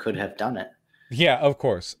that he could have done it. Yeah, of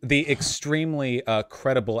course. The extremely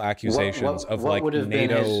credible accusations of like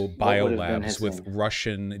NATO biolabs with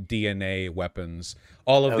Russian DNA weapons,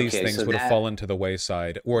 all of these things would have fallen to the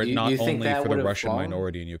wayside, were it not only for the Russian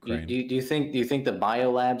minority in Ukraine. Do you think the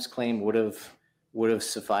biolabs claim would have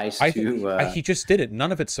sufficed to? He just did it.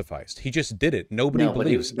 None of it sufficed. He just did it. Nobody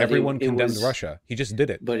believes. Everyone condemned Russia. He just did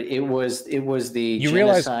it. But it was the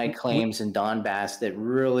genocide claims in Donbass that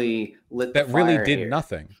really lit the fire really did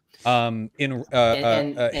nothing. Hitler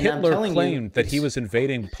claimed that he was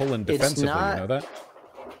invading Poland defensively. You know that?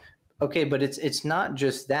 Okay, but it's not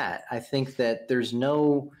just that. I think that there's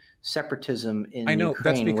no separatism in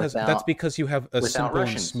Ukraine. That's because you have a simple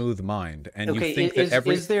and smooth mind, and you think that all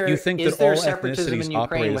ethnicities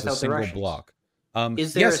operate as a single block.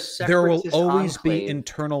 Yes, there will always be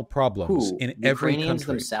internal problems in every country.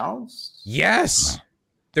 Themselves? Yes.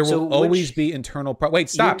 There will always be internal problems. Wait,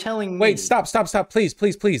 stop. Stop. Please.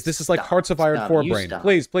 This is like Hearts of Iron 4 brain.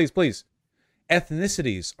 Please.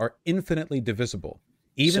 Ethnicities are infinitely divisible.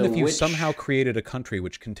 Even if you somehow created a country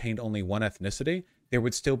which contained only one ethnicity, there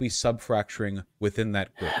would still be subfracturing within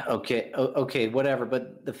that group. Okay, whatever.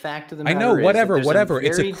 But the fact of the I matter know, is whatever. that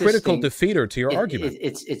It's a critical defeater to your argument.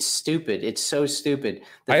 It's stupid. It's so stupid.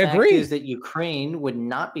 The I fact agree. is that Ukraine would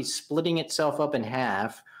not be splitting itself up in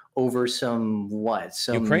half over some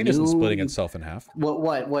Ukraine isn't splitting itself in half.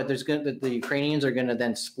 What? There's the Ukrainians are going to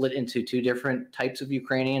then split into two different types of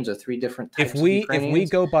Ukrainians or three different types of Ukrainians. If we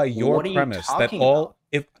go by your What premise are you that talking all, about?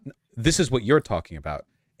 if this is what you're talking about,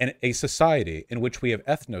 and a society in which we have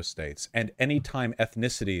ethnostates, and anytime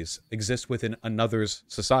ethnicities exist within another's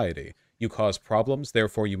society, you cause problems,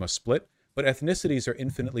 therefore you must split. But ethnicities are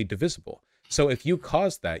infinitely divisible. So if you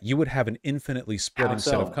caused that, you would have an infinitely splitting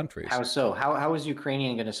set of countries. How so? How is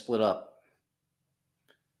Ukrainian going to split up?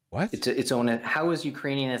 What? Its own. How is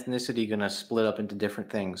Ukrainian ethnicity going to split up into different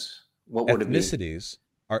things? What would it be? Ethnicities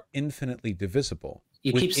are infinitely divisible.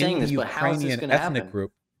 You keep saying this, but how is this going to happen?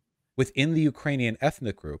 Within the Ukrainian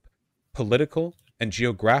ethnic group, political and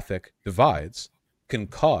geographic divides can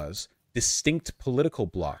cause distinct political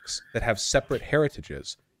blocks that have separate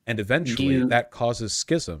heritages, and eventually that causes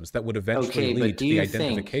schisms that would eventually lead to the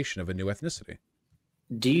identification of a new ethnicity.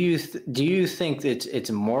 Do you think that it's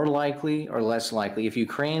more likely or less likely if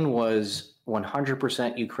Ukraine was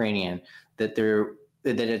 100% Ukrainian that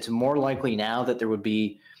it's more likely now that there would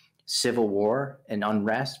be civil war and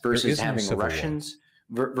unrest versus having Russians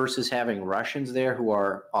there who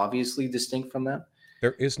are obviously distinct from them?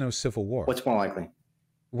 There is no civil war. What's more likely?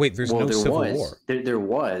 Wait, there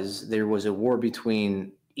was a war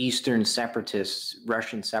between Eastern separatists,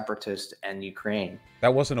 Russian separatists, and Ukraine.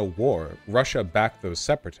 That wasn't a war. Russia backed those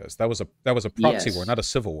separatists. That was a proxy war, not a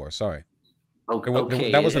civil war. Sorry.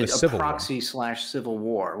 Okay, that wasn't a civil war. Proxy / civil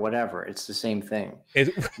war, whatever. It's the same thing.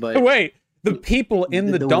 Wait, the people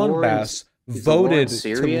in the Donbass voted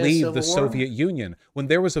to leave the Soviet Union. When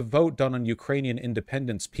there was a vote done on Ukrainian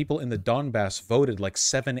independence, people in the Donbass voted like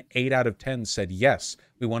 7-8 out of 10 said, yes,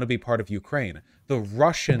 we want to be part of Ukraine. The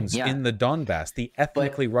Russians in the Donbass, the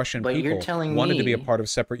ethnically Russian people, wanted to be a part of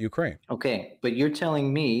separate Ukraine. Okay, but you're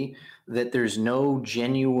telling me that there's no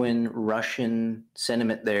genuine Russian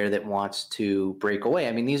sentiment there that wants to break away.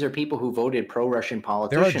 I mean, these are people who voted pro-Russian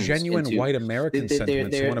politicians. There are genuine white American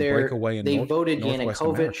sentiments who want to break away in Northwest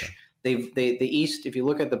America. The East, if you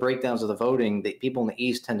look at the breakdowns of the voting, the people in the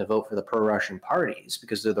East tend to vote for the pro-Russian parties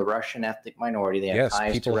because they're the Russian ethnic minority. They have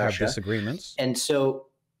ties to Russia. Have disagreements. And so,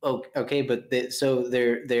 okay, but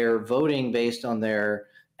they're voting based on their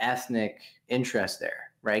ethnic interest there,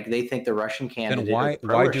 right? They think the Russian candidate. Then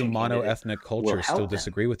why do mono-ethnic cultures still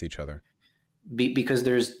disagree with each other? Because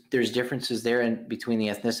there's differences there between the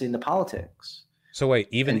ethnicity and the politics. So wait,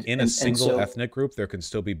 even in a single ethnic group, there can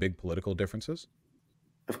still be big political differences?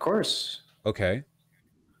 Of course. Okay.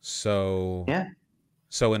 So yeah.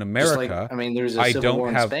 So in America, there's a civil war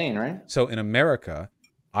in Spain, right? So in America,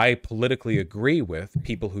 I politically agree with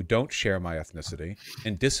people who don't share my ethnicity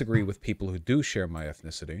and disagree with people who do share my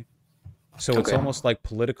ethnicity. So it's almost like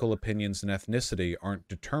political opinions and ethnicity aren't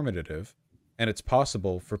determinative, and it's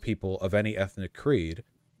possible for people of any ethnic creed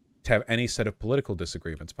to have any set of political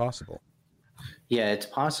disagreements possible. Yeah, it's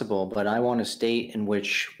possible, but I want a state in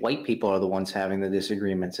which white people are the ones having the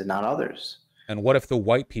disagreements and not others. And what if the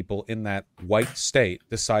white people in that white state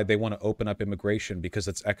decide they want to open up immigration because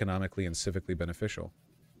it's economically and civically beneficial?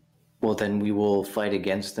 Well, then we will fight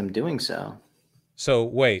against them doing so. So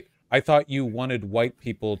wait, I thought you wanted white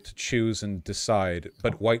people to choose and decide,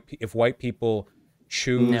 but if white people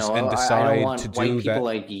choose and decide I don't want to do white people that,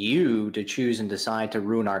 like you to choose and decide to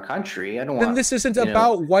ruin our country. I don't want. Then this isn't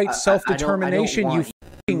about white self-determination, you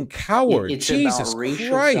fucking coward. It's Jesus about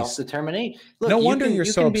racial Christ! self-determination. Look, No wonder you're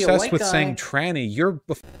so obsessed with guy, saying tranny. You're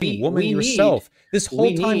a fucking woman yourself. This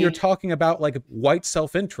whole time you're talking about like white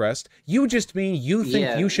self-interest. You just mean you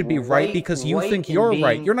think you should be right because you think you're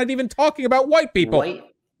right. You're not even talking about white people.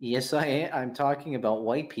 Yes, I am. I'm talking about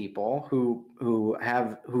white people who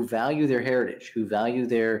value their heritage, who value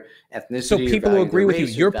their ethnicity. So people who agree with you,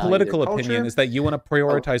 your political opinion opinion is that you want to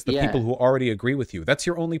prioritize the people who already agree with you. That's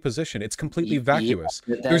your only position. It's completely vacuous.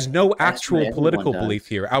 There's no actual political belief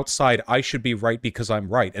here outside I should be right because I'm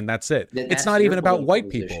right, and that's it. It's not even about white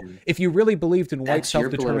people. If you really believed in white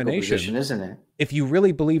self-determination, isn't it? If you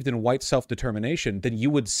really believed in white self-determination, then you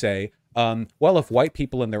would say, well, if white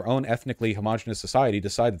people in their own ethnically homogenous society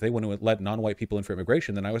decide that they want to let non-white people in for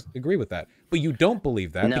immigration, then I would agree with that. But you don't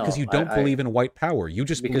believe that because you don't believe in white power. You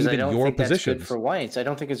just believe in your positions. That's good for whites. I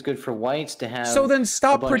don't think it's good for whites to have. So then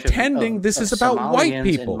stop pretending this is about white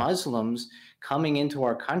people. And Muslims coming into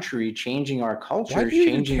our country, changing our culture, Why do you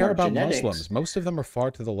changing care our about genetics. Muslims? Most of them are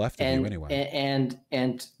far to the left of you anyway.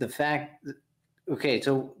 And the fact, okay,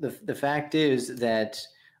 so the fact is that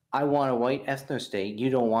I want a white ethno-state. You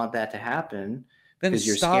don't want that to happen Then because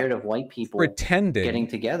you're stop scared of white people pretending getting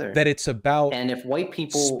together. that it's about And if white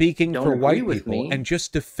people speaking don't for agree white with people me, and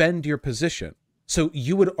just defend your position. So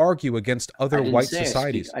you would argue against I other didn't white say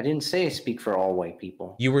societies. I didn't say I speak for all white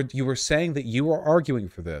people. You were saying that you are arguing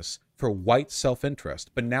for this for white self-interest,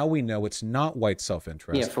 but now we know it's not white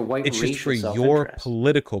self-interest. Yeah, for white it's just for racial your self-interest.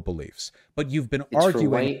 political beliefs. But you've been It's arguing.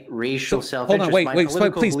 for white racial So, hold self-interest. on, wait, My wait,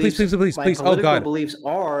 political please, beliefs- please. My Oh political God. beliefs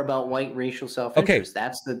are about white racial self-interest.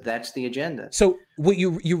 That's the agenda. So what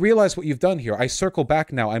you realize what you've done here. I circle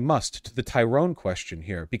back now. I must to the Tyrone question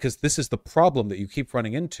here because this is the problem that you keep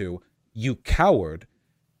running into. You coward.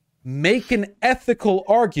 Make an ethical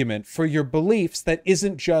argument for your beliefs that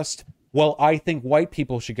isn't just, well, I think white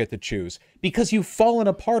people should get to choose, because you've fallen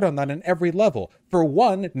apart on that on every level. For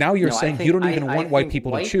one, now you're saying you don't even want white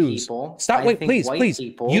people to choose. Stop, wait, please.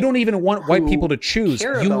 You don't even want white people to choose.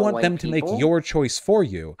 You want them to make your choice for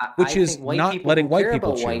you, which is not letting white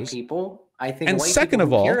people choose. I think And white second people of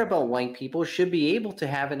who all- care about white people should be able to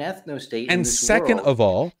have an ethno-state in And this second world. of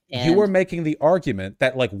all, you are And- making the argument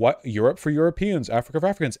that like what Europe for Europeans, Africa for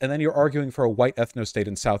Africans, and then you're arguing for a white ethno-state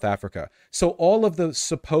in South Africa. So all of the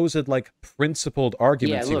supposed like principled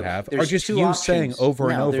arguments you look, have are there's just two you saying options. over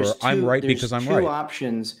and No, over, there's I'm two- right there's because I'm two right.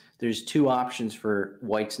 options. There's two options for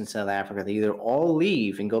whites in South Africa. They either all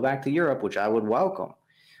leave and go back to Europe, which I would welcome,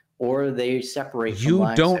 or they separate from You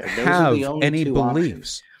blacks don't there. Those are have the only any two beliefs.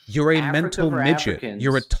 options. You're a Africa mental for midget. Africans.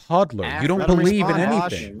 You're a toddler. You don't Let him believe in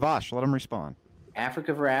respond, anything. Vosh, let him respond.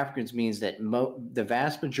 Africa for Africans means that the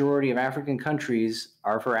vast majority of African countries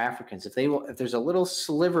are for Africans. If there's a little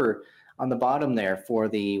sliver on the bottom there for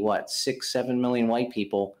the 6-7 million white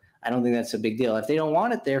people, I don't think that's a big deal. If they don't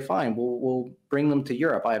want it there, fine. We'll bring them to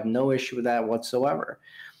Europe. I have no issue with that whatsoever.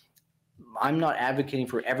 I'm not advocating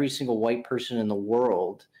for every single white person in the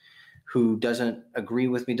world who doesn't agree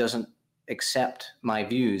with me, doesn't accept my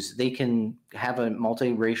views. They can have a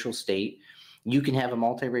multiracial state. You can have a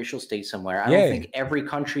multiracial state somewhere. I Yay. don't think every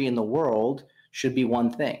country in the world should be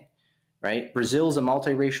one thing, right? Brazil's a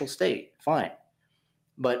multiracial state, fine.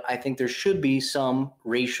 But I think there should be some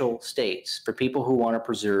racial states for people who want to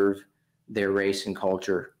preserve their race and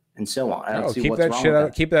culture and so on. I don't No, see keep what's that wrong shit with out.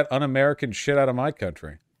 that. Keep that un-American shit out of my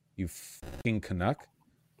country. You fucking Canuck.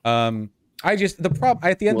 The problem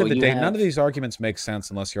at the end Well, of the you day, have- none of these arguments make sense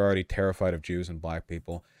unless you're already terrified of Jews and black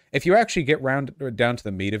people. If you actually get down to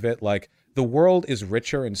the meat of it, like the world is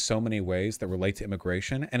richer in so many ways that relate to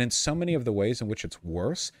immigration, and in so many of the ways in which it's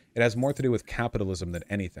worse, it has more to do with capitalism than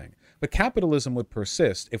anything. But capitalism would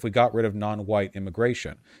persist if we got rid of non-white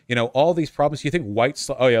immigration. You know, all these problems. You think white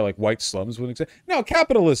slums wouldn't exist? No,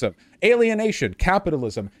 capitalism, alienation,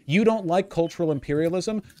 capitalism. You don't like cultural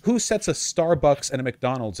imperialism? Who sets a Starbucks and a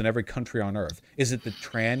McDonald's in every country on earth? Is it the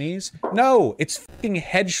trannies? No, it's fucking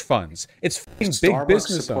hedge funds. It's fucking big Starbucks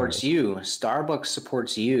business supports owners. you. Starbucks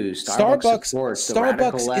supports you. supports the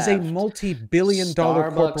radical Starbucks is a left.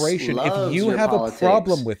 multi-billion-dollar Starbucks corporation. If loves you your have politics. a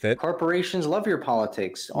problem with it, Corporations love your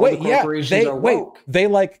politics. All the corporations are woke. they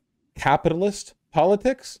like capitalist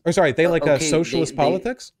politics, or sorry, they like Okay, socialist they-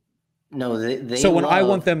 politics. No, they So when I love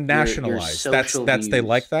want them your nationalized, that's social they views.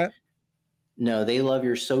 like that. No, they love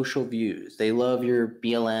your social views. They love your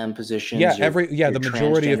BLM positions. Yeah, your the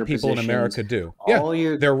majority of transgender people in positions, America do. Yeah, all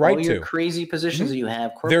your, they're right all your to. crazy positions that you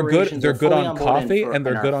have. They're good. corporations They're are good fully on board coffee, for- and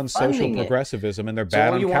they're good are on social funding it. progressivism, and they're So bad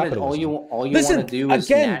all on you want capitalism. all you Listen, want to do is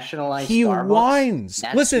again, nationalize he Starbucks. whines.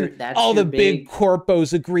 That's Listen, your- that's all the your big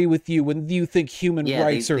corpos agree with you, and you think human Yeah,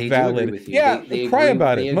 rights they are do valid. agree with you. Yeah, They cry agree-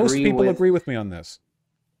 about they it. Most agree people with- agree with me on this.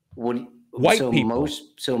 What, White so people.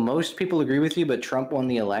 Most people agree with you, but Trump won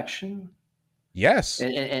the election. Yes.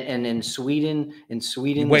 And in Sweden, Wait, there's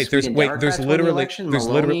Sweden wait, Democrats there's won the literally election. there's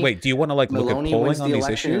literally Maloney- wait, do you want to like look at Maloney polling wins on the these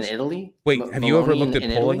election issues? in Italy. Wait, have you ever Maloney looked at in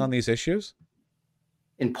polling Italy? on these issues?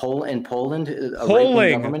 In Poland, a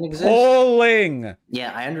right-wing government exists. Polling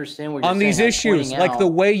Yeah, I understand what you're on saying. these I'm issues, pointing like the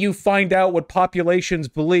out- way you find out what populations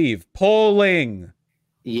believe. Polling.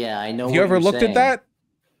 Yeah, I know. Have you what ever you're looked saying. at that?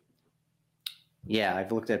 Yeah,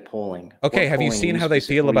 I've looked at polling. Okay, What have you polling seen how they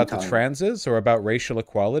feel specifically about the telling me? transes or about racial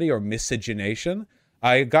equality or miscegenation?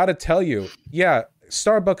 I gotta tell you, yeah,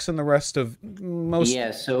 Starbucks and the rest of most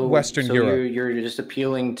Western so Europe. You're just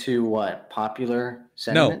appealing to what popular No,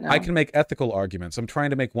 sentiment now? I can make ethical arguments. I'm trying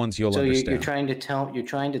to make ones you'll So understand. you're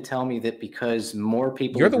trying to tell me that because more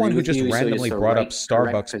people You're the one agree who with just you, so it's randomly the brought up right,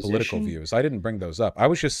 correct Starbucks political position? views. I didn't bring those up. I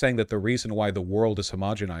was just saying that the reason why the world is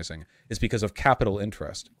homogenizing is because of capital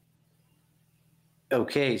interest.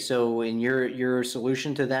 Okay, so in your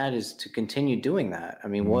solution to that is to continue doing that. I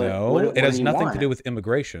mean, what No, it do has you nothing to want? do with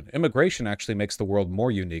immigration. Immigration actually makes the world more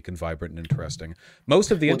unique and vibrant and interesting. Most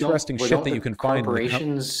of the interesting shit Don't that the you can find in the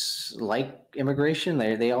corporations like immigration?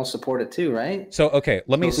 They all support it too, right? So, okay,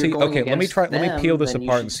 let So me if you're see. going Okay, let me against try. Let me peel them, this then you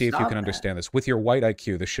apart and should see if you stop can that. understand this. With your white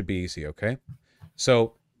IQ, this should be easy, okay?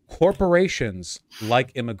 So, corporations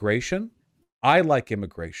like immigration. I like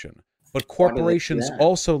immigration. But Why do they do corporations that?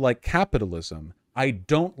 also like capitalism. I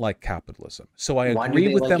don't like capitalism. So, I Why do agree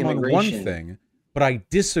they with like them on one immigration? thing, but I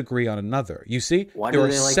disagree on another. You see, Why there do are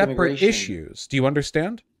they like separate immigration? issues. Do you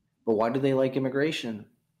understand? But why do they like immigration?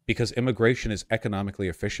 Because immigration is economically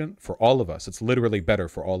efficient for all of us. It's literally better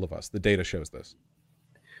for all of us. The data shows this.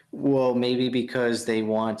 Well, maybe because they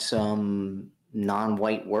want some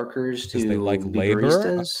non-white workers Because they like to be labor.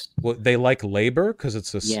 baristas. Well, they like labor because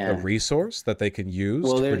it's a Yeah. resource that they can use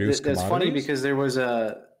Well, to produce that's funny commodities. because there was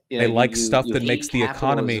a They like you stuff that hate makes the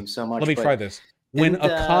economy. capitalism so much. Let me but try this. When didn't,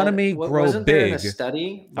 economy grow wasn't there in a big,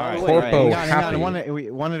 study? All By right, the all way, right, Corpo hang on, happy.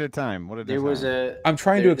 one at a time. One at a there time. was a. I'm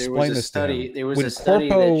trying to there explain was a this to study. him. There was When a study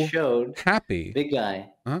Corpo that showed happy, big guy.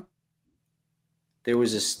 huh? There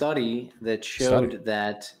was a study that showed Study.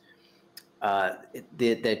 that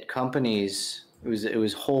that companies, it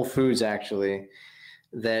was Whole Foods actually,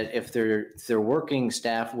 that if their working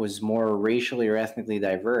staff was more racially or ethnically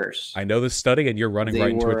diverse, I know this study, and you're running they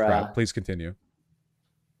right into a were trap. Please continue.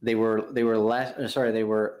 they were less sorry they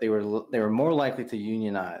were more likely to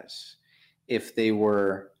unionize if they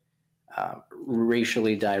were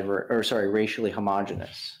racially diverse, or sorry, racially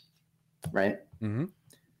homogenous, right? Hmm.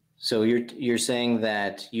 So you're saying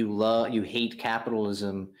that you hate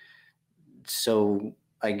capitalism, so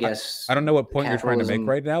I guess I don't know what point you're trying to make capitalism.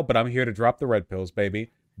 right now, but I'm here to drop the red pills,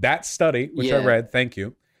 baby. That study, which I Yeah. read, thank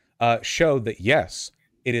you, showed that yes,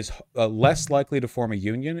 it is less likely to form a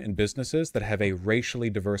union in businesses that have a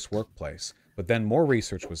racially diverse workplace. But then more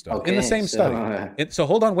research was done in the Okay, same so, study. So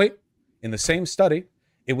hold on, wait. In the same study,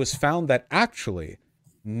 it was found that actually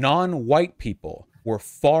non-white people were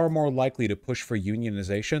far more likely to push for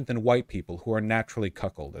unionization than white people who are naturally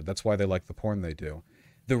cuckolded. That's why they like the porn they do.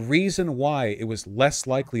 The reason why it was less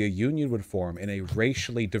likely a union would form in a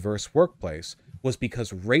racially diverse workplace was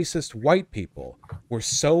because racist white people were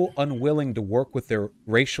so unwilling to work with their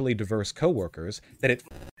racially diverse coworkers that it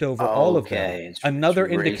f***ed over all of them. Okay, it's Another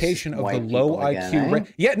racist indication of the white low people again, IQ.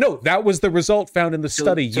 eh? Yeah, no, that was the result found in the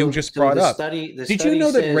study you just brought the up. Study, the Did you study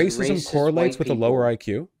know that says racism racist correlates white with a lower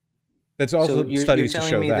people. IQ? That's also So you're studies to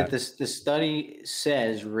telling show me that. that the study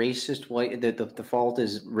says the fault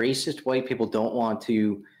is racist white people don't want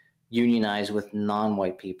to unionize with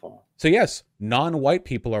non-white people. So yes, non-white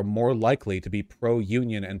people are more likely to be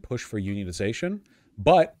pro-union and push for unionization,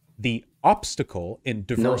 but the obstacle in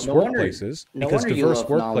diverse workplaces, No because wonder you diverse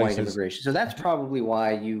love non-white workplaces, immigration. So that's probably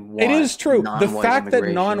why you want it is true. The non-white fact that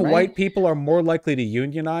immigration, non-white right? people are more likely to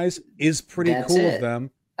unionize is pretty That's cool it. of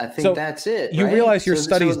them. I think So that's it. you right? realize your So-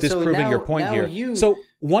 study is so disproving your now- point now here. you- So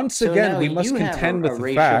once so again, now we must you have contend a with the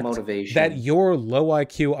racial fact motivation. that your low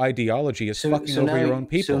IQ ideology is fucking over your own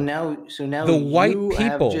people. So now The white you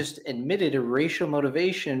people- have just admitted a racial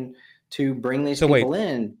motivation to bring these So wait, people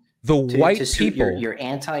in. the white to suit people. your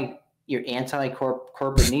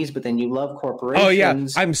corporate needs, but then you love corporations. Oh yeah,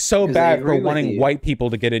 I'm so because they bad for agree with wanting you. white people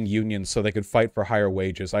to get in unions so they could fight for higher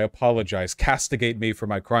wages. I apologize. Castigate me for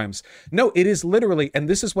my crimes. No, it is literally, and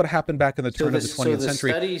this is what happened back in the turn of the 20th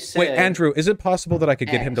century. Study Wait, said, Andrew, is it possible that I could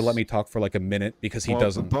get him to X. let me talk for like a minute because he Well,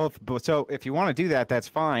 doesn't? Both. So if you want to do that, that's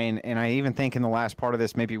fine. And I even think in the last part of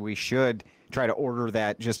this, maybe we should try to order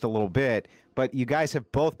that just a little bit. But you guys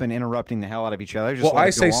have both been interrupting the hell out of each other. Just Well, let I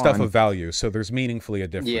it say go stuff on. of value, so there's meaningfully a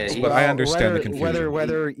difference. Yeah, but I understand the whether, confusion.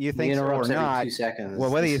 Whether you think so or interrupts every not, 2 seconds.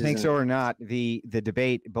 well, whether This you think isn't- so or not, the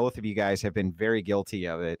debate, both of you guys have been very guilty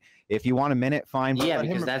of it. If you want a minute, fine. But Yeah, let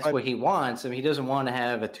because him, that's but- what he wants. I mean, he doesn't want to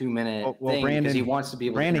have a 2-minute Well, thing because he wants to be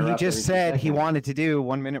able Brandon, to he interrupt just every 2 said he seconds. wanted to do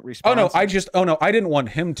 1 minute response. Oh no, I didn't want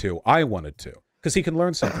him to. I wanted to, because he can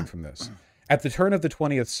learn something from this. At the turn of the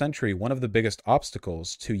 20th century, one of the biggest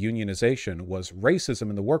obstacles to unionization was racism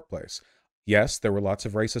in the workplace. Yes, there were lots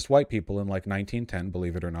of racist white people in like 1910,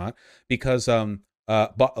 believe it or not, because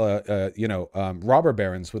robber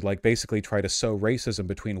barons would like basically try to sow racism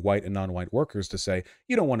between white and non-white workers to say,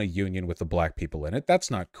 you don't want a union with the black people in it.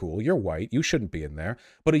 That's not cool. You're white. You shouldn't be in there.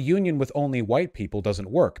 But a union with only white people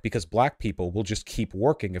doesn't work because black people will just keep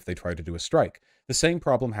working if they try to do a strike. The same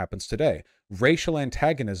problem happens today. Racial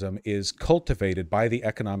antagonism is cultivated by the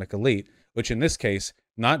economic elite, which in this case,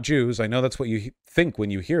 not Jews. I know that's what you think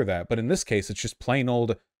when you hear that, but in this case, it's just plain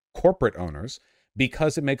old corporate owners,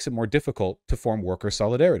 because it makes it more difficult to form worker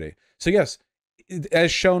solidarity. So yes,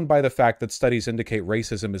 as shown by the fact that studies indicate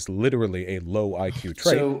racism is literally a low IQ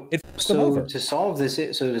trait, it fucks them over. To solve this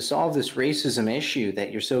racism issue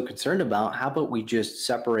that you're so concerned about, how about we just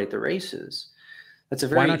separate the races? That's a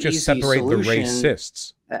very Why not just separate solution. The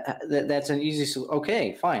racists? That's an easy solution.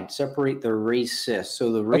 Okay, fine. Separate the racists.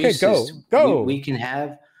 So the racists, okay, go. We can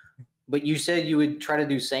have. But you said you would try to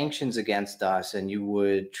do sanctions against us, and you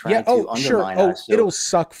would try to undermine us. So, it'll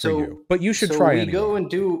suck for you, but you should try anyway. Go and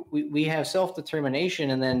do. We have self-determination,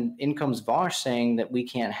 and then in comes Vosh saying that we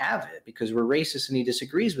can't have it because we're racist, and he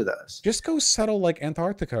disagrees with us. Just go settle like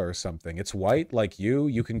Antarctica or something. It's white like you.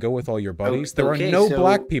 You can go with all your buddies. There are no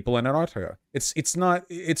black people in Antarctica. It's not.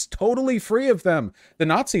 It's totally free of them. The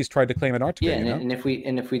Nazis tried to claim Antarctica. Yeah, and if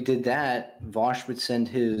we did that, Vosh would send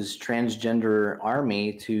his transgender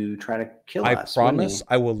army to try to kill us. I promise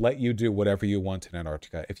I will let you do whatever you want in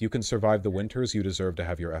Antarctica. If you can survive the winters, you deserve to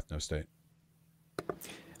have your ethno-state.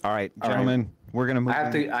 All right, gentlemen, we're gonna move.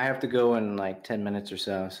 I have to go in like 10 minutes or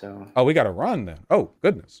so. Oh, we got to run then. Oh,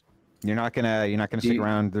 goodness. You're not gonna stick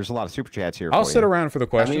around. There's a lot of super chats here. I'll sit around for the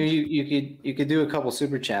questions. I mean, you could do a couple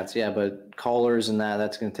super chats, yeah, but callers and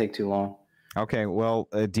that's gonna take too long. Okay, well,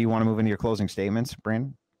 do you want to move into your closing statements,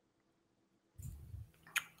 Brandon?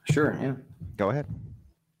 Sure. Yeah. Go ahead.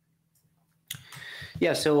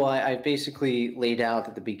 Yeah, so I basically laid out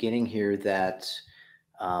at the beginning here that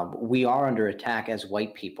we are under attack as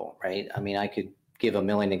white people, right? I mean, I could give a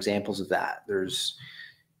million examples of that. There's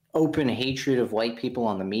open hatred of white people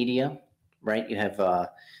on the media, right? You have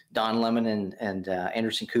Don Lemon and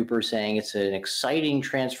Anderson Cooper saying it's an exciting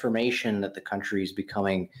transformation that the country is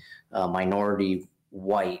becoming minority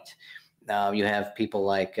white. You have people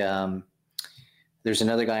like there's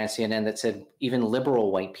another guy on CNN that said even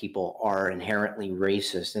liberal white people are inherently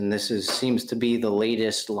racist. And this seems to be the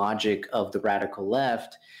latest logic of the radical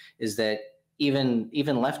left, is that even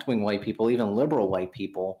left-wing white people, even liberal white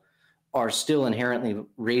people, are still inherently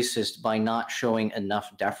racist by not showing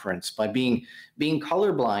enough deference. By being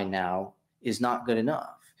colorblind now is not good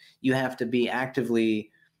enough. You have to be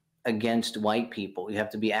actively against white people. You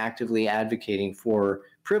have to be actively advocating for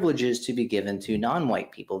privileges to be given to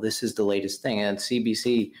non-white people. This is the latest thing. And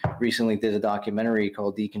CBC recently did a documentary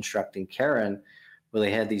called Deconstructing Karen, where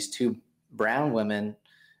they had these two brown women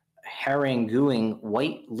haranguing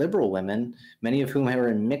white liberal women, many of whom are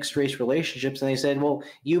in mixed race relationships. And they said, well,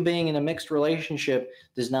 you being in a mixed relationship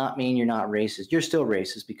does not mean you're not racist. You're still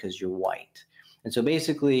racist because you're white. And so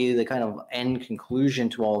basically the kind of end conclusion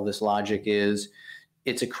to all of this logic is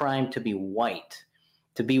it's a crime to be white.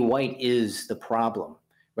 To be white is the problem,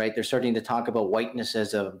 right? They're starting to talk about whiteness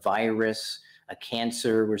as a virus, a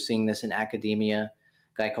cancer. We're seeing this in academia.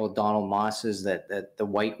 A guy called Donald Moss says that the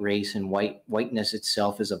white race and whiteness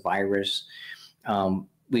itself is a virus.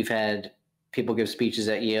 We've had people give speeches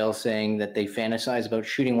at Yale saying that they fantasize about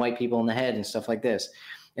shooting white people in the head and stuff like this.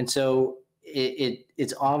 And so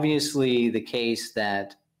it's obviously the case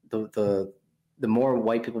that the more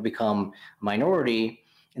white people become a minority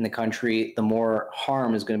in the country, the more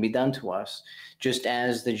harm is going to be done to us. Just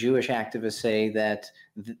as the Jewish activists say that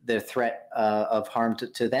the threat of harm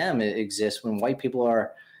to them exists when white people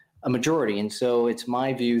are a majority. And so it's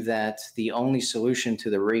my view that the only solution to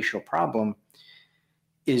the racial problem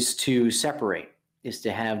is to separate, is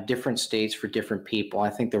to have different states for different people. I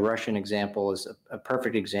think the Russian example is a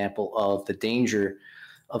perfect example of the danger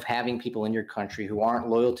of having people in your country who aren't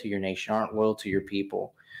loyal to your nation, aren't loyal to your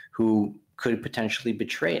people, who could potentially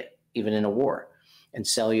betray it, even in a war, and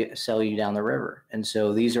sell you down the river. And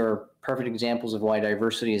so these are perfect examples of why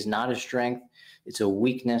diversity is not a strength, it's a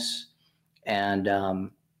weakness. And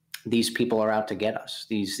these people are out to get us.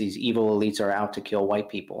 These evil elites are out to kill white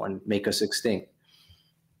people and make us extinct.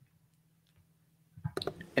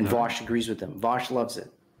 And Vosh agrees with them. Vosh loves it.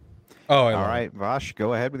 Oh, all right, Vosh,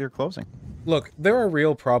 go ahead with your closing. Look, there are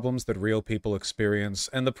real problems that real people experience,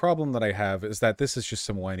 and the problem that I have is that this is just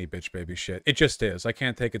some whiny bitch baby shit. It just is. I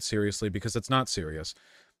can't take it seriously because it's not serious.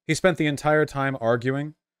 He spent the entire time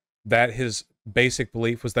arguing that his basic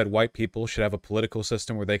belief was that white people should have a political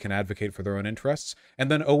system where they can advocate for their own interests, and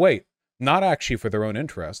then, oh wait, not actually for their own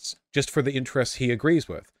interests, just for the interests he agrees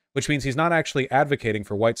with. Which means he's not actually advocating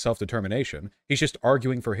for white self-determination. He's just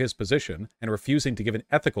arguing for his position and refusing to give an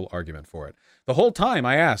ethical argument for it. The whole time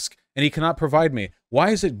I ask, and he cannot provide me, why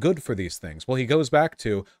is it good for these things? Well, he goes back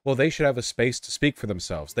to, well, they should have a space to speak for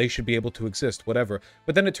themselves. They should be able to exist, whatever.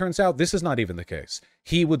 But then it turns out this is not even the case.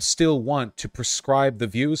 He would still want to prescribe the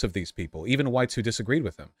views of these people, even whites who disagreed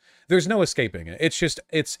with him. There's no escaping it. It's just,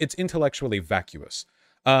 it's intellectually vacuous.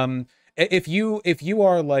 If you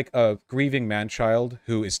are like a grieving man-child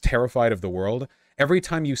who is terrified of the world, Every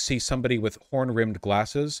time you see somebody with horn-rimmed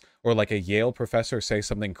glasses or like a Yale professor say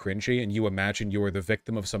something cringy and you imagine you are the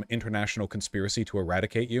victim of some international conspiracy to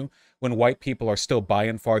eradicate you, when white people are still by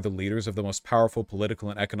and far the leaders of the most powerful political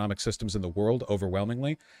and economic systems in the world,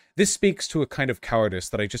 overwhelmingly, this speaks to a kind of cowardice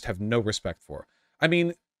that I just have no respect for. I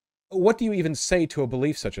mean, what do you even say to a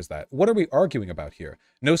belief such as that? What are we arguing about here?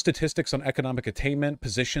 No statistics on economic attainment,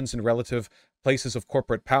 positions in relative places of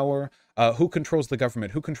corporate power, who controls the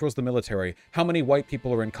government, who controls the military, how many white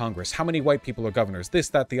people are in Congress, how many white people are governors, this,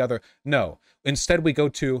 that, the other. No. Instead, we go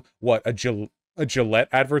to, what, a Gillette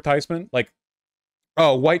advertisement? Like,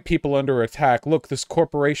 oh, white people under attack. Look, this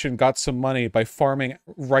corporation got some money by farming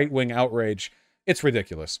right-wing outrage. It's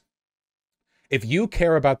ridiculous. If you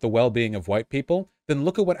care about the well-being of white people, then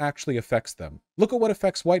look at what actually affects them. Look at what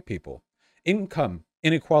affects white people. Income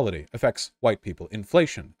inequality affects white people.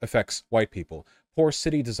 Inflation affects white people. Poor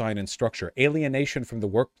city design and structure. Alienation from the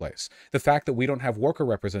workplace. The fact that we don't have worker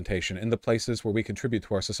representation in the places where we contribute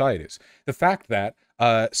to our societies. The fact that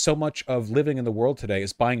so much of living in the world today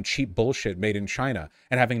is buying cheap bullshit made in China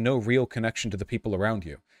and having no real connection to the people around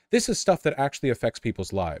you. This is stuff that actually affects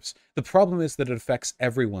people's lives. The problem is that it affects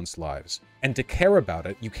everyone's lives. And to care about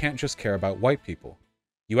it, you can't just care about white people.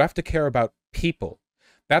 You have to care about people.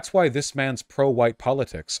 That's why this man's pro-white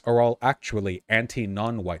politics are all actually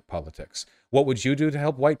anti-non-white politics. What would you do to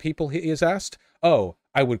help white people, he is asked? Oh,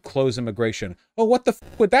 I would close immigration. Oh, what the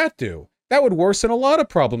f would that do? That would worsen a lot of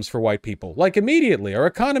problems for white people. Like immediately, our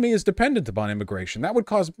economy is dependent upon immigration. That would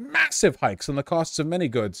cause massive hikes in the costs of many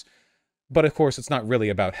goods. But of course, it's not really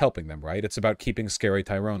about helping them, right? It's about keeping scary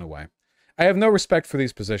Tyrone away. I have no respect for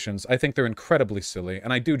these positions. I think they're incredibly silly,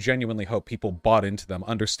 and I do genuinely hope people bought into them,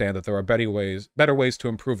 understand that there are better ways to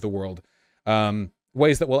improve the world,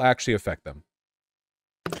 ways that will actually affect them.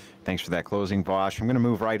 Thanks for that closing, Vosh. I'm going to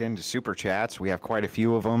move right into Super Chats. We have quite a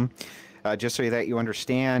few of them. Just so that you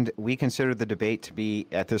understand, we consider the debate to be,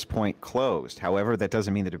 at this point, closed. However, that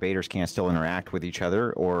doesn't mean the debaters can't still interact with each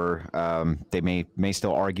other, or they may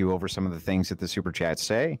still argue over some of the things that the Super Chats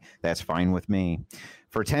say. That's fine with me.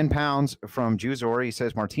 For 10 pounds from Juzor, he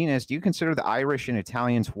says, Martinez, do you consider the Irish and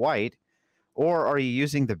Italians white, or are you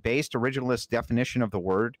using the based originalist definition of the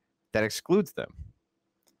word that excludes them?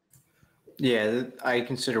 Yeah, I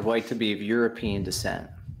consider white to be of European descent.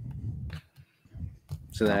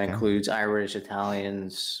 So that includes Irish,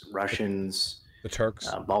 Italians, Russians, the Turks,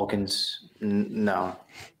 Balkans. No,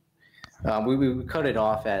 we cut it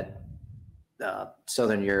off at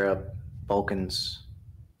Southern Europe, Balkans,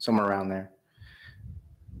 somewhere around there.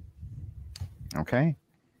 Okay.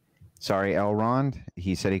 Sorry, Elrond.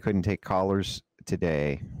 He said he couldn't take callers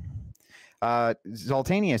today.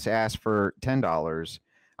 Zoltanius asked for $10.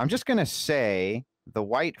 I'm just going to say the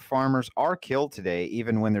white farmers are killed today,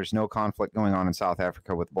 even when there's no conflict going on in South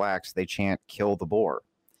Africa with blacks. They chant, kill the Boer.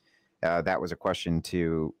 That was a question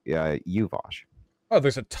to you, Vosh. Oh,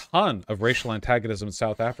 there's a ton of racial antagonism in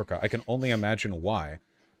South Africa. I can only imagine why.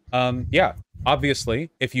 Yeah, obviously,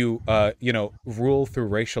 if you, rule through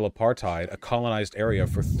racial apartheid, a colonized area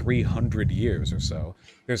for 300 years or so,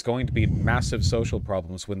 there's going to be massive social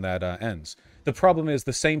problems when that ends. The problem is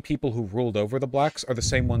the same people who ruled over the blacks are the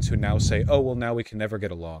same ones who now say, oh, well, now we can never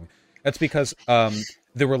get along. That's because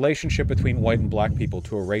the relationship between white and black people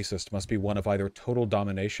to a racist must be one of either total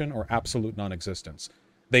domination or absolute non-existence.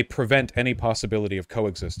 They prevent any possibility of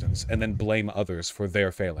coexistence and then blame others for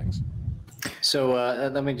their failings. So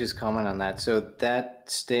let me just comment on that. So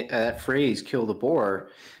that phrase, kill the Boer,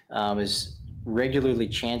 is regularly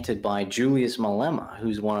chanted by Julius Malema,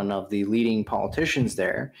 who's one of the leading politicians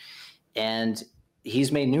there. And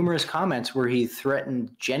he's made numerous comments where he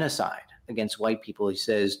threatened genocide against white people. He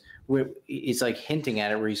says, it's like hinting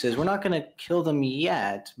at it where he says, we're not going to kill them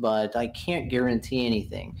yet, but I can't guarantee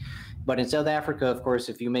anything. But in South Africa, of course,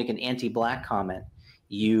 if you make an anti-black comment,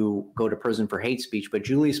 you go to prison for hate speech. But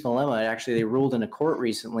Julius Malema, actually, they ruled in a court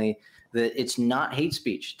recently that it's not hate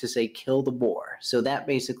speech to say kill the Boer. So that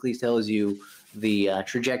basically tells you the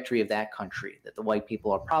trajectory of that country, that the white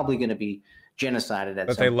people are probably going to be genocided at some point.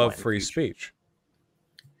 But they love free speech.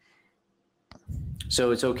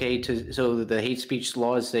 So it's okay to, so the hate speech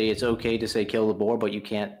laws say it's okay to say kill the Boer, but you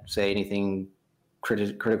can't say anything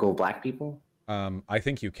critical of black people? I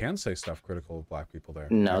think you can say stuff critical of black people there.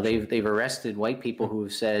 No, they've arrested white people who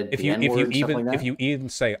have said if you even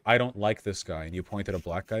say I don't like this guy and you point at a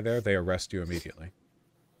black guy there, they arrest you immediately.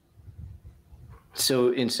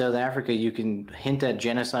 So in South Africa, you can hint at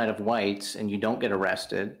genocide of whites and you don't get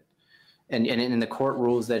arrested. And in the court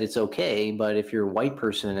rules that it's okay, but if you're a white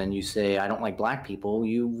person and you say I don't like black people,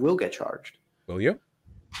 you will get charged. Will you?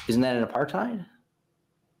 Isn't that an apartheid?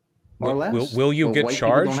 more or less. Will you Or get white people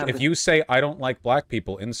don't charged have if the- you say I don't like black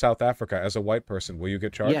people in South Africa as a white person? Will you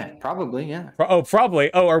get charged? Yeah, probably. Yeah. Oh,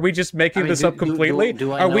 probably. Oh, are we just making I mean, this up completely?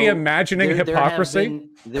 do I Are we know- imagining there have hypocrisy?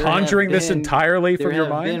 there Conjuring have this been- entirely from there your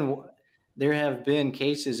have mind? been- there have been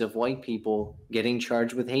cases of white people getting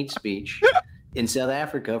charged with hate speech in South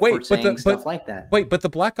Africa Wait, for but saying the- stuff like that. Wait, but the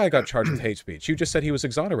black guy got charged with hate speech. You just said he was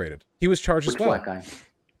exonerated. He was charged Which as well. black guy?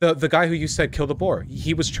 The guy who you said killed the boar.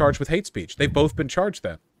 He was charged with hate speech. They've both been charged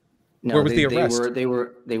then. No, Where was the arrest? They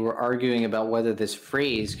were arguing about whether this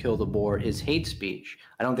phrase "kill the boar" is hate speech.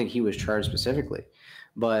 I don't think he was charged specifically,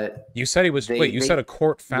 but You said he was. They- you they- said a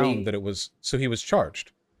court found they- that it was. So he was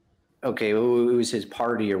charged. okay, it was his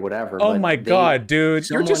party or whatever. Oh but my they- God, dude!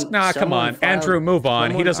 You're just someone- nah. Come someone on, filed- Andrew. Move on.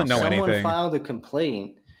 He someone- doesn't know someone anything. filed a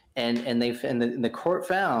complaint, and the court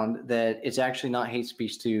found that it's actually not hate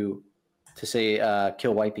speech to say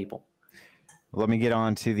kill white people. Let me get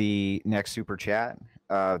on to the next super chat.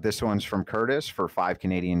 This one's from Curtis for $5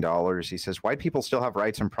 Canadian. He says, white people still have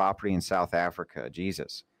rights and property in South Africa.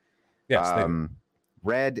 Jesus. Yes. they do.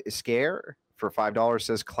 Red Scare for $5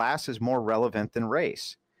 says, class is more relevant than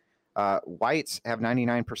race. Whites have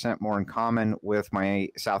 99% more in common with my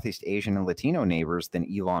Southeast Asian and Latino neighbors than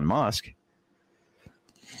Elon Musk.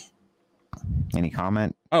 Any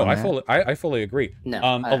comment? Oh, on I that? fully agree. No,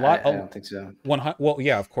 a lot. I don't think so. Well,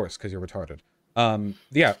 yeah, of course, because you're retarded.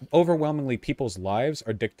 Yeah, overwhelmingly, people's lives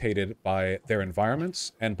are dictated by their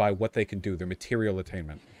environments and by what they can do, their material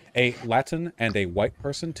attainment. A Latin and a white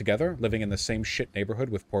person together, living in the same shit neighborhood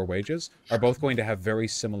with poor wages, are both going to have very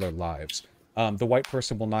similar lives. The white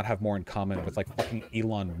person will not have more in common with, like, fucking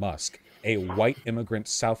Elon Musk, a white immigrant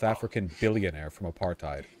South African billionaire from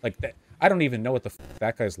apartheid. Like, I don't even know what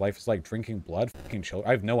that guy's life is like, drinking blood, fucking children.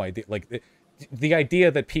 I have no idea. Like, the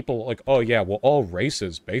idea that people, like, oh yeah, well, all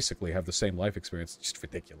races basically have the same life experience, is just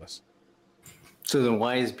ridiculous. So then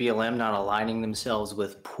why is BLM not aligning themselves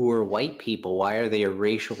with poor white people? Why are they a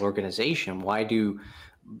racial organization? Why do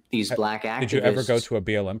these black activists... Did you ever go to a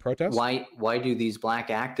BLM protest? Why do these black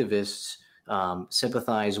activists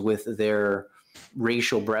sympathize with their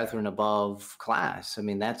racial brethren above class? I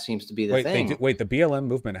mean, that seems to be the thing. The BLM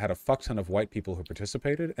movement had a fuck ton of white people who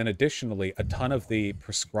participated, and additionally, a ton of the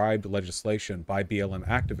prescribed legislation by BLM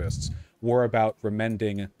activists were about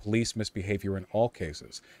remending police misbehavior in all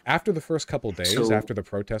cases. After the first couple days, after the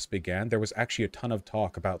protests began, there was actually a ton of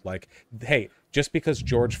talk about, like, hey, just because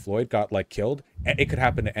George Floyd got, like, killed, it could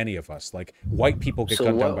happen to any of us. Like, white people get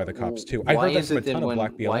gunned down by the cops too. I heard that from a ton of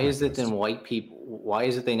black BLM Why is it activists. then white people? Why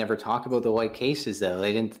is it they never talk about the white cases though?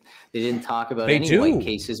 They didn't talk about They any do. white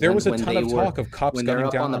cases. There was a when ton they of were- talk of cops when they're gunning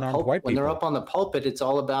up down on the unarmed white When they're people. up on the pulpit, it's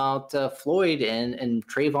all about Floyd and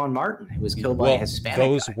Trayvon Martin, who was killed by Well, a Hispanic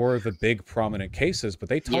those guy. were the big prominent cases, but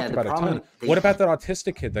they talked Yeah, the about a ton. prominent- What about that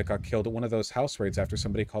autistic kid that got killed at one of those house raids after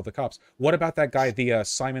somebody called the cops? What about that guy, the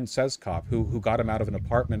Simon Says cop, who got him out of an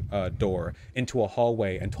apartment door into a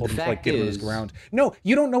hallway and told him to, like, fact get him on his is- ground? No,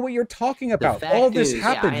 you don't know what you're talking The about. fact All this is, yeah,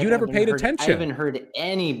 happened. I You never haven't paid heard- attention. I haven't heard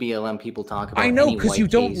any BLM people talk about. I know, any because you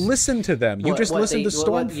white don't case. listen to them. You just listen to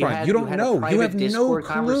Stormfront. You don't know. You have no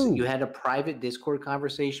clue. You had a private Discord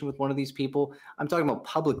conversation with one of these people. I'm talking about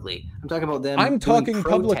publicly. I'm talking about them. I'm doing talking protests.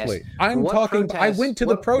 publicly. I'm What talking. I protests- went to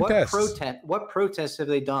the what- protests. What protests have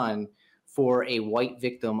they done for a white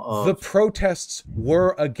victim of The protests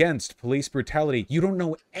were against police brutality. You don't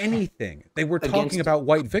know anything. They were talking Against about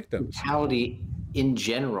white victims. brutality in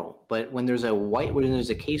general? But when there's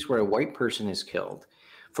a case where a white person is killed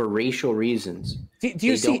for racial reasons, Do you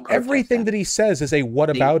they see don't protest everything that. that he says is a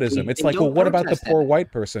whataboutism? It's they like, well, don't what about the protest poor that.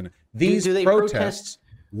 white person? These do they protests protest?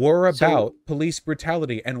 were So- about police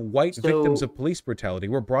brutality, and white victims So- of police brutality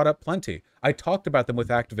were brought up plenty. I talked about them with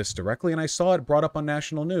activists directly, and I saw it brought up on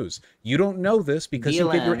national news. You don't know this because you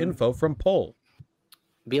get your BLM info from Poll.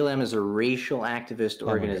 BLM is a racial activist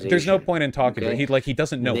organization. There's no point in talking okay? about it. He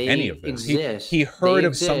doesn't know They any of this. exist. He heard They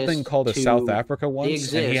of something exist called a to- South Africa they once,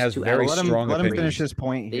 and he exist has to very let him- strong Let him opinions. finish his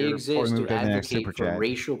point They here before we exist move to to the next advocate super for chat.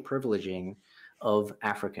 racial privileging of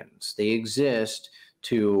Africans. They exist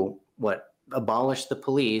to abolish the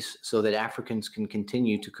police so that Africans can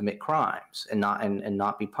continue to commit crimes and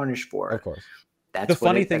not be punished for it. Of course. That's The what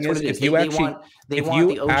funny it- thing that's what is, it if you actually- they if want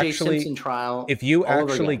you the O.J. actually- Simpson trial. If you all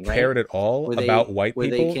over actually again, right? cared at all Where they- about white where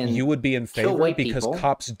they people, can you would be in kill favor white because people.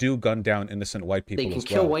 cops do gun down innocent white people They can as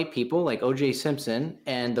kill well. white people like O.J. Simpson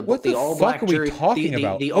and What the all fuck black are we jury. talking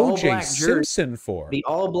about? The all O.J. black jury. Simpson for? The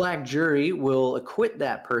all black jury will acquit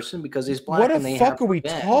that person because he's black. What and the they fuck have are we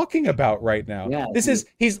revenge. talking about right now? Yeah, He's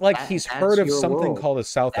that's heard of your something world. called a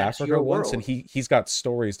South That's Africa your once, and world. he's got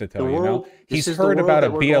stories to tell The you world. now. This He's is the heard world about a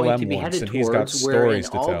that we're going to BLM be once, headed and he's got towards where an stories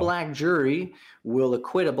to tell. all-black jury will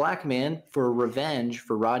acquit a black man for revenge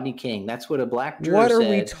for Rodney King. That's what a black juror What are said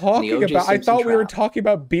we in the talking O.J. about? I Simpson thought we were trial. talking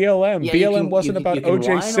about BLM. Yeah, BLM wasn't about you can O.J.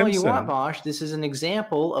 whine Simpson. all you want, Bosch. This is an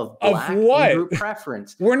example of Of black what? in-group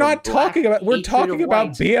preference. We're of not black talking about. We're hatred talking of about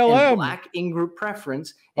whites and BLM. black in-group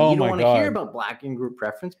preference. And Oh you don't my want to hear God. about black in-group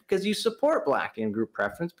preference because you support black in-group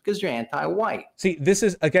preference because you're anti-white. See, this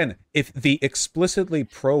is, again, if the explicitly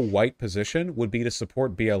pro-white position would be to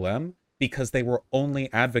support BLM because they were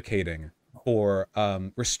only advocating for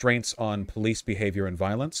restraints on police behavior and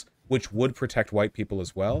violence, which would protect white people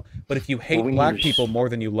as well. But if you hate we black need- people more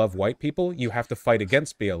than you love white people, you have to fight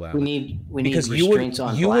against BLM. We need because you restraints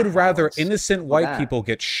on would black rather violence. innocent Well, white that. people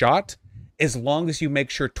get shot as long as you make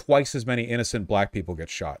sure twice as many innocent black people get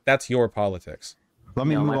shot. That's your politics. Let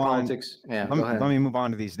me No, move my on. politics. Yeah, go ahead. Let me move on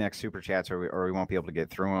to these next super chats, or we won't be able to get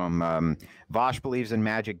through them. Vosh believes in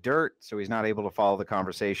magic dirt, so he's not able to follow the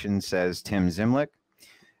conversation, says Tim Zimlick.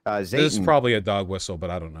 This is Zayton, probably a dog whistle, but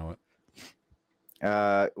I don't know it.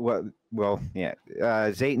 yeah.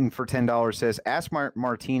 Zayton for $10 says, ask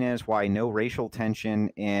Martinez why no racial tension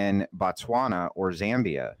in Botswana or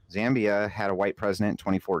Zambia. Zambia had a white president in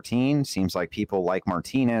 2014. Seems like people like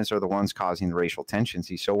Martinez are the ones causing the racial tensions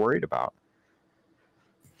he's so worried about.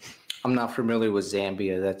 I'm not familiar with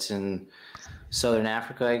Zambia. That's in Southern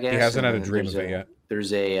Africa, I guess. He hasn't had a and dream there's of it yet.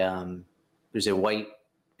 There's a white.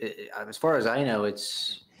 As far as I know,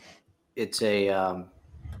 it's a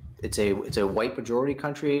white majority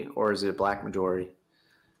country, or is it a black majority?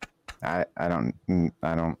 I don't know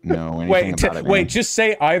anything Wait, about it. wait, just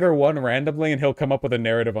say either one randomly, and he'll come up with a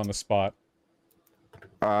narrative on the spot.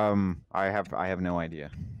 I have no idea.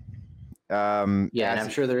 Yeah, and as- I'm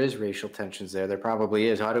sure there is racial tensions there. There probably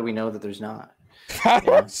is. How do we know that there's not?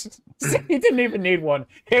 He didn't even need one.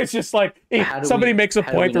 It's just like somebody makes a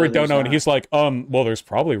how do point we where we know don't there's know, and not? he's like, well, there's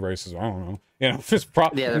probably racism. I don't know. You know, there's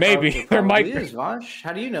Yeah, maybe there might be. is. Vosh.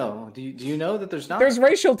 How do you know? Do you know that there's not? There's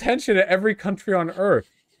racial tension in every country on earth.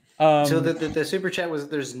 So the super chat was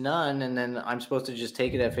there's none, and then I'm supposed to just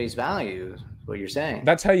take it at face value. Is what you're saying?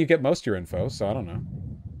 That's how you get most of your info. So I don't know.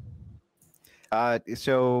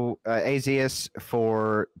 Azius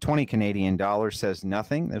for 20 Canadian dollars says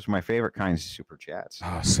nothing. Those are my favorite kinds of super chats.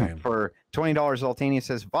 Oh, same. For $20, Altania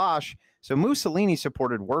says, Vosh, so Mussolini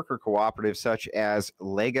supported worker cooperatives such as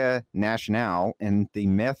Lega Nacional, and the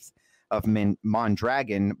myth of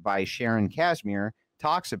Mondragon by Sharon Kazmir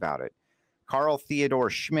talks about it. Carl Theodor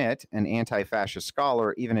Schmidt, an anti-fascist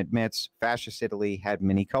scholar, even admits fascist Italy had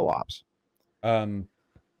mini co-ops.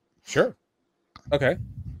 Sure. Okay.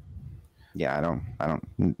 Yeah, I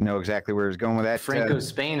don't know exactly where he's going with that. Franco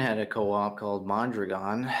Spain had a co-op called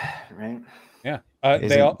Mondragon, right? Yeah.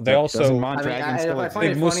 They also. I find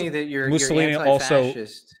it funny that you're Mussolini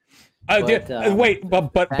anti-fascist.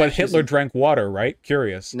 But Hitler drank water, right?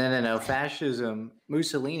 Curious. No. Fascism.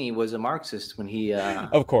 Mussolini was a Marxist when he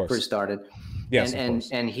of course first started. Yes,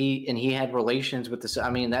 and he had relations with the. I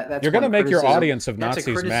mean that's you're going to make your criticism- audience of that's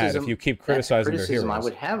a Nazis mad if criticism- you keep that's a criticizing their criticism heroes. I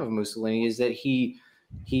would have of Mussolini is that he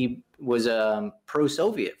was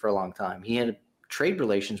pro-Soviet for a long time. He had trade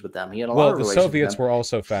relations with them. He had a lot of the relations Soviets with them. were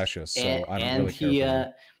also fascists, so I don't really care. For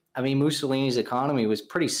them. I mean, Mussolini's economy was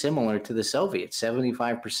pretty similar to the Soviets,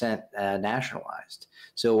 75% nationalized.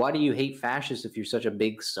 So why do you hate fascists if you're such a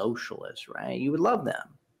big socialist, right? You would love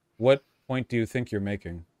them. What point do you think you're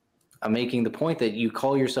making? I'm making the point that you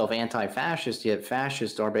call yourself anti-fascist, yet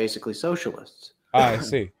fascists are basically socialists. I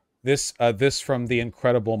see. This from the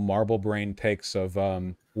incredible marble brain takes of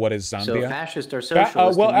what is Zambia. So fascists are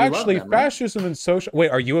socialists. Well, and you love actually, them, right? fascism and social. Wait,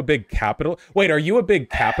 are you a big Wait, are you a big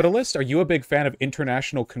capitalist? Are you a big fan of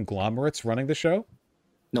international conglomerates running the show?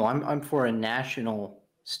 No, I'm for a national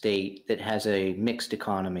state that has a mixed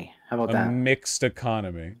economy. How about A that? mixed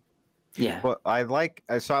economy. Yeah. Well, I like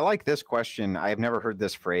this question. I've never heard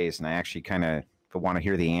this phrase, and I actually kind of want to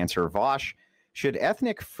hear the answer. Vosh, should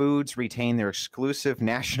ethnic foods retain their exclusive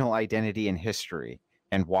national identity and history,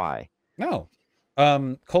 and why? No.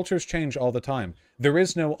 Cultures change all the time. There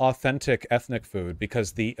is no authentic ethnic food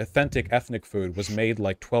because the authentic ethnic food was made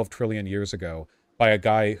like 12 trillion years ago by a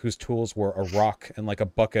guy whose tools were a rock and like a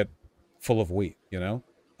bucket full of wheat, you know?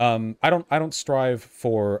 I don't strive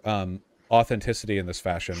for authenticity in this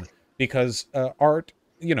fashion because art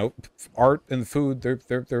and food,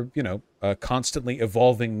 they're constantly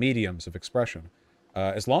evolving mediums of expression.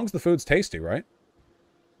 As long as the food's tasty, right?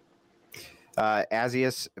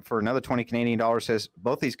 Azius for another 20 Canadian dollars says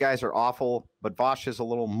both these guys are awful, but Vosh is a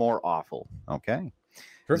little more awful. Okay.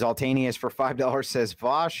 Sure. Zaltanius for $5 says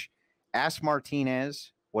Vosh, ask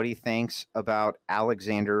Martinez what he thinks about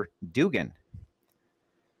Alexander Dugin.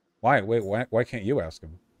 Why? Wait, why can't you ask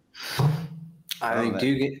him?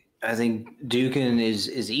 I think Dugin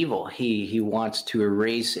is evil. He wants to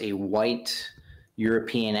erase a white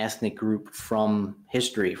European ethnic group from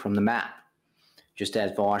history, from the map, just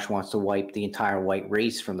as Vosh wants to wipe the entire white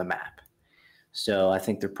race from the map. So I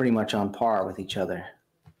think they're pretty much on par with each other.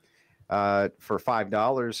 For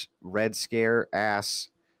 $5, Red Scare asks,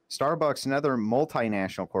 Starbucks and other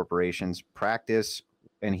multinational corporations practice,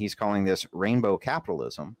 and he's calling this rainbow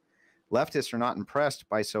capitalism. Leftists are not impressed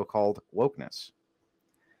by so-called wokeness.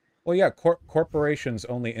 Well, yeah, corporations'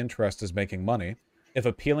 only interest is making money. If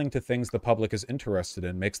appealing to things the public is interested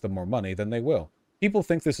in makes them more money, then they will. People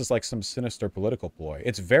think this is like some sinister political ploy.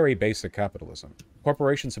 It's very basic capitalism.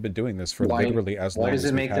 Corporations have been doing this for literally as long as Why does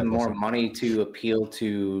it make them more money to appeal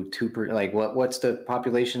to like what's the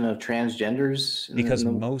population of transgenders? Because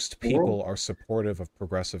most people are supportive of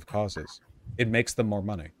progressive causes. It makes them more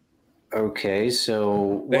money. Okay,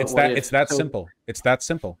 so it's that simple. It's that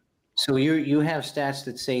simple. So you have stats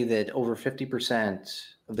that say that over 50%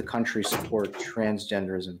 of the country support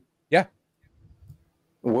transgenderism. Yeah.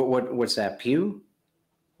 What's that, Pew?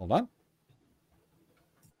 Hold on.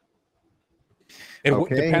 It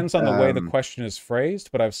depends on the way the question is phrased,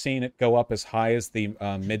 but I've seen it go up as high as the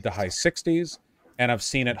mid to high 60s, and I've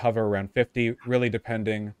seen it hover around 50, really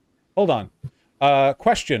depending. Hold on.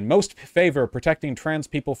 Question. Most favor protecting trans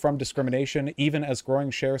people from discrimination, even as growing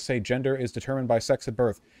shares say gender is determined by sex at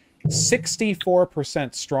birth.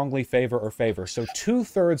 64% strongly favor or favor. So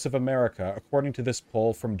 2/3 of America, according to this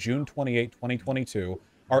poll from June 28, 2022,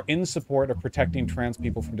 are in support of protecting trans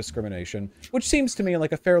people from discrimination, which seems to me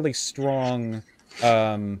like a fairly strong,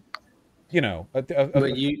 fairly strong indication.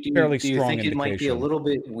 Do you think it might be a little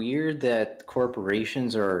bit weird that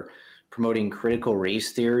corporations are promoting critical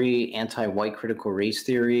race theory, anti-white critical race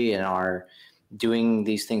theory, and are doing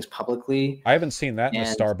these things publicly? I haven't seen that in the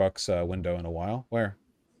Starbucks window in a while. Where?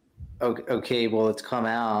 Okay, well, it's come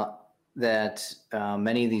out that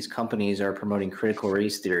many of these companies are promoting critical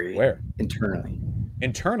race theory. Where?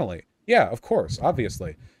 Internally. Yeah, of course,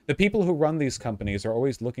 obviously. The people who run these companies are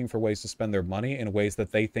always looking for ways to spend their money in ways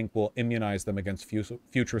that they think will immunize them against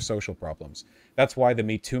future social problems. That's why the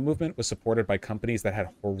Me Too movement was supported by companies that had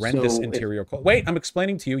horrendous interior... Wait, I'm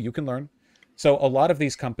explaining to you. You can learn. So a lot of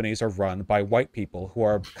these companies are run by white people who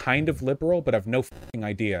are kind of liberal, but have no fucking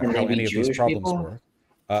idea how any of these problems work.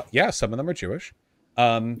 Yeah, some of them are Jewish.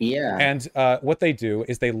 And what they do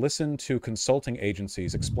is they listen to consulting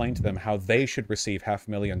agencies explain to them how they should receive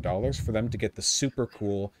 $500,000 for them to get the super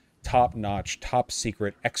cool, top-notch,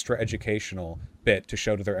 top-secret, extra educational bit to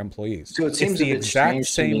show to their employees. So it seems it's the exact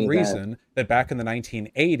same reason that back in the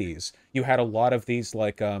 1980s, you had a lot of these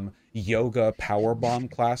like yoga powerbomb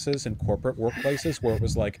classes in corporate workplaces where it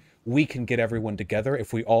was like, we can get everyone together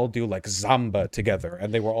if we all do like Zamba together,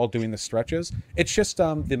 and they were all doing the stretches. It's just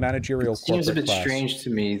the managerial corporate class. It seems a bit strange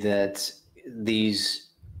to me that these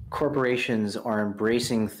corporations are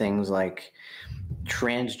embracing things like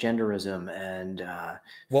transgenderism and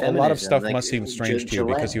well, feminism. A lot of stuff must seem strange to you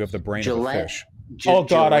because you have the brain of a fish. Oh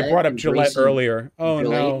God, I brought up Gillette earlier. Oh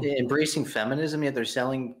no, embracing feminism, yet they're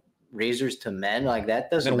selling razors to men, like that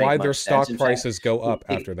doesn't. And why their stock prices go up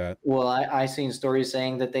after that? Well, I seen stories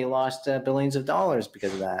saying that they lost billions of dollars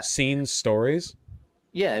because of that. Seen stories?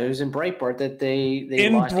 Yeah, it was in Breitbart that they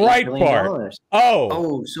in lost Breitbart. $8 billion.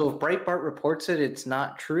 Oh, so if Breitbart reports it, it's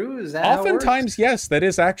not true. Is that oftentimes yes? That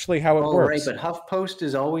is actually how it works. Right, but HuffPost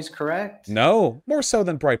is always correct. No, more so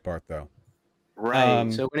than Breitbart, though.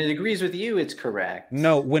 Right. So when it agrees with you, it's correct.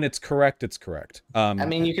 No, when it's correct, it's correct. I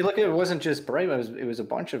mean, you can look at it wasn't just Breitbart; it was a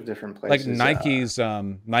bunch of different places. Like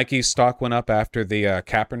Nike's stock went up after the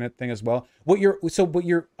Kaepernick thing as well. What you're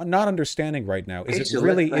not understanding right now is it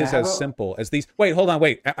really is as simple as these. Wait, hold on,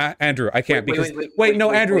 Andrew, I can't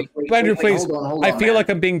Andrew, please. Hold on, I feel like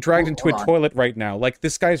I'm being dragged into a toilet right now. Like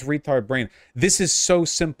this guy's retard brain. This is so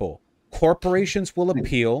simple. Corporations will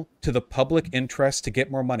appeal to the public interest to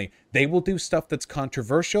get more money. They will do stuff that's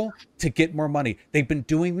controversial to get more money. They've been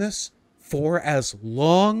doing this for as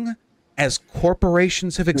long as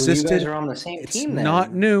corporations have existed. You guys are on the same team, then. It's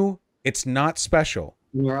not new. It's not special.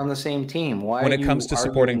 You're on the same team. Why? When it comes to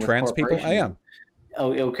supporting trans people, I am.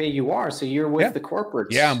 Oh, okay, you are. So you're with the corporates.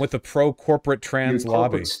 Yeah, I'm with the pro-corporate trans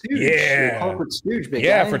lobby. Stooge. Yeah, you're corporate stooge, big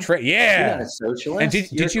yeah, guy. Yeah. You're not a socialist.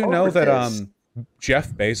 And did you know that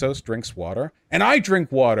Jeff Bezos drinks water, and I drink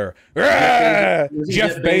water.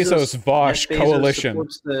 Jeff Bezos Vosh coalition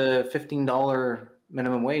supports the $15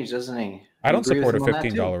 minimum wage, doesn't he? I don't support a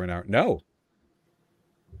 $15 an hour. No.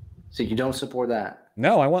 So you don't support that?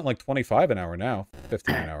 No, I want like $25 an hour now.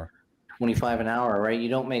 $15 an hour. $25 an hour, right? You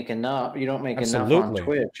don't make enough. You don't make Absolutely. enough on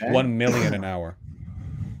Twitch. Eh? $1 million an hour.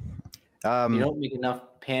 You don't make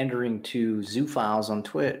enough pandering to Zoophiles on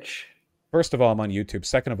Twitch. First of all, I'm on YouTube.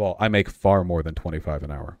 Second of all, I make far more than 25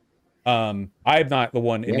 an hour. I'm not the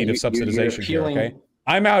one in need of subsidization here, okay?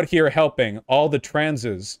 I'm out here helping all the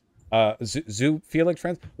transes, Felix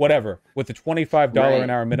trans, whatever, with the $25 an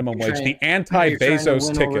hour minimum wage, the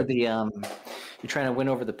anti-Bezos ticket. You're trying to win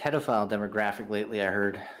over the pedophile demographic lately, I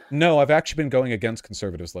heard. No, I've actually been going against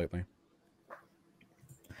conservatives lately.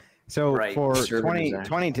 So for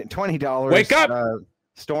 $20, wake up!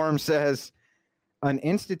 Storm says an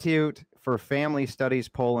Institute for Family Studies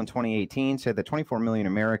poll in 2018 said that 24 million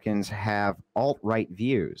Americans have alt-right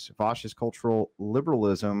views. Vosh's cultural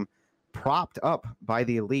liberalism, propped up by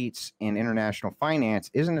the elites in international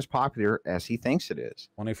finance, isn't as popular as he thinks it is.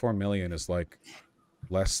 24 million is like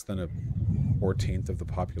less than a 14th of the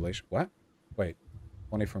population. What? Wait,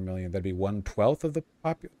 24 million, that'd be 1/12 of the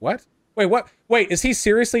population. What? Wait, what? Wait, is he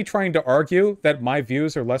seriously trying to argue that my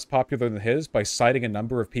views are less popular than his by citing a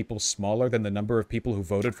number of people smaller than the number of people who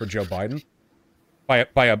voted for Joe Biden?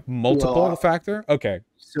 By a multiple factor? Okay.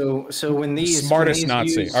 So when these smartest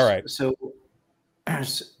Nazi. Views, all right.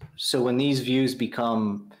 So when these views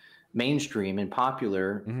become mainstream and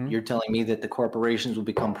popular, you're telling me that the corporations will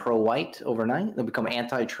become pro-white overnight? They'll become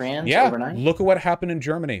anti-trans overnight? Look at what happened in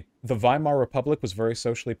Germany. The Weimar Republic was very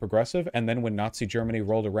socially progressive, and then when Nazi Germany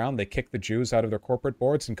rolled around, they kicked the Jews out of their corporate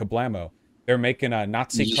boards, and kablamo. They're making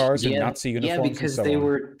Nazi cars and Nazi uniforms. Yeah, because and so they on.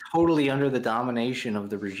 were totally under the domination of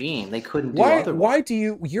the regime. They couldn't do otherwise. Why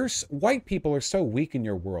do white people are so weak in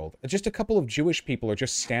your world? Just a couple of Jewish people are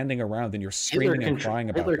just standing around and you're screaming and crying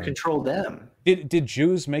about Hitler them. controlled them. Did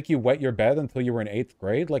Jews make you wet your bed until you were in 8th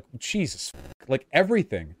grade? Like, Jesus. Like,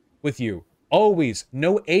 everything with you. Always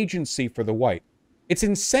no agency for the white. It's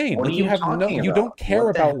insane. What like, you have you don't care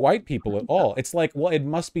about white people at all. It's like, well, it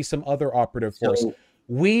must be some other operative force.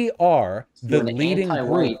 We are the leading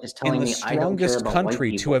group in the strongest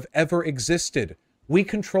country to have ever existed. We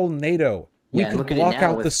control NATO. We could block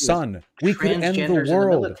out the sun. We could end the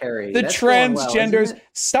world. The transgenders,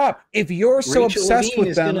 stop. If you're so obsessed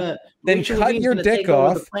with them, then cut your dick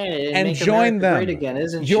off and join them.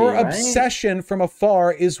 Your obsession from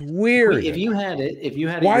afar is weird. If you had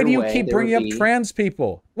it, why do you keep bringing up trans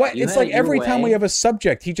people? What? It's like every time we have a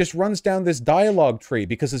subject, he just runs down this dialogue tree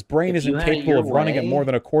because his brain isn't capable of running at more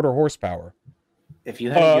than 1/4 horsepower. If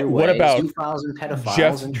you had your way, what about Zoophiles and pedophiles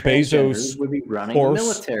Jeff and Bezos would be running the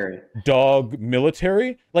military. Dog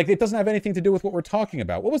military? Like, it doesn't have anything to do with what we're talking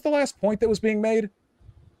about. What was the last point that was being made?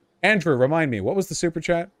 Andrew, remind me. What was the super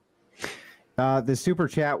chat? The super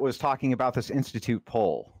chat was talking about this Institute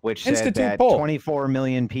poll, which said that 24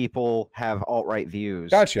 million people have alt-right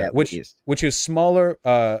views. Gotcha. Which is smaller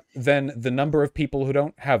than the number of people who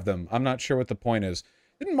don't have them. I'm not sure what the point is.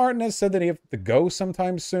 Didn't Martinez said that he have to go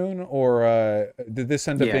sometime soon, or did this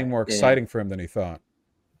end up being more exciting for him than he thought?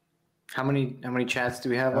 How many chats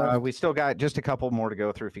do we have left? We still got just a couple more to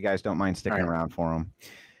go through if you guys don't mind sticking around for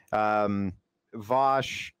them.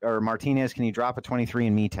 Vosh or Martinez, can you drop a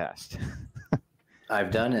 23andMe test?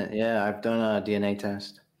 I've done it. Yeah, I've done a DNA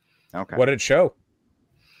test. Okay. What did it show?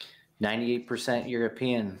 98%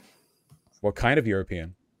 European. What kind of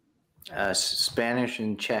European? Spanish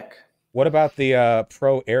and Czech. What about the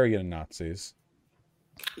pro-Aryan Nazis?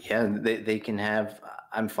 Yeah, they can have.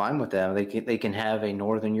 I'm fine with them. They can have a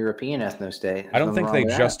Northern European ethno-state. I don't think they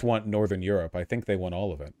just want Northern Europe. I think they want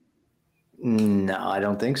all of it. No, I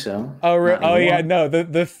don't think so. Oh yeah, no.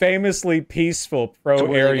 The famously peaceful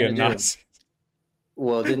pro-Aryan Nazis.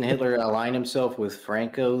 Well, didn't Hitler align himself with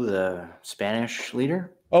Franco, the Spanish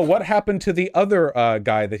leader? Oh, what happened to the other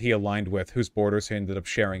guy that he aligned with, whose borders he ended up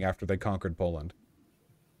sharing after they conquered Poland?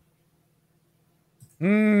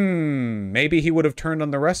 Maybe he would have turned on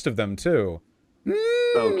the rest of them too.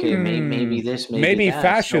 Okay, maybe this. Maybe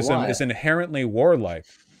fascism is inherently warlike.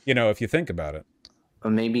 You know, if you think about it.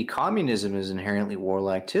 Maybe communism is inherently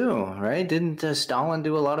warlike too, right? Didn't Stalin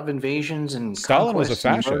do a lot of invasions and Stalin was a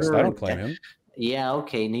fascist? I don't claim him. Yeah,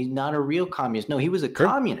 okay. And he's not a real communist. No, he was a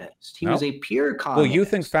communist. He was a pure communist. Well, you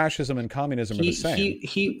think fascism and communism are the same.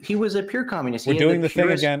 He was a pure communist. We're doing the thing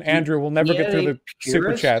again. Andrew, we'll never get through the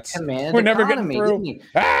super chats. We're never getting through. He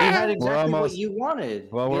had exactly what you wanted.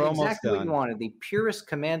 Well, we're almost exactly done. what you wanted. The purest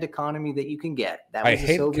command economy that you can get. That I was hate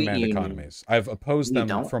the Soviet command Union. economies. I've opposed them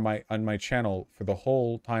on my channel for the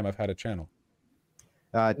whole time I've had a channel.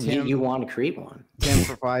 Tim, you want to create one. Tim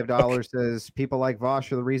for $5 says people like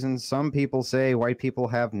Vosh are the reason some people say white people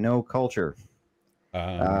have no culture.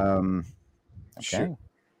 Okay. Sure.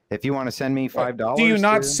 If you want to send me $5, do you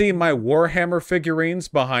not see my Warhammer figurines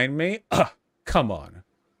behind me? Come on.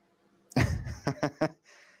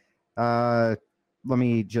 Let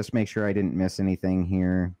me just make sure I didn't miss anything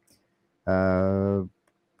here.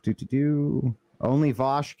 Only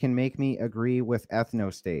Vosh can make me agree with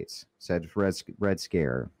ethnostates, said Red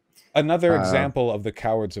Scare. Another example of the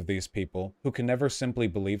cowards of these people, who can never simply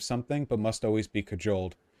believe something, but must always be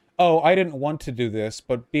cajoled. Oh, I didn't want to do this,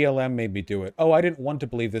 but BLM made me do it. Oh, I didn't want to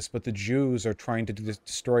believe this, but the Jews are trying to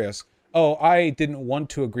destroy us. Oh, I didn't want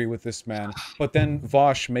to agree with this man, but then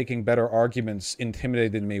Vosh making better arguments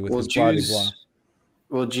intimidated me with his blah, blah, blah.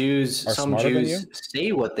 Well, some Jews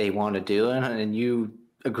say what they want to do, and you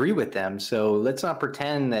agree with them. So let's not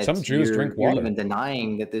pretend that some Jews drink water. You're even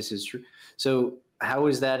denying that this is true. So how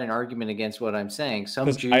is that an argument against what I'm saying?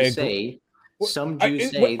 Some Jews say. Some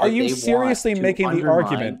Jews say. Are you seriously making the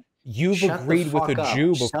argument? You've agreed with a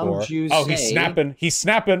Jew before. Oh, he's snapping. He's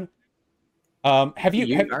snapping. Have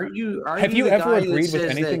you ever agreed with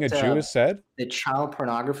anything a Jew has said? That child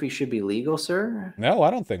pornography should be legal, sir? No,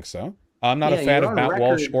 I don't think so. I'm not a fan of Matt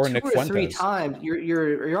Walsh or Nick Fuentes.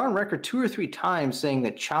 You're on record 2 or 3 times saying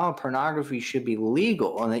that child pornography should be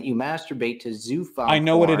legal and that you masturbate to zoophile. I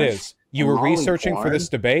know what it is. You were researching for this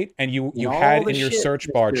debate, and you had in your search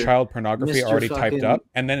bar child pornography already typed up,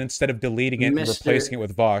 and then instead of deleting it and replacing it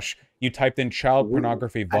with Vosh, you typed in child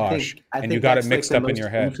pornography Vosh, and you got it mixed up in your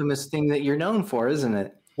head. Infamous thing that you're known for, isn't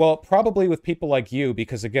it? Well, probably with people like you,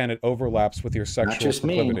 because again, it overlaps with your sexual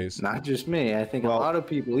proclivities. Not just me. I think a lot of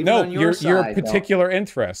people. Even on your particular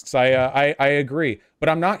interests. I agree, but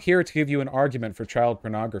I'm not here to give you an argument for child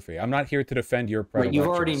pornography. I'm not here to defend your predilections. You've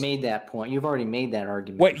already made that point. You've already made that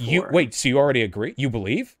argument. Wait. So you already agree? You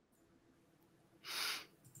believe?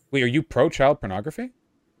 Wait, are you pro child pornography?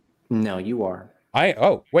 No, you are.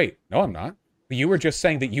 No, I'm not. You were just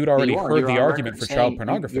saying that you'd already heard the argument for child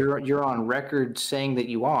pornography. You're on record saying that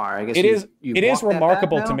you are. I guess it is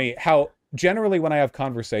remarkable to me how generally when I have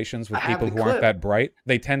conversations with people who aren't that bright,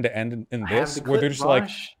 they tend to end in this, where they're just like,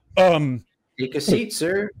 take a seat,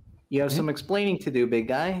 sir. You have some explaining to do, big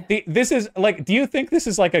guy. This is like, do you think this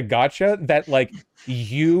is like a gotcha that like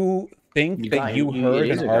you think that you heard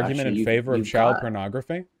an argument in favor of child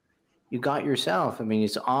pornography? You got yourself. I mean,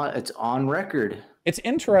 it's on record. It's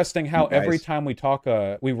interesting how every time we talk,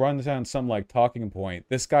 we run down some like talking point,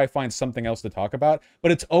 this guy finds something else to talk about,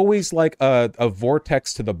 but it's always like a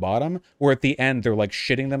vortex to the bottom where at the end they're like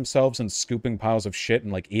shitting themselves and scooping piles of shit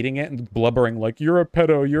and like eating it and blubbering like, you're a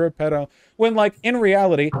pedo, when like in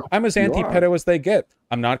reality, I'm as anti-pedo as they get.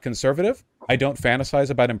 I'm not conservative. I don't fantasize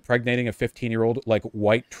about impregnating a 15-year-old like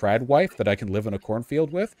white trad wife that I can live in a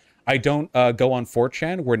cornfield with. I don't go on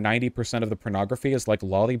 4chan where 90% of the pornography is like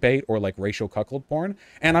lollybait or like racial cuckold porn.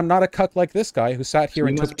 And I'm not a cuck like this guy who sat here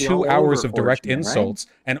and took 2 hours of direct insults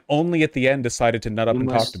and only at the end decided to nut up and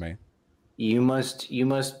talk to me. You must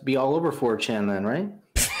be all over 4chan then, right?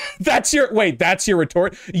 That's your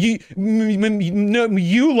retort. You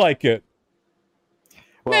like it.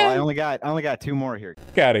 Well, man. I only got 2 more here.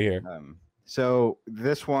 Get out of here. So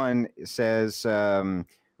this one says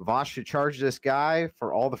Vosh should charge this guy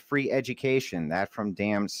for all the free education. That from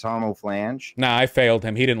damn Somoflange. Nah, I failed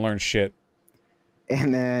him. He didn't learn shit.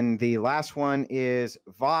 And then the last one is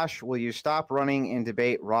Vosh, will you stop running and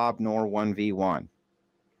debate Rob Noor 1v1?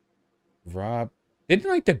 Rob?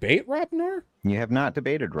 Didn't I debate Rob Noor? You have not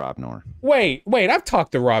debated Rob Noor. Wait, I've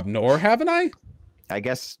talked to Rob Noor, haven't I? I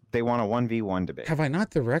guess they want a 1v1 debate. Have I not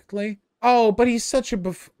directly? Oh, but he's such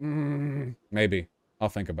a maybe. I'll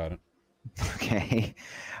think about it. Okay.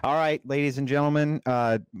 All right, ladies and gentlemen,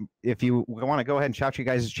 if you want to go ahead and shout you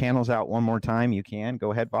guys' channels out one more time, you can.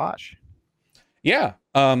 Go ahead, Vosh. Yeah.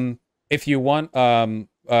 If you want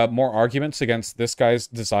more arguments against this guy's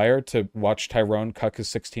desire to watch Tyrone cuck his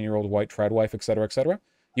 16-year-old white trad wife, etc.,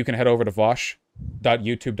 you can head over to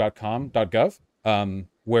vosh.youtube.com.gov,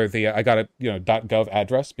 where I got a .gov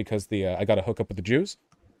address because I got to hook up with the Jews,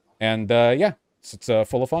 and yeah, it's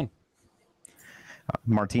full of fun.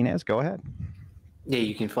 Martinez, go ahead. Yeah,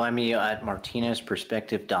 you can find me at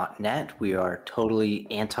martinezperspective.net. We are totally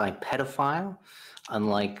anti-pedophile,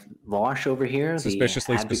 unlike Vosh over here.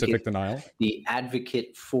 Suspiciously specific denial. The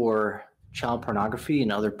advocate for child pornography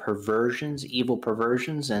and other perversions, evil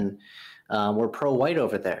perversions, and we're pro-white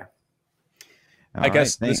over there. I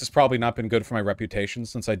guess this has probably not been good for my reputation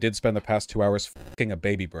since I did spend the past 2 hours fucking a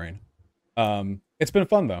baby brain. It's been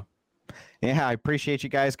fun, though. Yeah, I appreciate you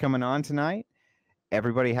guys coming on tonight.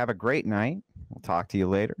 Everybody have a great night. We'll talk to you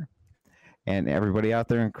later. And everybody out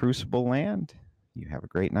there in Crucible Land, you have a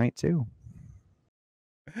great night, too.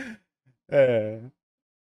 That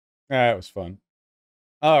was fun.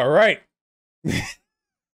 All right.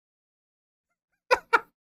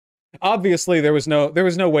 Obviously, there was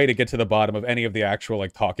no way to get to the bottom of any of the actual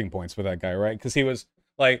like talking points with that guy, right? Because he was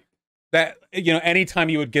like that. Anytime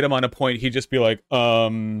you would get him on a point, he'd just be like,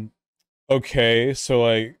 okay, so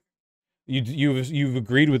like you've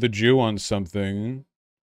agreed with a Jew on something,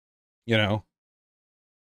 you know.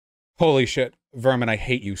 Holy shit, Vermin, I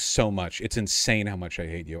hate you so much. It's insane how much I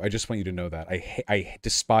hate you. I just want you to know that. I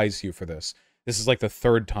despise you for this. This is like the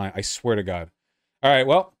third time, I swear to God. All right,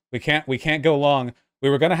 well, we can't go long. We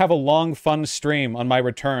were going to have a long fun stream on my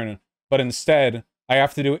return, but instead, I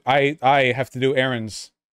have to do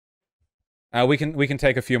errands. We can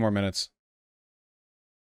take a few more minutes.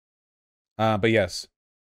 But yes.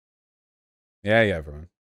 Yeah, everyone.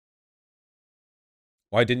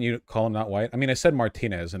 Why didn't you call him not white? I mean, I said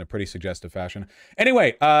Martinez in a pretty suggestive fashion.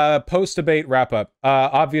 Anyway, post-debate wrap-up.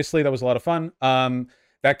 Obviously, that was a lot of fun.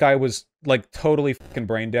 That guy was, like, totally fucking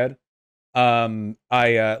brain dead.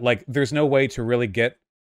 Like, there's no way to really get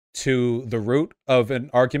to the root of an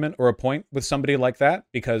argument or a point with somebody like that,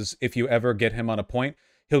 because if you ever get him on a point,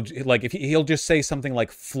 he'll just say something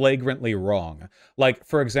like flagrantly wrong. Like,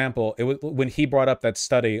 for example, it was when he brought up that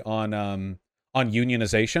study on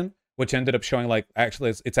unionization, which ended up showing like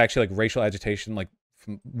it's actually like racial agitation, like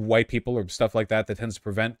from white people or stuff like that tends to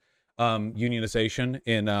prevent unionization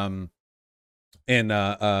in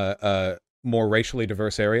more racially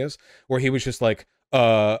diverse areas, where he was just like,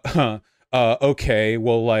 okay,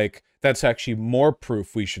 well, like, that's actually more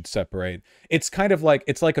proof we should separate. It's kind of like,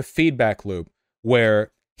 it's like a feedback loop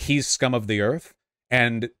where he's scum of the earth,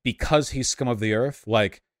 and because he's scum of the earth,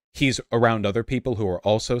 like, he's around other people who are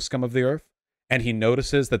also scum of the earth, and he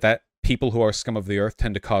notices that people who are scum of the earth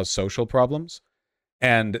tend to cause social problems,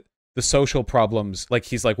 and the social problems, like,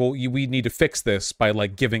 he's like, well, we need to fix this by,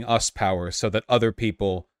 like, giving us power so that other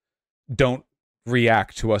people don't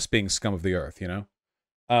react to us being scum of the earth, you know?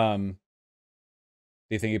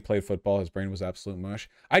 Do you think he played football? His brain was absolute mush.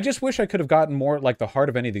 I just wish I could have gotten more, like, the heart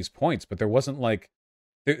of any of these points, but there wasn't, like,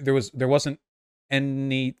 there wasn't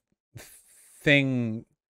anything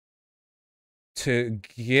to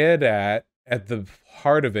get at the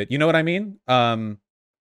heart of it. You know what I mean?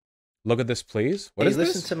 Look at this, please. What is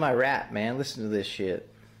this? Listen to my rap, man. Listen to this shit.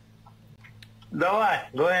 Go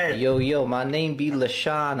ahead. Yo, my name be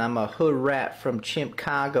LaShawn. I'm a hood rat from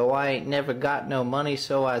Chicago. I ain't never got no money,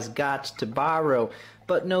 so I's got to borrow.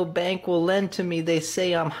 But no bank will lend to me. They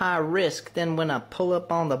say I'm high risk. Then when I pull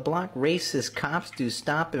up on the block, racist cops do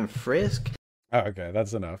stop and frisk. Oh, okay,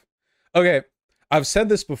 that's enough. Okay, I've said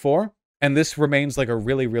this before, and this remains like a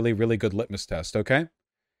really, really, really good litmus test, okay?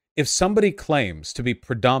 If somebody claims to be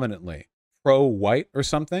predominantly pro-white or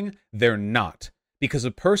something, they're not. Because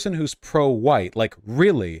a person who's pro-white, like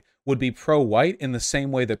really, would be pro-white in the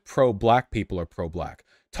same way that pro-black people are pro-black.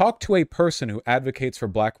 Talk to a person who advocates for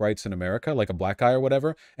black rights in America, like a black guy or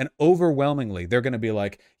whatever, and overwhelmingly, they're going to be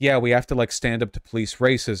like, yeah, we have to, like, stand up to police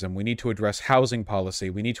racism. We need to address housing policy.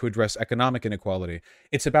 We need to address economic inequality.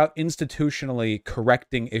 It's about institutionally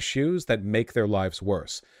correcting issues that make their lives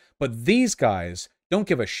worse. But these guys don't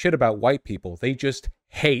give a shit about white people. They just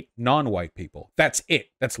hate non-white people. That's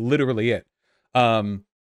it. That's literally it.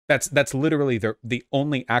 That's literally the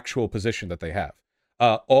only actual position that they have.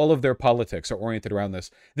 All of their politics are oriented around this.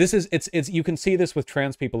 It's you can see this with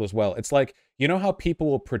trans people as well. It's like, you know how people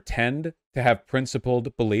will pretend to have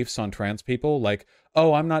principled beliefs on trans people? Like,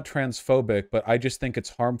 oh, I'm not transphobic, but I just think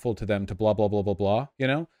it's harmful to them to blah, blah, blah, blah, blah, you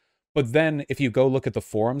know? But then if you go look at the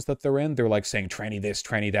forums that they're in, they're like saying tranny this,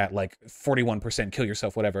 tranny that, like 41%, kill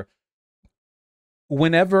yourself, whatever.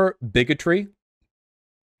 Whenever bigotry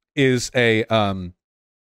is a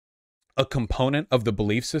component of the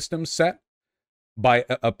belief system set by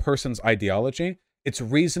a person's ideology, it's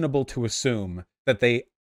reasonable to assume that they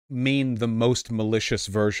mean the most malicious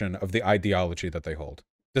version of the ideology that they hold.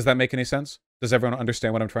 Does that make any sense? Does everyone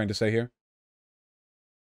understand what I'm trying to say here?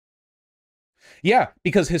 Yeah,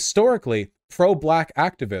 because historically, pro-black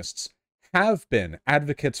activists have been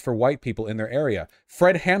advocates for white people in their area.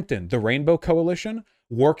 Fred Hampton, the Rainbow Coalition,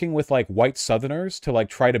 working with, like, white Southerners to, like,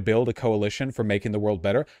 try to build a coalition for making the world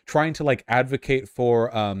better, trying to, like, advocate for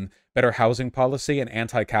better housing policy and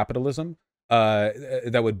anti-capitalism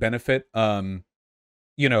that would benefit,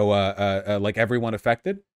 you know, like, everyone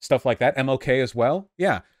affected, stuff like that. MLK as well.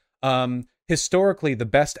 Yeah. Historically, the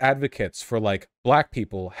best advocates for, like, black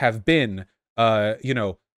people have been, you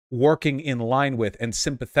know, working in line with and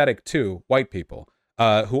sympathetic to white people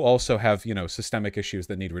who also have, you know, systemic issues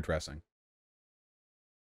that need redressing.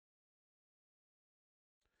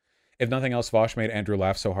 If nothing else, Vosh made Andrew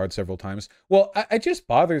laugh so hard several times. Well, it just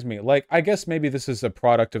bothers me. Like, I guess maybe this is a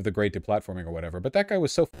product of the great deplatforming or whatever, but that guy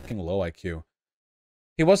was so fucking low IQ.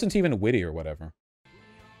 He wasn't even witty or whatever.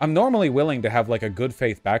 I'm normally willing to have like a good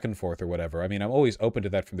faith back and forth or whatever. I mean, I'm always open to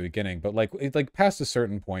that from the beginning, but like past a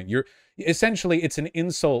certain point, you're essentially, it's an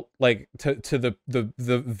insult like to the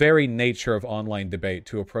very nature of online debate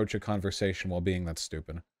to approach a conversation while being that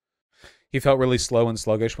stupid. He felt really slow and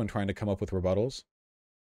sluggish when trying to come up with rebuttals.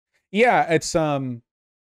 Yeah, it's I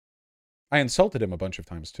insulted him a bunch of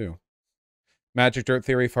times too. Magic Dirt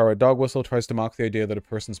Theory, Far Right Dog Whistle tries to mock the idea that a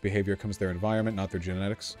person's behavior comes their environment, not their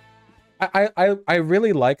genetics. I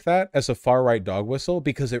really like that as a far right dog whistle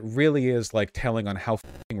because it really is like telling on how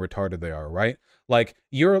fucking retarded they are, right? Like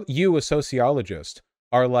you a sociologist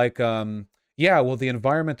are like, yeah, well, the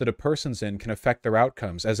environment that a person's in can affect their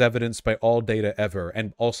outcomes as evidenced by all data ever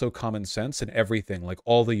and also common sense and everything. Like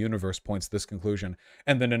all the universe points to this conclusion.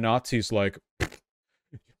 And then a Nazi's like,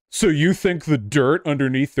 so you think the dirt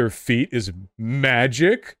underneath their feet is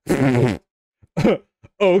magic?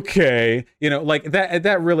 Okay, you know, like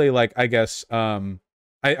that really, like, I guess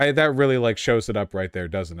that really like shows it up right there,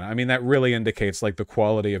 doesn't it? I mean, that really indicates like the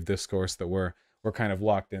quality of discourse that we're kind of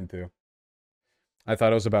locked into. I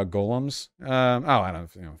thought it was about golems. I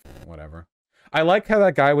don't, you know, whatever. I like how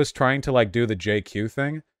that guy was trying to like do the JQ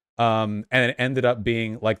thing, and it ended up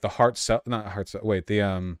being like the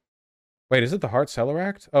wait, is it the Hart-Celler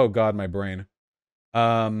Act? Oh God, my brain.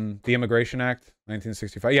 The Immigration Act,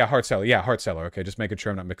 1965. Yeah, Hart-Celler. Yeah, Hart-Celler. Okay, just making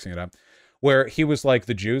sure I'm not mixing it up. Where he was like,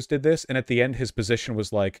 the Jews did this, and at the end his position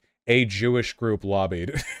was like, a Jewish group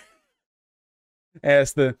lobbied.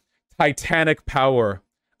 As the titanic power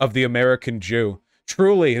of the American Jew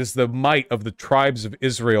truly is the might of the tribes of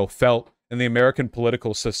Israel felt in the American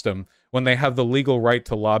political system when they have the legal right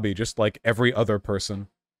to lobby just like every other person.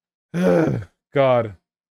 God.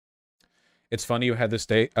 It's funny you had this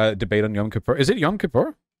debate on Yom Kippur. Is it Yom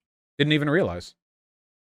Kippur? Didn't even realize.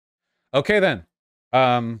 Okay, then.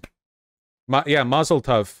 Yeah, Mazel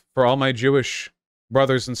Tov for all my Jewish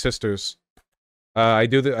brothers and sisters. I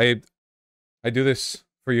do this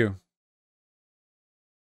for you.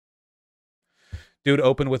 Dude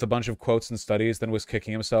opened with a bunch of quotes and studies, then was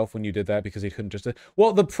kicking himself when you did that because he couldn't just...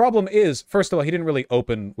 Well, the problem is, first of all, he didn't really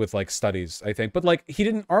open with, like, studies, I think. But, like, he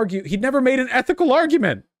didn't argue... He'd never made an ethical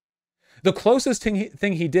argument! The closest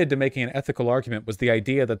thing he did to making an ethical argument was the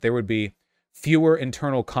idea that there would be fewer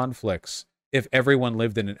internal conflicts if everyone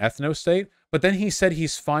lived in an ethno-state. But then he said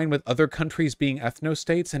he's fine with other countries being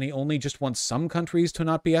ethno-states, and he only just wants some countries to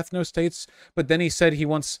not be ethno-states. But then he said he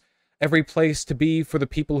wants every place to be for the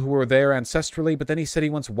people who were there ancestrally. But then he said he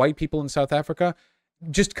wants white people in South Africa.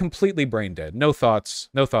 Just completely brain dead. No thoughts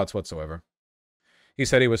whatsoever. He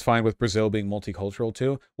said he was fine with Brazil being multicultural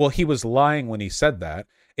too. Well, he was lying when he said that.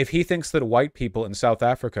 If he thinks that white people in South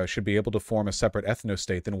Africa should be able to form a separate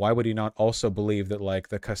ethno-state, then why would he not also believe that, like,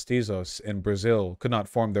 the Castizos in Brazil could not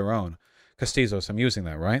form their own? Castizos, I'm using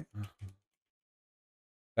that, right?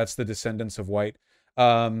 That's the descendants of white.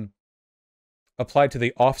 Applied to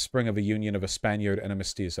the offspring of a union of a Spaniard and a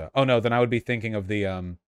mestiza. Oh no, then I would be thinking of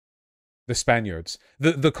the Spaniards,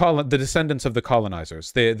 the descendants of the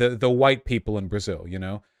colonizers, the white people in Brazil, you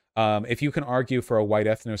know? If you can argue for a white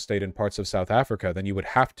ethno-state in parts of South Africa, then you would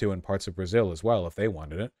have to in parts of Brazil as well if they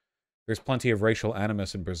wanted it. There's plenty of racial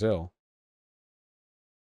animus in Brazil.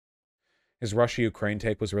 His Russia-Ukraine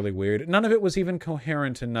take was really weird. None of it was even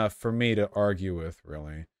coherent enough for me to argue with,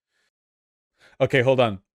 really. Okay, hold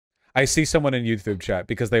on. I see someone in YouTube chat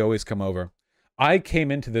because they always come over. I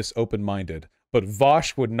came into this open-minded, but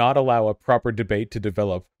Vosh would not allow a proper debate to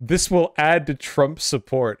develop. This will add to Trump's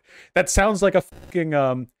support. That sounds like a fucking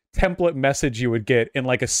template message you would get in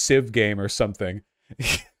like a Civ game or something.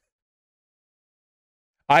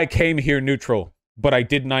 I came here neutral, but I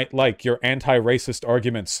did not like your anti-racist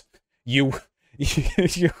arguments. You will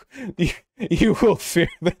fear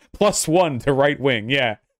the +1 to right wing.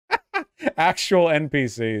 Yeah. Actual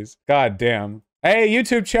NPCs. God damn. Hey,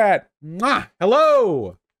 YouTube chat. Mwah!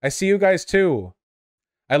 Hello. I see you guys too.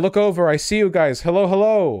 I look over. I see you guys. Hello,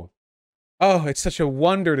 hello. Oh, it's such a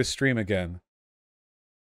wonder to stream again.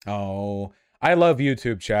 Oh, I love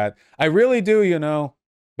YouTube chat. I really do, you know.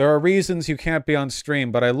 There are reasons you can't be on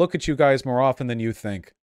stream, but I look at you guys more often than you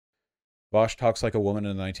think. Vosh talks like a woman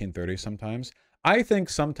in the 1930s sometimes. I think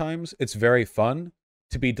sometimes it's very fun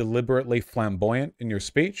to be deliberately flamboyant in your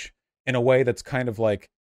speech in a way that's kind of like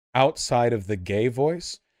outside of the gay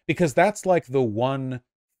voice, because that's like the one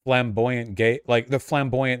flamboyant gay, like the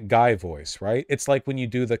flamboyant guy voice, right? It's like when you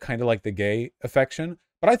do the kind of like the gay affection,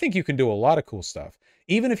 but I think you can do a lot of cool stuff.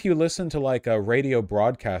 Even if you listen to like radio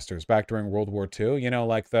broadcasters back during World War II, you know,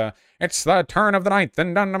 like it's the turn of the ninth,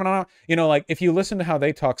 and you know, like if you listen to how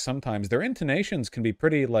they talk sometimes, their intonations can be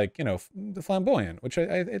pretty like, you know, flamboyant, which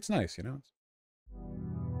it's nice, you know.